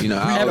attitude. You know,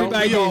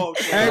 everybody do.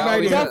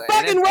 The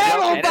fucking world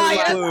on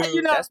fire.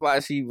 You know, that's why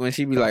when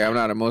she be like, I'm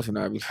not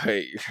emotional. I be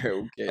like,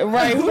 okay,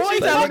 right? Who always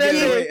like,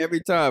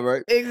 every time,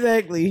 right?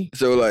 Exactly.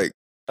 So like,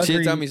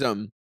 she'll tell me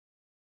something.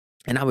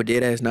 And I would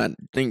dead ass not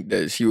think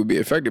that she would be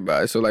affected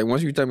by it. So like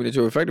once you tell me that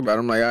you're affected by it,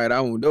 I'm like, all right, I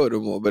won't do it no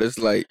more. But it's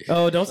like,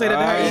 oh, don't say that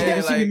to her.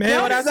 Yeah, she be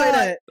mad when I say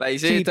that. Like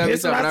she tell me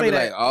something, and I be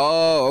like,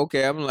 oh,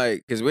 okay. I'm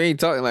like, because we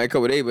ain't talking like a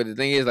couple days. But the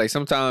thing is, like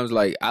sometimes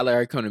like I let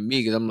her come to me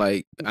because I'm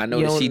like, I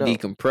know that she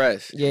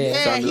decompressed.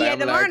 Yeah, so I'm he had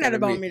to learn that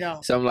about me though.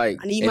 So I'm like,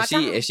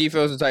 if she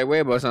feels some type of way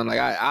about something, like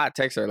I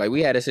text her. Like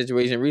we had a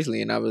situation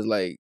recently, and I was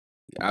like,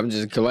 I'm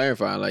just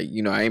clarifying, like,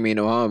 you know, I ain't mean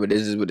no harm, but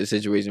this is what the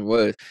situation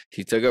was.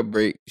 She took a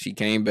break. She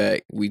came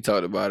back. We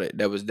talked about it.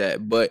 That was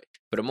that. But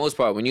for the most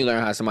part, when you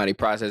learn how somebody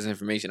processes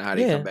information, how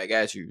they come back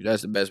at you,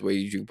 that's the best way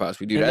you can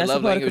possibly do that.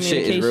 Love language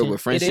shit is real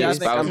with friendship,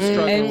 spouses. I'm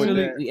struggling with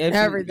that.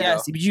 Absolutely.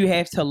 Yes, but you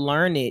have to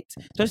learn it,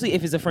 especially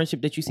if it's a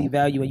friendship that you see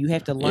value in. You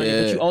have to learn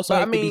it, but you also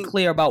have to be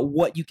clear about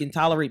what you can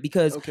tolerate.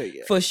 Because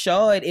for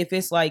sure, if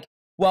it's like,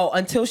 well,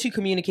 until she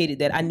communicated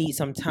that I need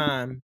some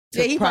time.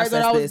 Yeah, he probably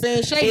thought I was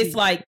being shady. It's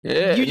like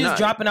you just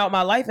dropping out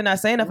my life and not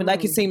saying nothing. That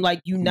could seem like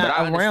you not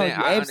around. You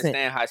I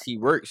understand how she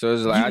works, so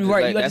it's like you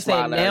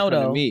understand now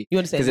though. You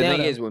understand now. Because the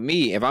thing is with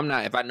me, if I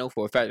know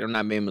for a fact I'm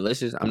not being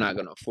malicious, I'm not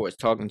gonna force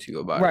talking to you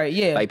about it. Right?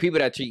 Yeah. Like people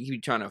that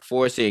keep trying to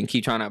force it and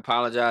keep trying to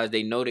apologize,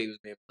 they know they was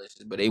being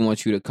malicious, but they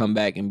want you to come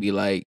back and be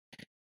like,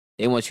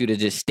 they want you to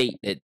just state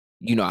that.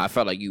 You know, I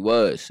felt like you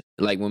was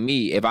like with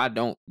me. If I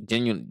don't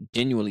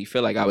genuinely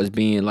feel like I was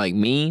being like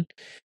mean.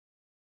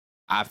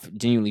 I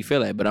genuinely feel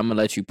that, but I'm gonna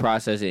let you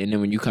process it, and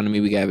then when you come to me,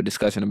 we can have a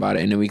discussion about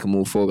it, and then we can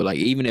move forward. Like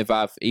even if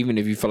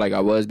you feel like I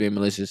was being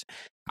malicious,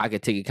 I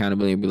could take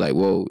accountability and be like,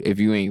 "Whoa, if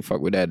you ain't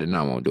fuck with that, then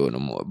I won't do it no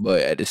more."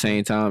 But at the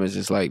same time, it's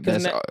just like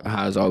that's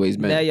how it's always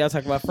been. Now y'all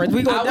talking about friends.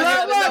 We go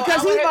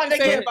because he's about to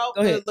say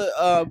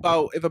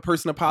about if a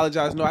person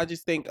apologizes. No, I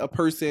just think a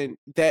person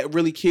that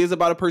really cares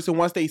about a person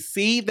once they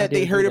see that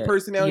they hurt a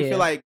person, they feel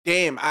like,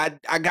 "Damn, I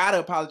gotta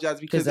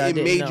apologize because it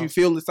made you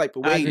feel this type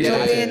of way."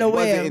 That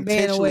wasn't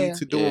intentionally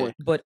to do it.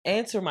 But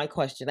answer my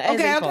question.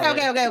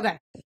 Okay.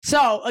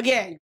 So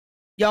again,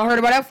 y'all heard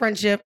about our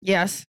friendship,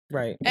 yes,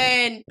 right?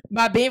 And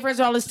by being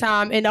friends all this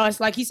time, and us,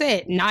 like he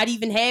said, not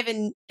even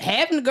having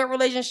a good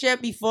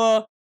relationship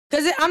before.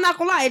 Because I'm not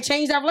gonna lie, it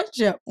changed our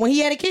relationship when he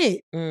had a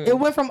kid. It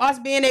went from us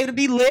being able to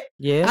be lit.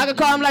 Yeah, I could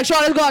call him like,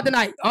 "Sean, let's go out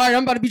tonight." All right,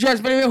 I'm about to be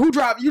dressed. But who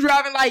driving? You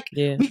driving? Like,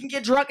 we can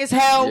get drunk as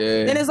hell.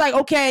 Yeah. Then it's like,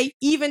 okay,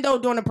 even though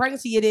during the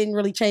pregnancy it didn't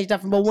really change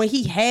nothing, but when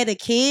he had a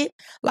kid,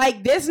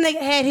 like this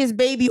nigga had his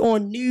baby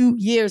on New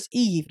Year's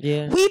Eve.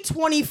 Yeah, we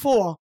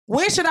 24.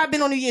 Where should I have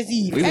been on New Year's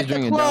Eve? We was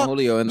drinking Don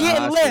Julio in the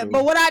hospital. Lit.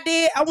 But what I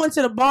did, I went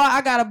to the bar,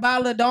 I got a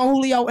bottle of Don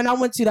Julio, and I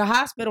went to the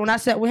hospital, and I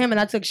sat with him, and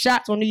I took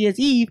shots on New Year's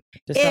Eve.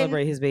 To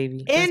celebrate his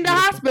baby. In the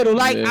hospital.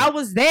 Like, I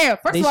was there.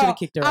 First of all,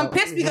 I'm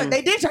pissed because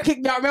they did try to kick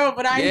me out, remember,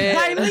 but I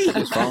didn't leave.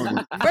 First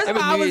of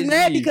all, I was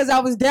mad because I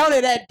was down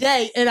there that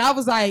day, and I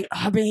was like,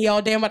 I've been here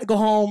all day, I'm about to go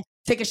home.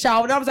 Take a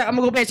shower. And I was like, I'm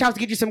gonna go back to the house to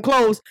get you some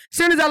clothes. As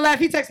soon as I left,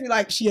 he texted me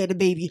like, she had the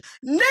baby.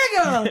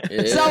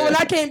 Nigga! So when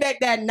I came back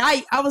that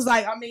night, I was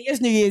like, I mean,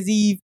 it's New Year's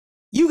Eve.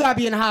 You gotta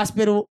be in the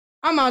hospital.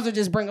 I might as well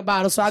just bring a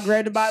bottle. So I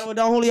grabbed the bottle with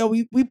Don Julio.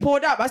 We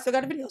pulled up. I still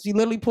got the videos. We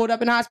literally pulled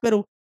up in the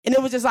hospital. And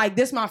it was just like,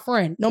 this my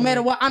friend. No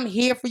matter what, I'm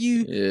here for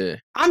you. Yeah.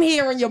 I'm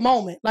here in your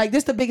moment. Like,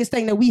 this the biggest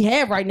thing that we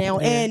have right now.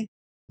 Yeah. And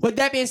with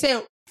that being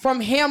said, from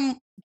him,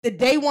 the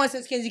day one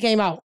since Kenzie came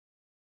out,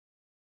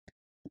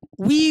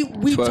 we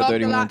talked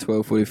a lot.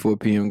 12:44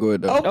 p.m. Go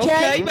ahead, though.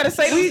 Okay. You better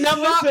say we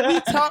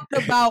talked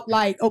about,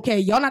 like, okay,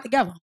 y'all not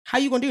together. How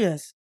you gonna do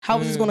this? How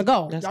is this gonna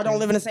go? Y'all don't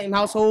live in the same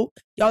household.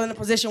 Y'all in a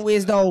position where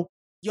as though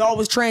y'all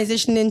was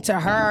transitioning to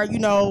her, you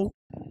know,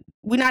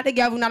 we're not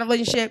together, we're not in a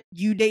relationship.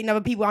 You dating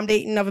other people, I'm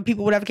dating other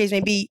people, whatever the case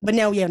may be. But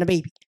now we having a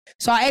baby.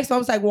 So I asked him, I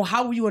was like, well,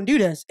 how were you gonna do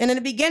this? And in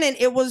the beginning,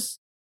 it was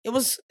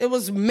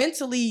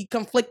mentally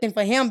conflicting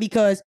for him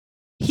because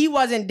he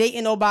wasn't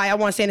dating nobody. I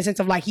want to say in the sense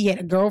of like he had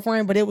a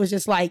girlfriend, but it was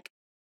just like,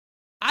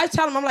 I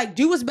tell him, I'm like,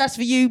 do what's best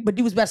for you, but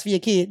do what's best for your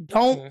kid.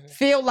 Don't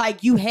feel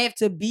like you have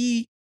to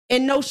be.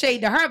 And no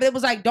shade to her, but it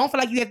was like, don't feel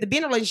like you have to be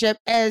in a relationship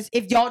as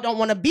if y'all don't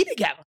want to be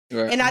together.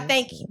 Right. And I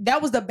think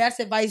that was the best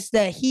advice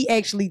that he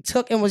actually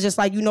took and was just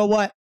like, you know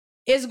what?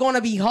 It's going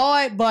to be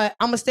hard, but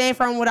I'm going to stand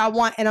firm what I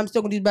want and I'm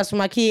still going to do the best for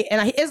my kid.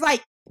 And it's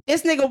like,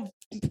 this nigga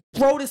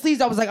rolled his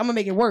sleeves. I was like, I'm going to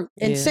make it work.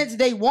 And since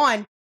day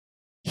one,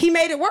 he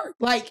made it work.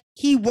 Like,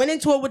 he went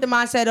into it with the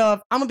mindset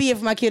of, I'm going to be here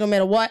for my kid no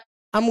matter what.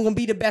 I'm going to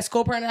be the best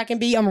co-parent I can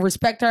be. I'm going to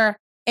respect her.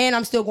 And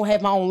I'm still going to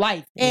have my own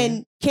life.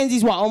 And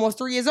Kenzie's almost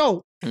 3 years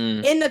old.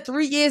 In the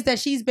 3 years that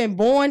she's been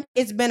born,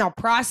 it's been a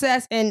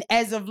process. And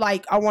as of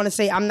like, I want to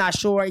say, I'm not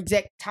sure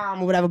exact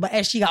time or whatever, but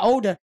as she got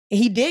older and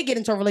he did get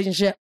into a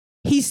relationship,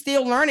 he's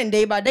still learning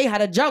day by day how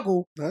to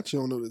juggle. Not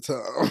you don't know the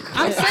time.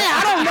 I'm saying,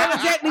 I don't know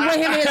exactly when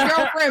him and his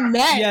girlfriend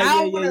met. I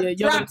don't want to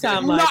drop the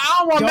timeline. No, I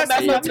don't want to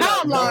mess up the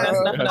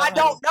timeline. I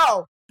don't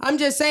know. I'm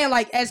just saying,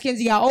 like, as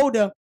Kenzie got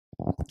older,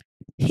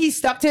 he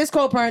stuck to his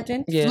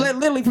co-parenting.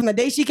 Literally from the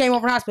day she came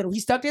over the hospital,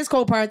 he stuck to his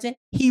co-parenting.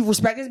 He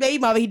respected his baby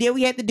mother. He did what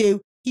he had to do.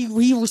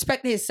 He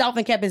respected himself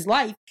and kept his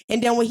life.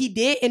 And then when he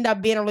did end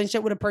up being in a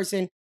relationship with a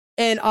person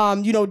and,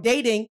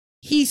 dating,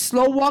 he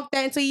slow walked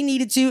that until he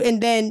needed to.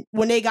 And then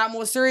when they got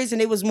more serious and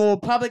it was more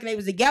public and they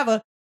was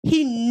together,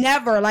 he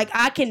never, like,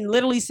 I can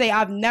literally say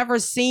I've never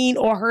seen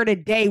or heard a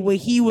day where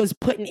he was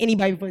putting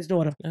anybody before his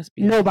daughter.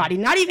 Nobody,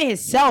 not even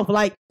himself.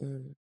 Like,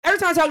 every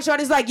time I talk to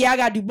Shorty, it's like, yeah, I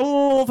gotta do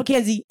boom for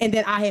Kenzie, and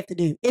then I have to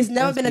do. It's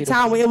never been a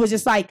time where it was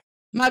just like,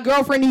 my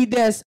girlfriend need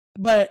this,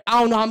 but I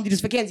don't know how I'm gonna do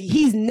this for Kenzie.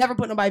 He's never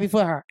put nobody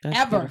before her,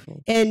 ever.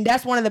 Beautiful. And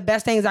that's one of the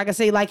best things I can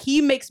say. Like,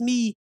 he makes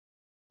me...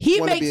 He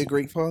want to be a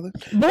great father?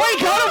 Boy,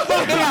 go the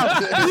fuck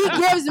out.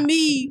 He gives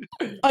me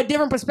a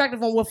different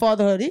perspective on what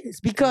fatherhood is.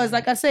 Because,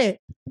 like I said,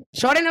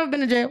 Short ain't never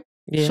been to jail.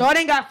 Yeah. Short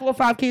ain't got 4 or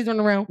 5 kids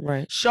running around.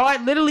 Right.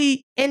 Short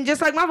literally, and just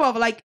like my father,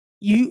 like,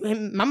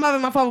 my mother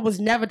and my father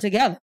was never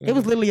together. It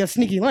was literally a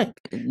sneaky link.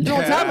 On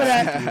top of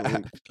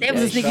that, it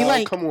was a sneaky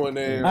link. Come on,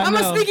 man. I'm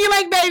a sneaky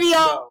link, baby,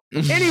 y'all.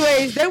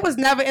 Anyways, they was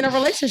never in a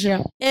relationship.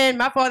 And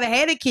my father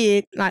had a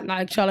kid,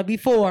 like Charlotte,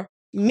 before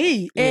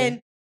me. Yeah. And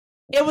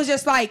it was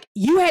just like,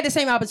 you had the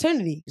same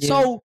opportunity. Yeah.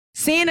 So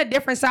seeing a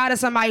different side of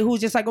somebody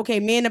who's just like, okay,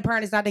 me and the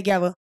parent is not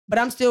together, but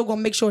I'm still going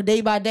to make sure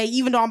day by day,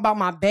 even though I'm about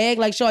my bag,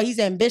 like, sure, he's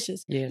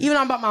ambitious. Yeah. Even though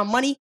I'm about my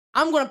money,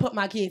 I'm going to put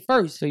my kid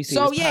first.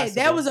 So yeah,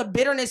 there was a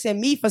bitterness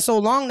in me for so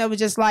long that was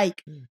just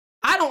like,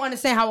 I don't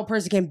understand how a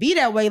person can be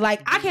that way.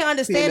 Like, I can't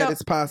understand that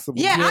it's possible.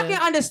 Yeah, I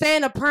can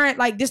understand a parent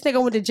like, this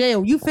nigga went to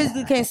jail. You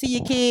physically can't see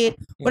your kid.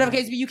 Whatever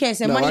case be, you can't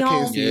send money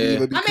home.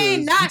 I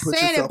mean, not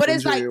saying it, but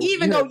it's like,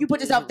 even though you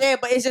put yourself there,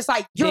 but it's just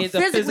like, you're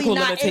physically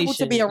not able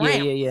to be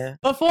around. Yeah.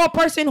 But for a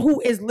person who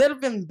is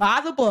living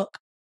by the book,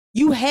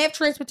 you have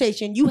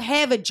transportation, you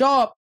have a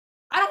job.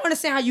 I don't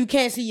understand how you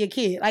can't see your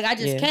kid. Like, I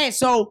just can't.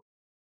 So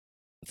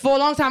for a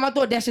long time, I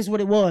thought that's just what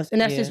it was. And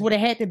that's just what it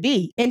had to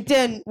be. And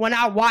then when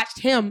I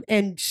watched him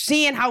and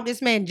seeing how this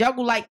man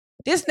juggled, like,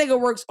 this nigga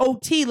works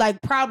OT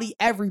like probably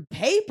every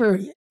pay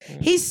period.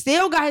 He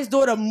still got his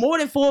daughter more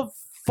than 4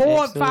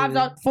 or 5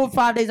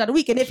 days out of the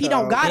week. And if he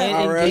don't got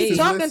it, he's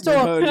talking to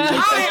her.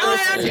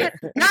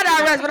 Not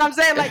IRS, but I'm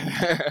saying, like,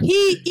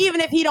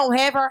 even if he don't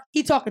have her,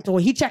 he talking to her.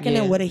 He checking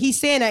in with her. He's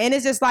saying her. And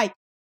it's just like,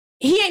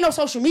 he ain't no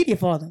social media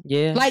father.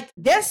 Yeah. Like,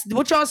 that's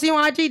what y'all see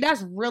on IG,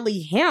 that's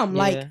really him.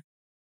 Like,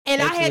 and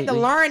I had to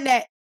learn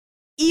that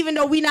even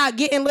though we not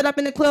getting lit up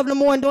in the club no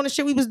more and doing the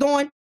shit we was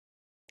doing.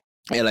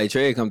 Yeah, like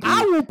Trey come through.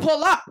 I will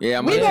pull up. Yeah,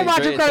 we gonna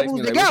watch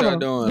Incredibles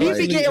together. We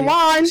be getting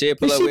wine. She'll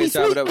pull up and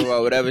talk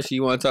about whatever she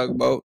want to talk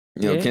about.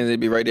 You know, Kenzie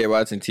be right there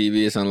watching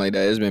TV or something like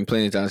that. It's been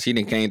plenty of times. She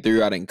done came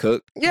through, I didn't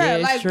cook. Yeah,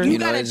 like, you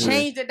gotta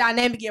change the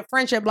dynamic of your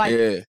friendship.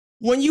 Like,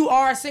 when you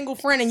are a single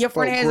friend and your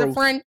friend has a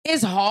friend,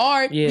 it's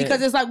hard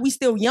because it's like, we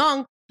still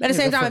young. But at the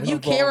same time, if you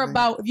care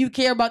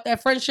about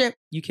that friendship,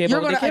 you're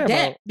going to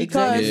adapt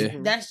because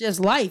that's just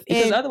life.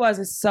 Because otherwise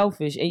it's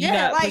selfish and you're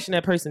not pushing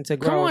that person to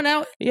grow. Come on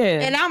out.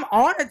 Yeah. And I'm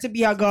honored to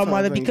be her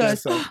godmother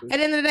because at the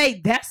end of the day,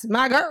 that's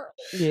my girl.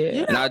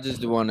 Yeah. And I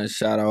just want to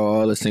shout out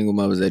all the single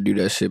mothers that do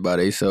that shit by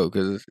themselves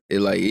because it,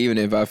 like, even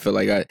if I feel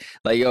like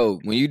yo,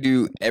 when you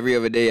do every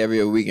other day,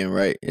 every other weekend,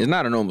 right? It's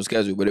not a normal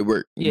schedule, but it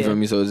works. You feel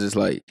me? So it's just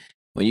like,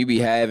 when you be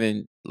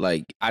having,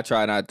 like, I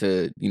try not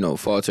to,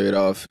 falter it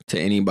off to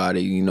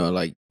anybody,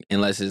 like,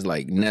 unless it's,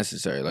 like,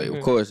 necessary. Like,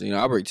 of course,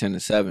 I work 10 to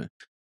 7.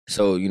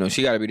 So,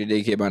 she got to be the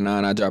daycare by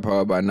 9. I drop her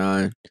off by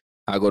 9.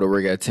 I go to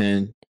work at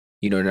 10.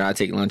 Then I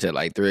take lunch at,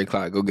 like, 3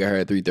 o'clock, go get her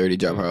at 3:30,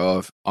 drop her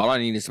off. All I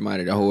need is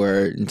somebody to hold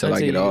her until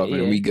I get off,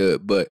 and we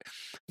good. But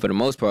for the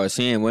most part,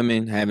 seeing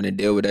women having to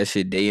deal with that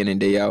shit day in and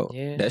day out,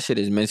 that shit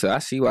is mental. I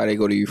see why they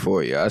go to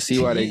Euphoria. I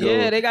see why they go.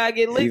 Yeah, they gotta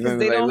get lit because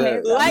they don't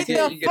have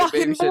the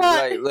fucking blood.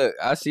 Like, look,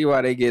 I see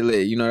why they get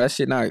lit.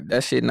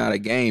 That shit not a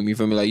game. You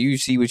feel me? Like, you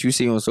see what you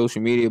see on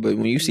social media, but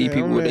when you see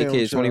people with their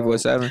kids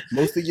 24/7,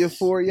 most of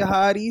Euphoria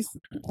hotties,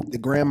 the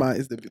grandma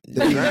is the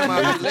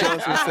grandma.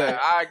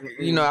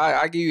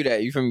 I give you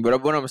that. You feel me?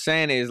 But what I'm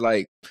saying is,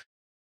 like,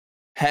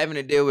 having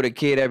to deal with a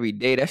kid every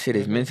day, that shit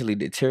is mentally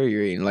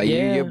deteriorating. Like,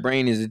 your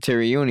brain is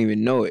deteriorating. You don't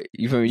even know it.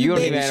 You feel me? You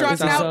don't even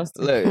have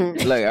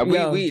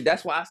Look, we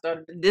that's why I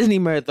started the Disney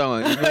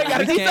marathon. We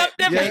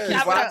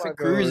can't watch a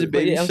Cruise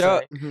Baby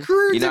Shark.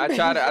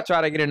 I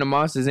try to get into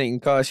Monsters Inc.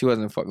 and Cause she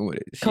wasn't fucking with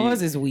it.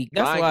 Cause is weak.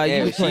 That's why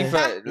you playing.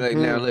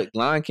 Now look,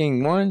 Lion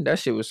King 1, that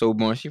shit was so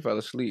boring. She fell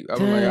asleep. I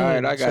was like, all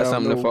right, I got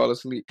something to fall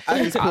asleep.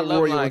 I just put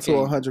Rory into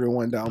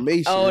 101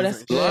 Dalmatians. Oh,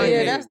 that's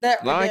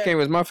that. Lion King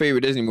was my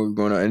favorite Disney movie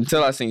growing up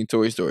until I seen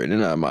Toy Story, and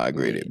then I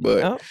migrated.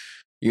 But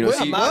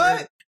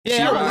what?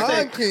 Yeah,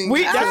 Lion King. All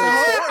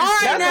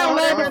right, now,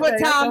 man, before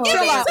time. Chill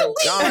out.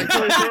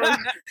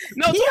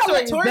 No,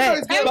 Toy Story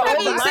is bad.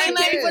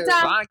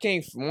 Lion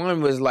King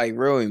 1 was like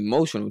real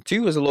emotional.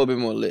 2 was a little bit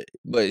more lit,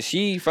 but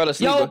she fell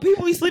asleep. Yo,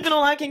 people be sleeping on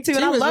Lion King 2,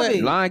 and I love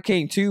it. Lion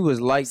King 2 was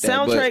like that.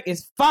 Soundtrack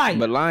is fire.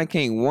 But Lion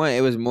King 1,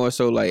 it was more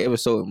so like, it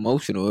was so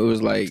emotional. It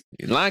was like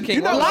Lion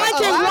King 1. Lion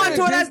King 1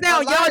 taught us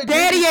now, your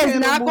daddy is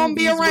not gonna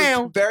be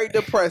around. Very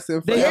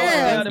depressing.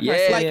 Yeah,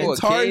 like in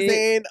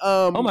Tarzan.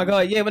 Oh my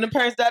god, yeah, when the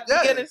parents died at the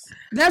beginning.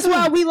 That's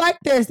why we like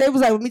this. They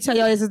was like, let me tell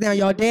y'all this now.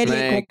 Y'all daddy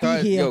ain't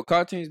gonna be here. Yo,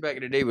 cartoons back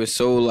in the day was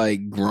so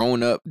like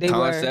grown up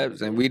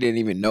concepts, and we didn't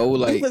even know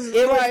like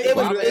it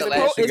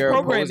was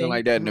programming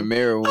like that in the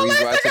mirror when we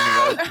was watching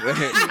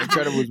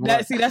Incredibles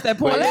 1. See, that's that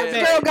point. That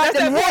girl got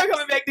that boy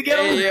coming back to get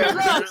on.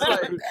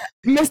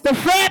 Mr.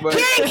 Fat King.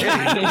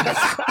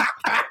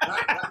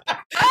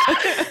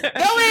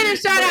 Go ahead and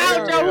shout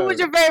out, Joe. Who was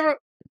your favorite?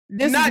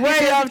 This is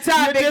way off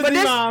topic, but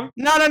this no.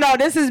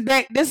 This is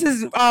back. This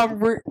is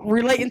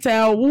relating to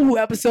our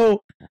Woohoo episode.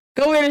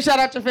 Go ahead and shout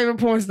out your favorite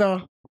porn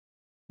star.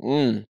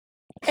 That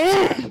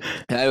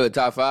was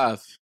top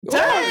 5.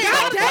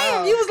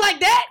 Damn, you was like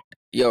that.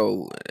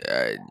 Yo,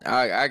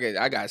 I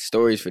got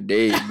stories for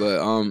days, but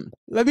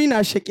let me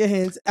not shake your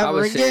hands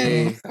ever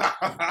again.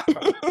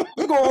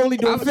 We're gonna only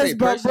do a fist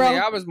bump, bro.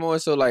 I was more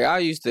so like I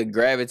used to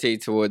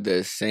gravitate toward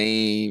the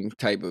same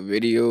type of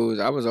videos.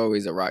 I was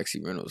always a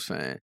Roxy Reynolds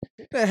fan.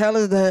 What the hell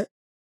is that?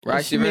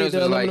 Roxy Reynolds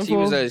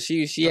was like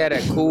she had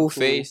a cool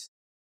face.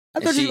 I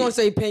thought you were gonna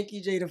say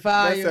Pinky Jada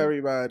Fire. That's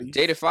everybody.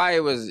 Jada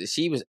Fire was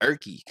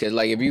irky because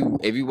like if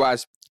you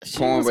watch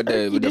porn with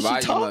the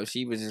volume up,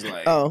 she was just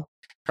like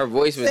her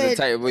voice was the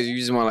type of voice you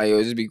just want like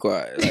yo just be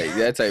quiet like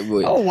that type of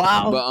voice. Oh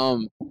wow.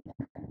 But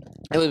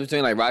it was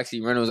between like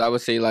Roxy Reynolds. I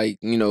would say like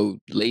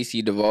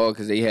Lacey Duvall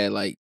because they had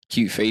like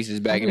cute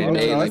faces back in the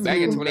day. Like back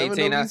in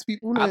 2018, I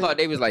thought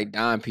they was like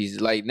dime pieces.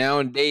 Like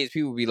nowadays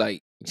people be like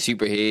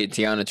Superhead,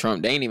 Tiana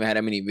Trump. They ain't even had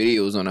that many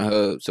videos on the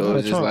hub, so it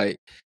was just like.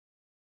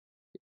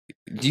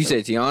 You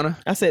said Tiana?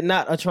 I said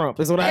not a Trump.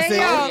 Is what I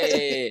said.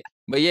 Yeah.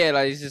 But yeah,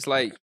 like it's just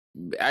like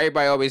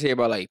everybody always hear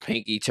about like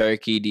Pinky,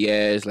 Turkey,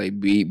 Diaz, like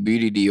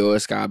Beauty Dior,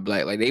 Sky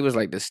Black. Like they was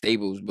like the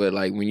staples, but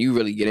like when you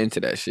really get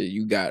into that shit,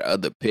 you got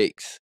other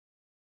picks.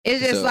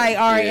 It's just like,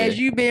 all right, as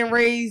you been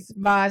raised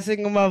by a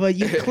single mother,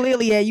 you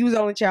clearly you was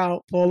only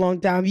child for a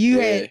long time. You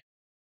had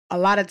a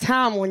lot of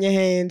time on your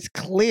hands,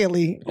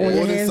 clearly. On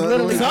your hands,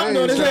 literally. Something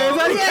on his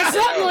hands.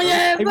 Something on your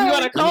hands. If you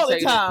want to call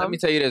it time. Let me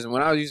tell you this.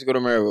 When I used to go to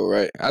Maryville,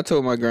 right, I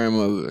told my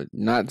grandmother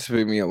not to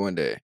pick me up one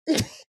day.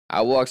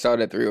 I walked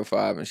out at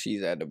 3:05 and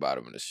she's at the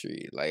bottom of the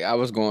street. Like, I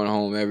was going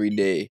home every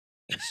day,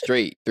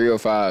 straight,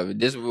 3:05.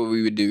 This is what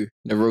we would do.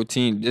 The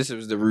routine. This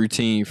was the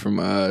routine from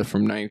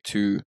 9th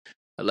to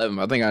 11.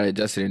 I think I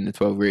adjusted in the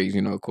 12th grade.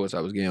 Of course,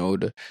 I was getting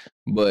older.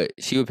 But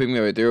she would pick me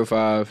up at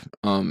 3:05.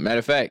 Matter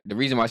of fact, the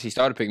reason why she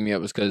started picking me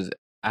up was because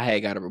I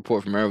had got a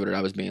report from Maryville that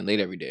I was being late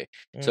every day.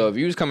 So if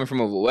you was coming from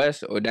over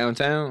west or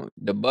downtown,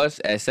 the bus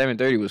at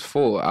 7:30 was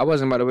full. I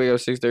wasn't about to wake up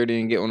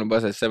 6:30 and get on the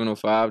bus at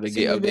 7:05 to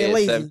get up there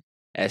at 7.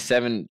 At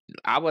 7,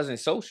 I wasn't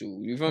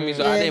social. You feel me?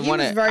 So I didn't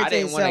want to. I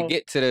didn't want to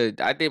get to the.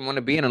 I didn't want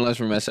to be in a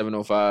lunchroom at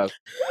 7:05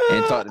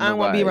 and talk to nobody. I didn't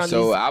want to be around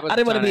so I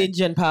didn't want to be in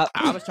Gen Pop.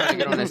 I was trying to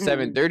get on the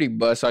 7:30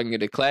 bus so I can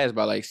get to class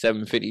by like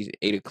 7:50,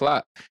 8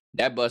 o'clock.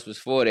 That bus was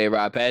full. They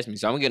ride past me,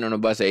 so I'm getting on the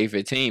bus at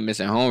 8:15,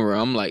 missing homeroom.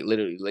 I'm like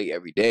literally late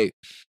every day.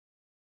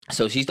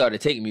 So she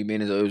started taking me,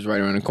 being as though it was right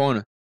around the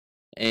corner.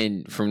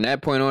 And from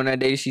that point on, that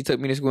day she took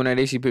me to school, and that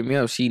day she picked me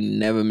up. She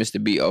never missed a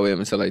beat all the way up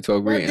until like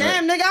 12th grade.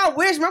 Damn, nigga, I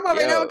wish my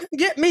mother never could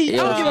get me. I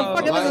don't give a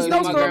fuck if it's a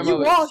snowstorm. You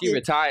walk. She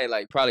retired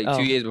like probably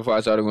 2 years before I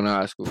started going to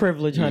high school.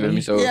 Privilege,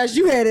 honey. So, yes,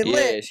 you had it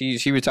lit. Yeah,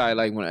 she retired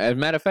like when. As a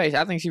matter of fact,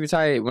 I think she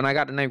retired when I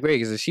got to 9th grade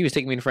because she was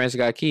taking me to Francis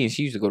Scott Key, and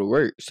she used to go to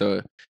work.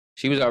 So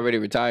she was already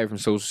retired from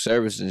social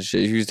services and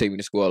shit. She used to take me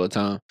to school all the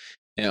time.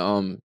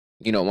 And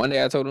one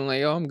day I told her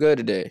like, yo, I'm good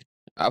today.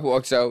 I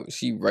walked out,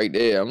 she right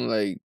there. I'm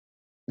like,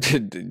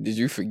 did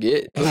you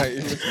forget? Like,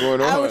 what's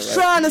going on? I was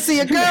trying to see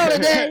a girl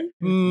today.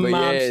 Mom,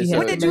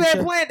 what did you have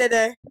planned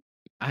today?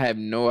 I have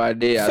no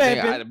idea.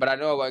 But I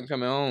know I wasn't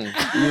coming home. You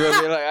know what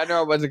I mean? Like, I know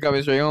I wasn't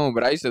coming straight home.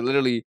 But I used to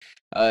literally,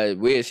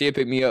 she'd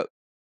pick me up.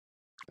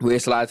 We'd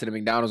slide to the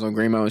McDonald's on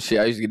Green Mountain shit.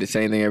 I used to get the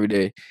same thing every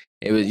day.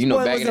 It was,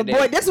 back in the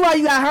day. That's why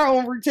you got her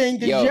own routine,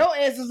 because your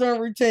ass is on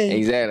routine.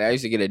 Exactly. I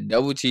used to get a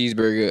double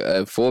cheeseburger,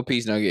 a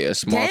 4-piece nugget, a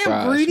small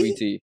fry, a sweet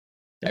tea.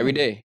 Every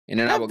day. And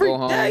then I would go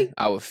home, I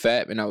would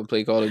fap, and I would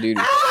play Call of Duty.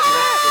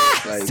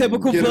 Like,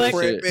 typical flex.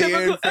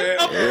 Typical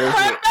as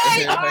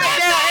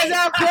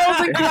our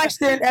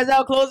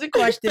closing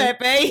question,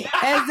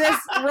 as this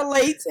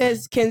relates,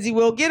 as Kenzie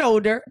will get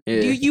older,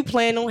 do you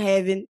plan on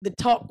having the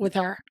talk with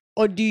her?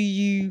 Or do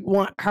you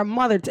want her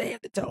mother to have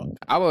the talk?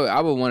 I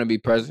would want to be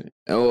present.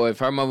 Or if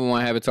her mother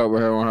want to have a talk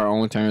with her on her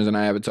own terms and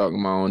I have a talk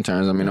on my own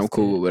terms, I mean, I'm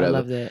cool with whatever. I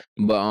love that.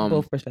 But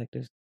both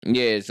perspectives.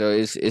 Yeah, so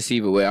it's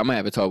either way. I'm gonna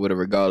have a talk with her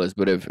regardless.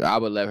 But if I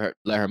would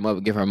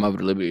give her mother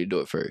the liberty to do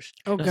it first.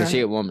 Okay. Because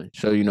she a woman,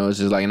 so it's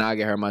just like, and I'll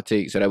get her my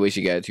take, so that way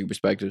she got 2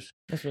 perspectives.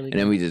 That's really. And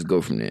then we just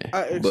go from there.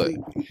 I actually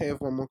have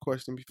one more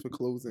question before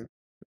closing,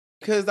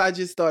 because I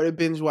just started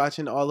binge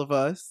watching All of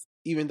Us,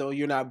 even though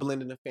you're not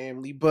blending the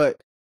family, but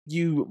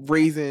you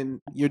raising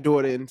your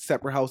daughter in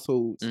separate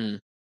households.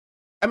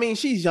 I mean,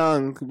 she's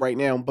young right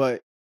now,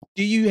 but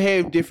do you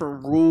have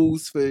different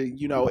rules for,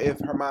 if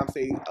her mom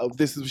say, oh,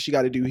 this is what she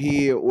got to do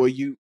here, or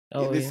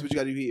this is what you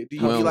got to do here? Do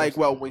you feel like,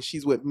 well, when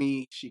she's with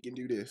me, she can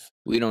do this?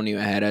 We don't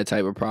even have that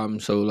type of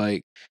problem. So,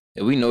 like,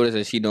 if we notice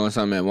that she doing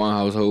something at one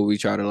household, we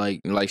try to,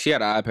 like she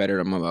had an iPad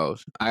at my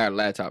house. I got a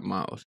laptop at my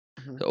house.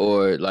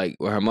 or like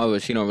with her mother,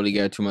 she don't really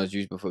get too much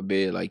juice before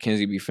bed. Like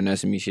Kenzie be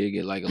finessing me, she'll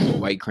get like a little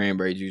white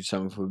cranberry juice,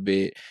 something for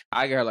bed.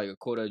 I get her like a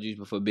quarter of juice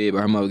before bed,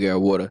 but her mother get her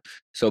water.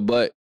 So,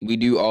 but we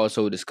do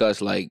also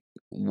discuss like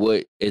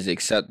what is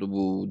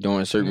acceptable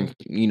during certain,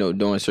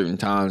 during certain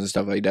times and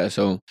stuff like that.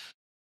 So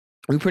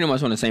we pretty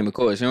much on the same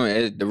accord.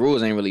 The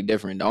rules ain't really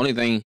different. The only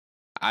thing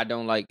I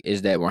don't like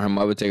is that when her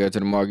mother take her to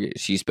the market,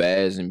 she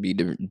spaz and be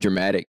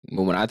dramatic.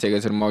 But when I take her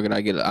to the market,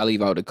 I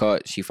leave out the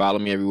cart. She follow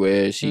me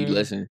everywhere. She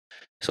listen.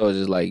 So it's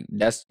just like,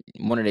 that's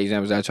one of the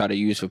examples I try to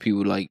use for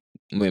people like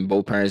when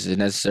both parents is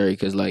necessary.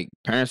 Because like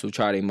parents will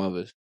try their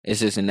mothers. It's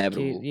just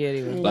inevitable. Yeah,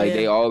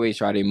 they always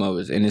try their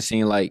mothers. And it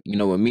seemed like,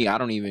 with me,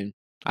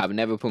 I've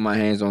never put my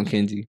hands on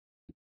Kenzie.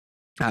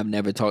 I've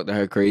never talked to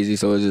her crazy.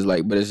 So it's just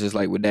like, but it's just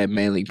like with that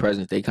manly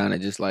presence, they kind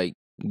of just like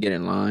get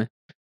in line.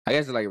 I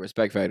guess it's like a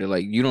respect factor.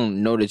 Like, you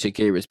don't know that your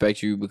kid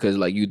respects you because,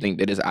 like, you think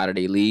that it's out of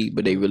their league,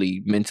 but they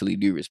really mentally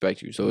do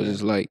respect you. So it's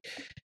just like,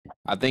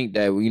 I think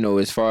that,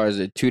 as far as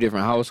the two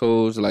different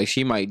households, like,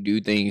 she might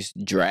do things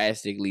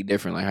drastically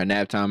different. Like, her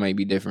nap time might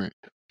be different,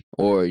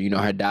 or,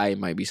 her diet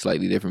might be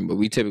slightly different, but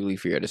we typically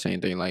figure the same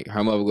thing. Like,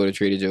 her mother go to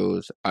Trader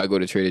Joe's, I go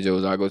to Trader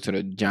Joe's, I go to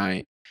the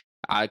Giant.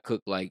 I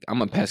cook, like,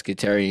 I'm a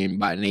pescatarian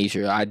by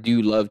nature. I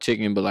do love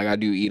chicken, but, like, I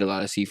do eat a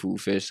lot of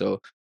seafood, fish, so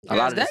a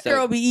lot of that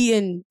girl be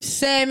eating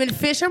salmon,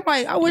 fish. I'm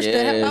like, I wish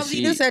the hell I was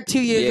eating this at 2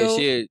 years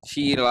old.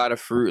 She eat a lot of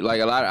fruit. Like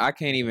I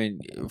can't even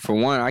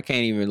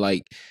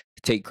like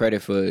take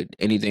credit for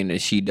anything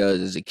that she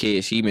does as a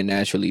kid. She been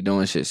naturally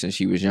doing shit since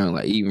she was young,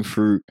 like eating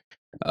fruit,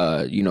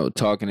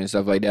 talking and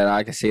stuff like that.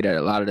 I can say that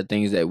a lot of the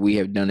things that we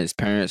have done as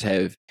parents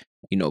have,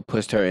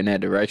 pushed her in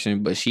that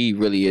direction. But she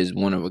really is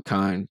one of a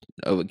kind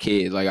of a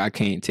kid. Like I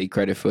can't take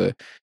credit for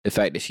the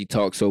fact that she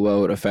talks so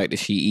well, or the fact that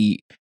she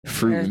eat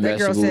fruit and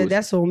vegetables. That girl said,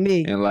 that's on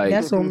me. And like,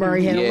 that's on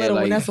Murray had a little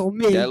one. That's on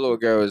me. That little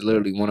girl is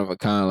literally one of a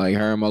kind. Like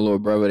her and my little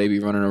brother, they be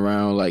running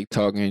around like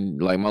talking.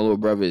 Like my little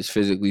brother is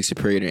physically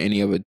superior to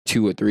any of a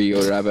 2 or 3 year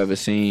old that I've ever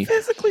seen.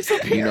 Physically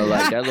superior.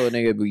 Like that little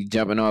nigga be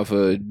jumping off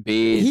of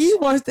beds. He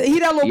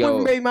that little boy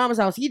from baby mama's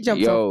house. He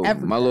jumps off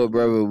everything. My little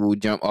brother will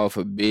jump off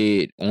a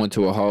bed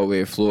onto a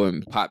hallway floor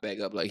and pop back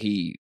up like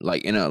he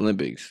in the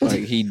Olympics.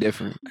 Like he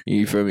different.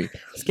 You feel me?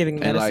 It's giving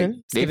medicine. And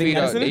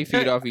like they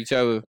feed off each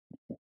other.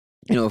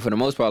 For the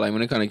most part, like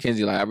when it comes to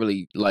Kenzie, like I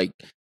really like,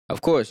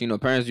 of course,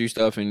 parents do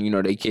stuff and,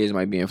 their kids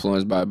might be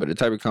influenced by it, but the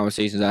type of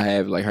conversations I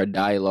have, like her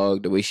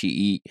dialogue, the way she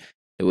eat,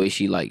 the way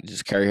she like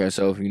just carry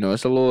herself,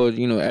 it's a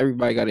little,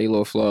 everybody got their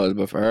little flaws,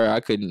 but for her,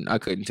 I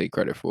couldn't take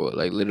credit for it.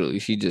 Like literally,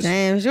 she just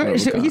damn.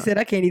 He said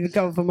I can't even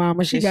cover for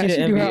mama. She do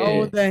her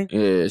own thing.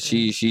 Yeah,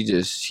 she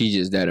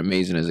just that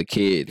amazing as a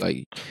kid.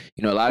 Like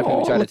a lot of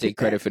people try to take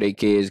credit for their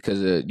kids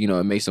because it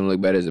makes them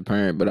look better as a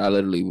parent. But I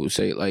literally will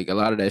say like a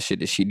lot of that shit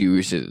that she do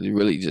is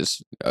really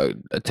just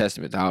a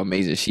testament to how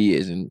amazing she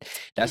is, and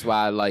that's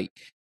why I like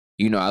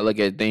I look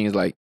at things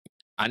like,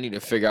 I need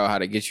to figure out how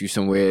to get you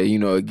somewhere,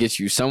 get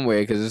you somewhere,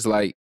 because it's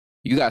like,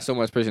 you got so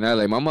much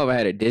personality. Like, my mother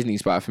had a Disney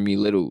spot for me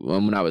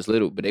when I was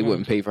little, but they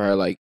wouldn't pay for her,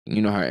 like,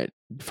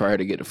 for her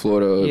to get to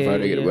Florida or for her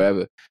to get to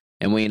wherever,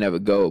 and we ain't never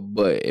go.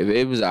 But if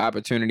it was an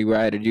opportunity where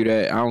I had to do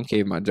that, I don't care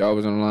if my job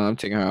was on the line, I'm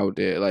taking her out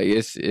there. Like,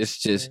 it's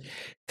just,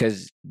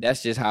 because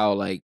that's just how,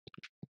 like,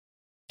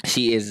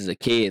 she is as a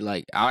kid.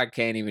 Like, I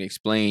can't even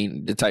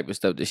explain the type of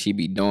stuff that she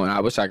be doing. I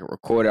wish I could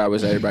record it. I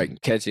wish everybody can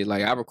catch it.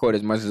 Like, I record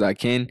as much as I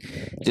can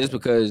just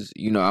because,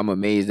 I'm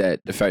amazed at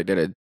the fact that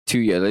at 2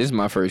 years, this is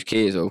my first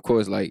kid. So, of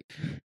course, like,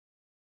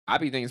 I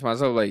be thinking to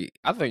myself, like,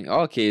 I think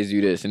all kids do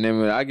this. And then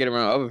when I get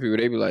around other people,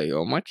 they be like,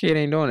 oh, my kid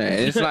ain't doing that.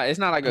 And it's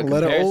not like a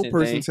comparison let an old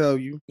person thing. tell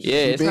you. Yeah,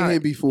 it's been here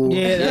before.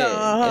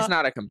 Yeah, it's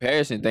not a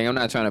comparison thing. I'm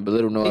not trying to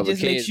belittle no other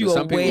kids. You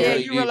some people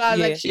really you realize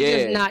like she's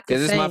just not the same.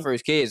 Because it's my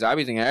first kid, so I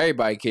be thinking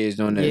everybody kids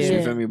doing that.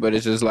 You feel me? But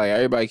it's just like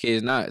everybody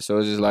kids not. So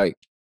it's just like,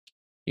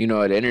 at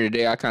the end of the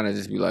day, I kind of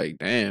just be like,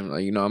 damn,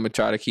 like, I'm going to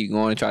try to keep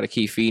going, try to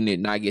keep feeding it,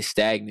 not get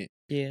stagnant.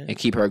 Yeah. And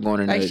keep her going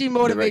in like she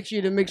motivates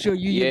you to make sure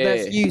you your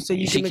best you, so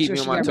you she can make keep sure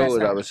me she on my toes,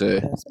 I would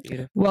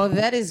say. Well,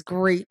 that is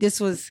great. This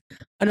was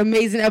an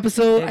amazing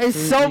episode. And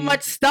so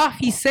much stuff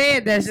he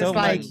said that's so just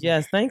like much,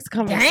 yes, thanks for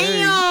coming damn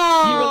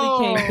through. You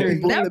really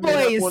came through. That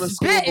boy is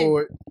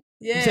spitting.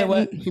 Yeah,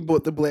 what? He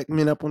brought the black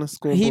men up on the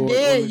scoreboard. He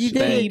did. He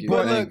did. He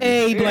brought black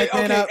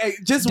men up. Hey,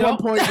 just 1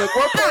 point. Like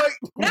 1 point.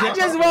 Not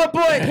just 1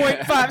 point.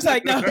 0.5. It's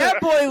like, no. That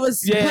boy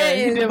was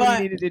spitting. Yeah, but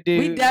needed to do.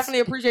 We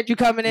definitely appreciate you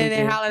coming in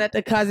and hollering at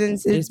the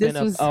cousins. It's been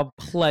a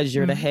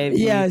pleasure to have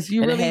you. Yes,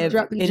 you really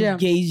dropped the gem.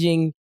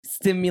 Engaging,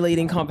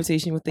 stimulating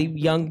conversation with a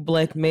young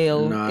black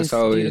male. No, it's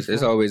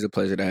always a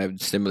pleasure to have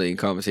stimulating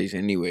conversation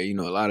anyway.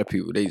 A lot of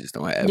people, they just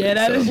don't have it. Yeah,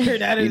 that is true.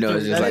 That is true.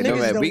 It's just like, no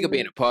matter, we could be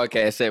in a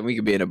podcast set, we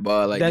could be in a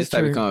bar. Like, That's this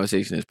type true. of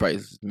conversation is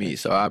priceless to me.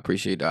 So I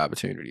appreciate the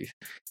opportunities.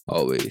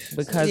 Always.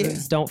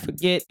 Because don't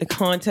forget the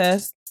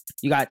contest.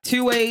 You got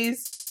 2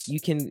 ways. You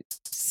can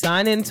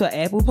sign into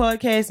Apple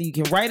Podcasts. You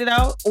can write it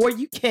out, or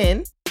you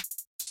can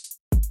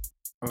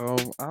Oh,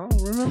 I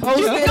don't remember.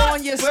 Post it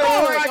on your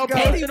story.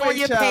 Post it on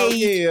your page.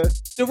 Yeah.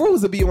 The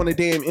rules will be on the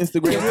damn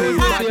Instagram page.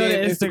 My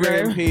damn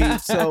Instagram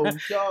page. So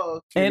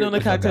y'all. And on the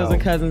Cocktails and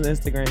Cousins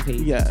Instagram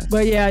page. Yeah.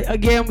 But yeah,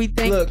 again, we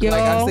thank y'all.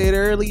 Like I said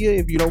earlier,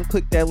 if you don't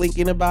click that link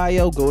in the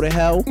bio, go to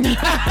hell. Or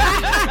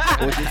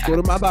just go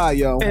to my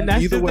bio. And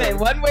that's either way.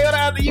 One way or the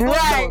other, you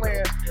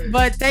right.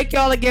 But thank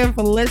y'all again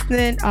for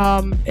listening.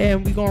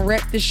 And we're gonna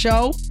wrap the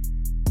show.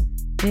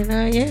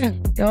 And yeah,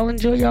 y'all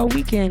enjoy y'all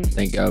weekend.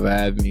 Thank y'all for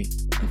having me.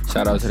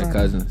 Shout out to the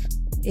cousins.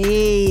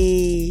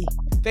 Hey.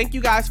 Thank you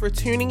guys for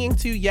tuning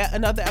into yet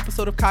another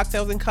episode of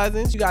Cocktails and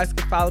Cousins. You guys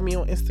can follow me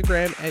on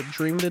Instagram at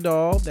Dream the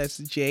Doll. That's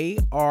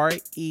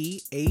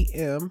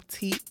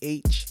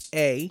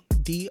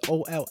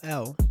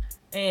JREAMTHADOLL.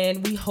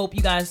 And we hope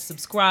you guys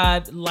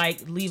subscribe,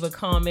 like, leave a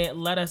comment,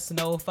 let us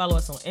know. Follow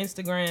us on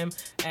Instagram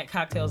at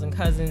Cocktails and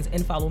Cousins.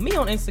 And follow me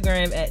on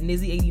Instagram at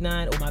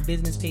Nizzy89 or my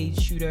business page,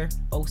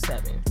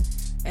 Shooter07.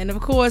 And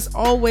of course,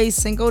 always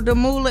Cinco de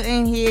Mula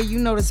in here. You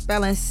know the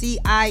spelling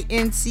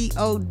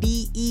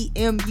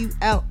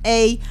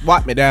CINCODEMULA.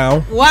 Wipe me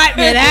down. Wipe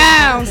me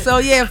down. So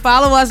yeah,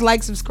 follow us,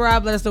 like,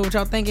 subscribe. Let us know what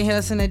y'all thinking. Hit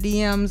us in the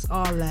DMs.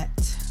 All that.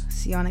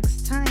 See y'all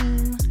next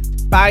time.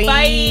 Bye.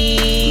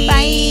 Bye.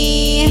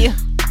 Bye.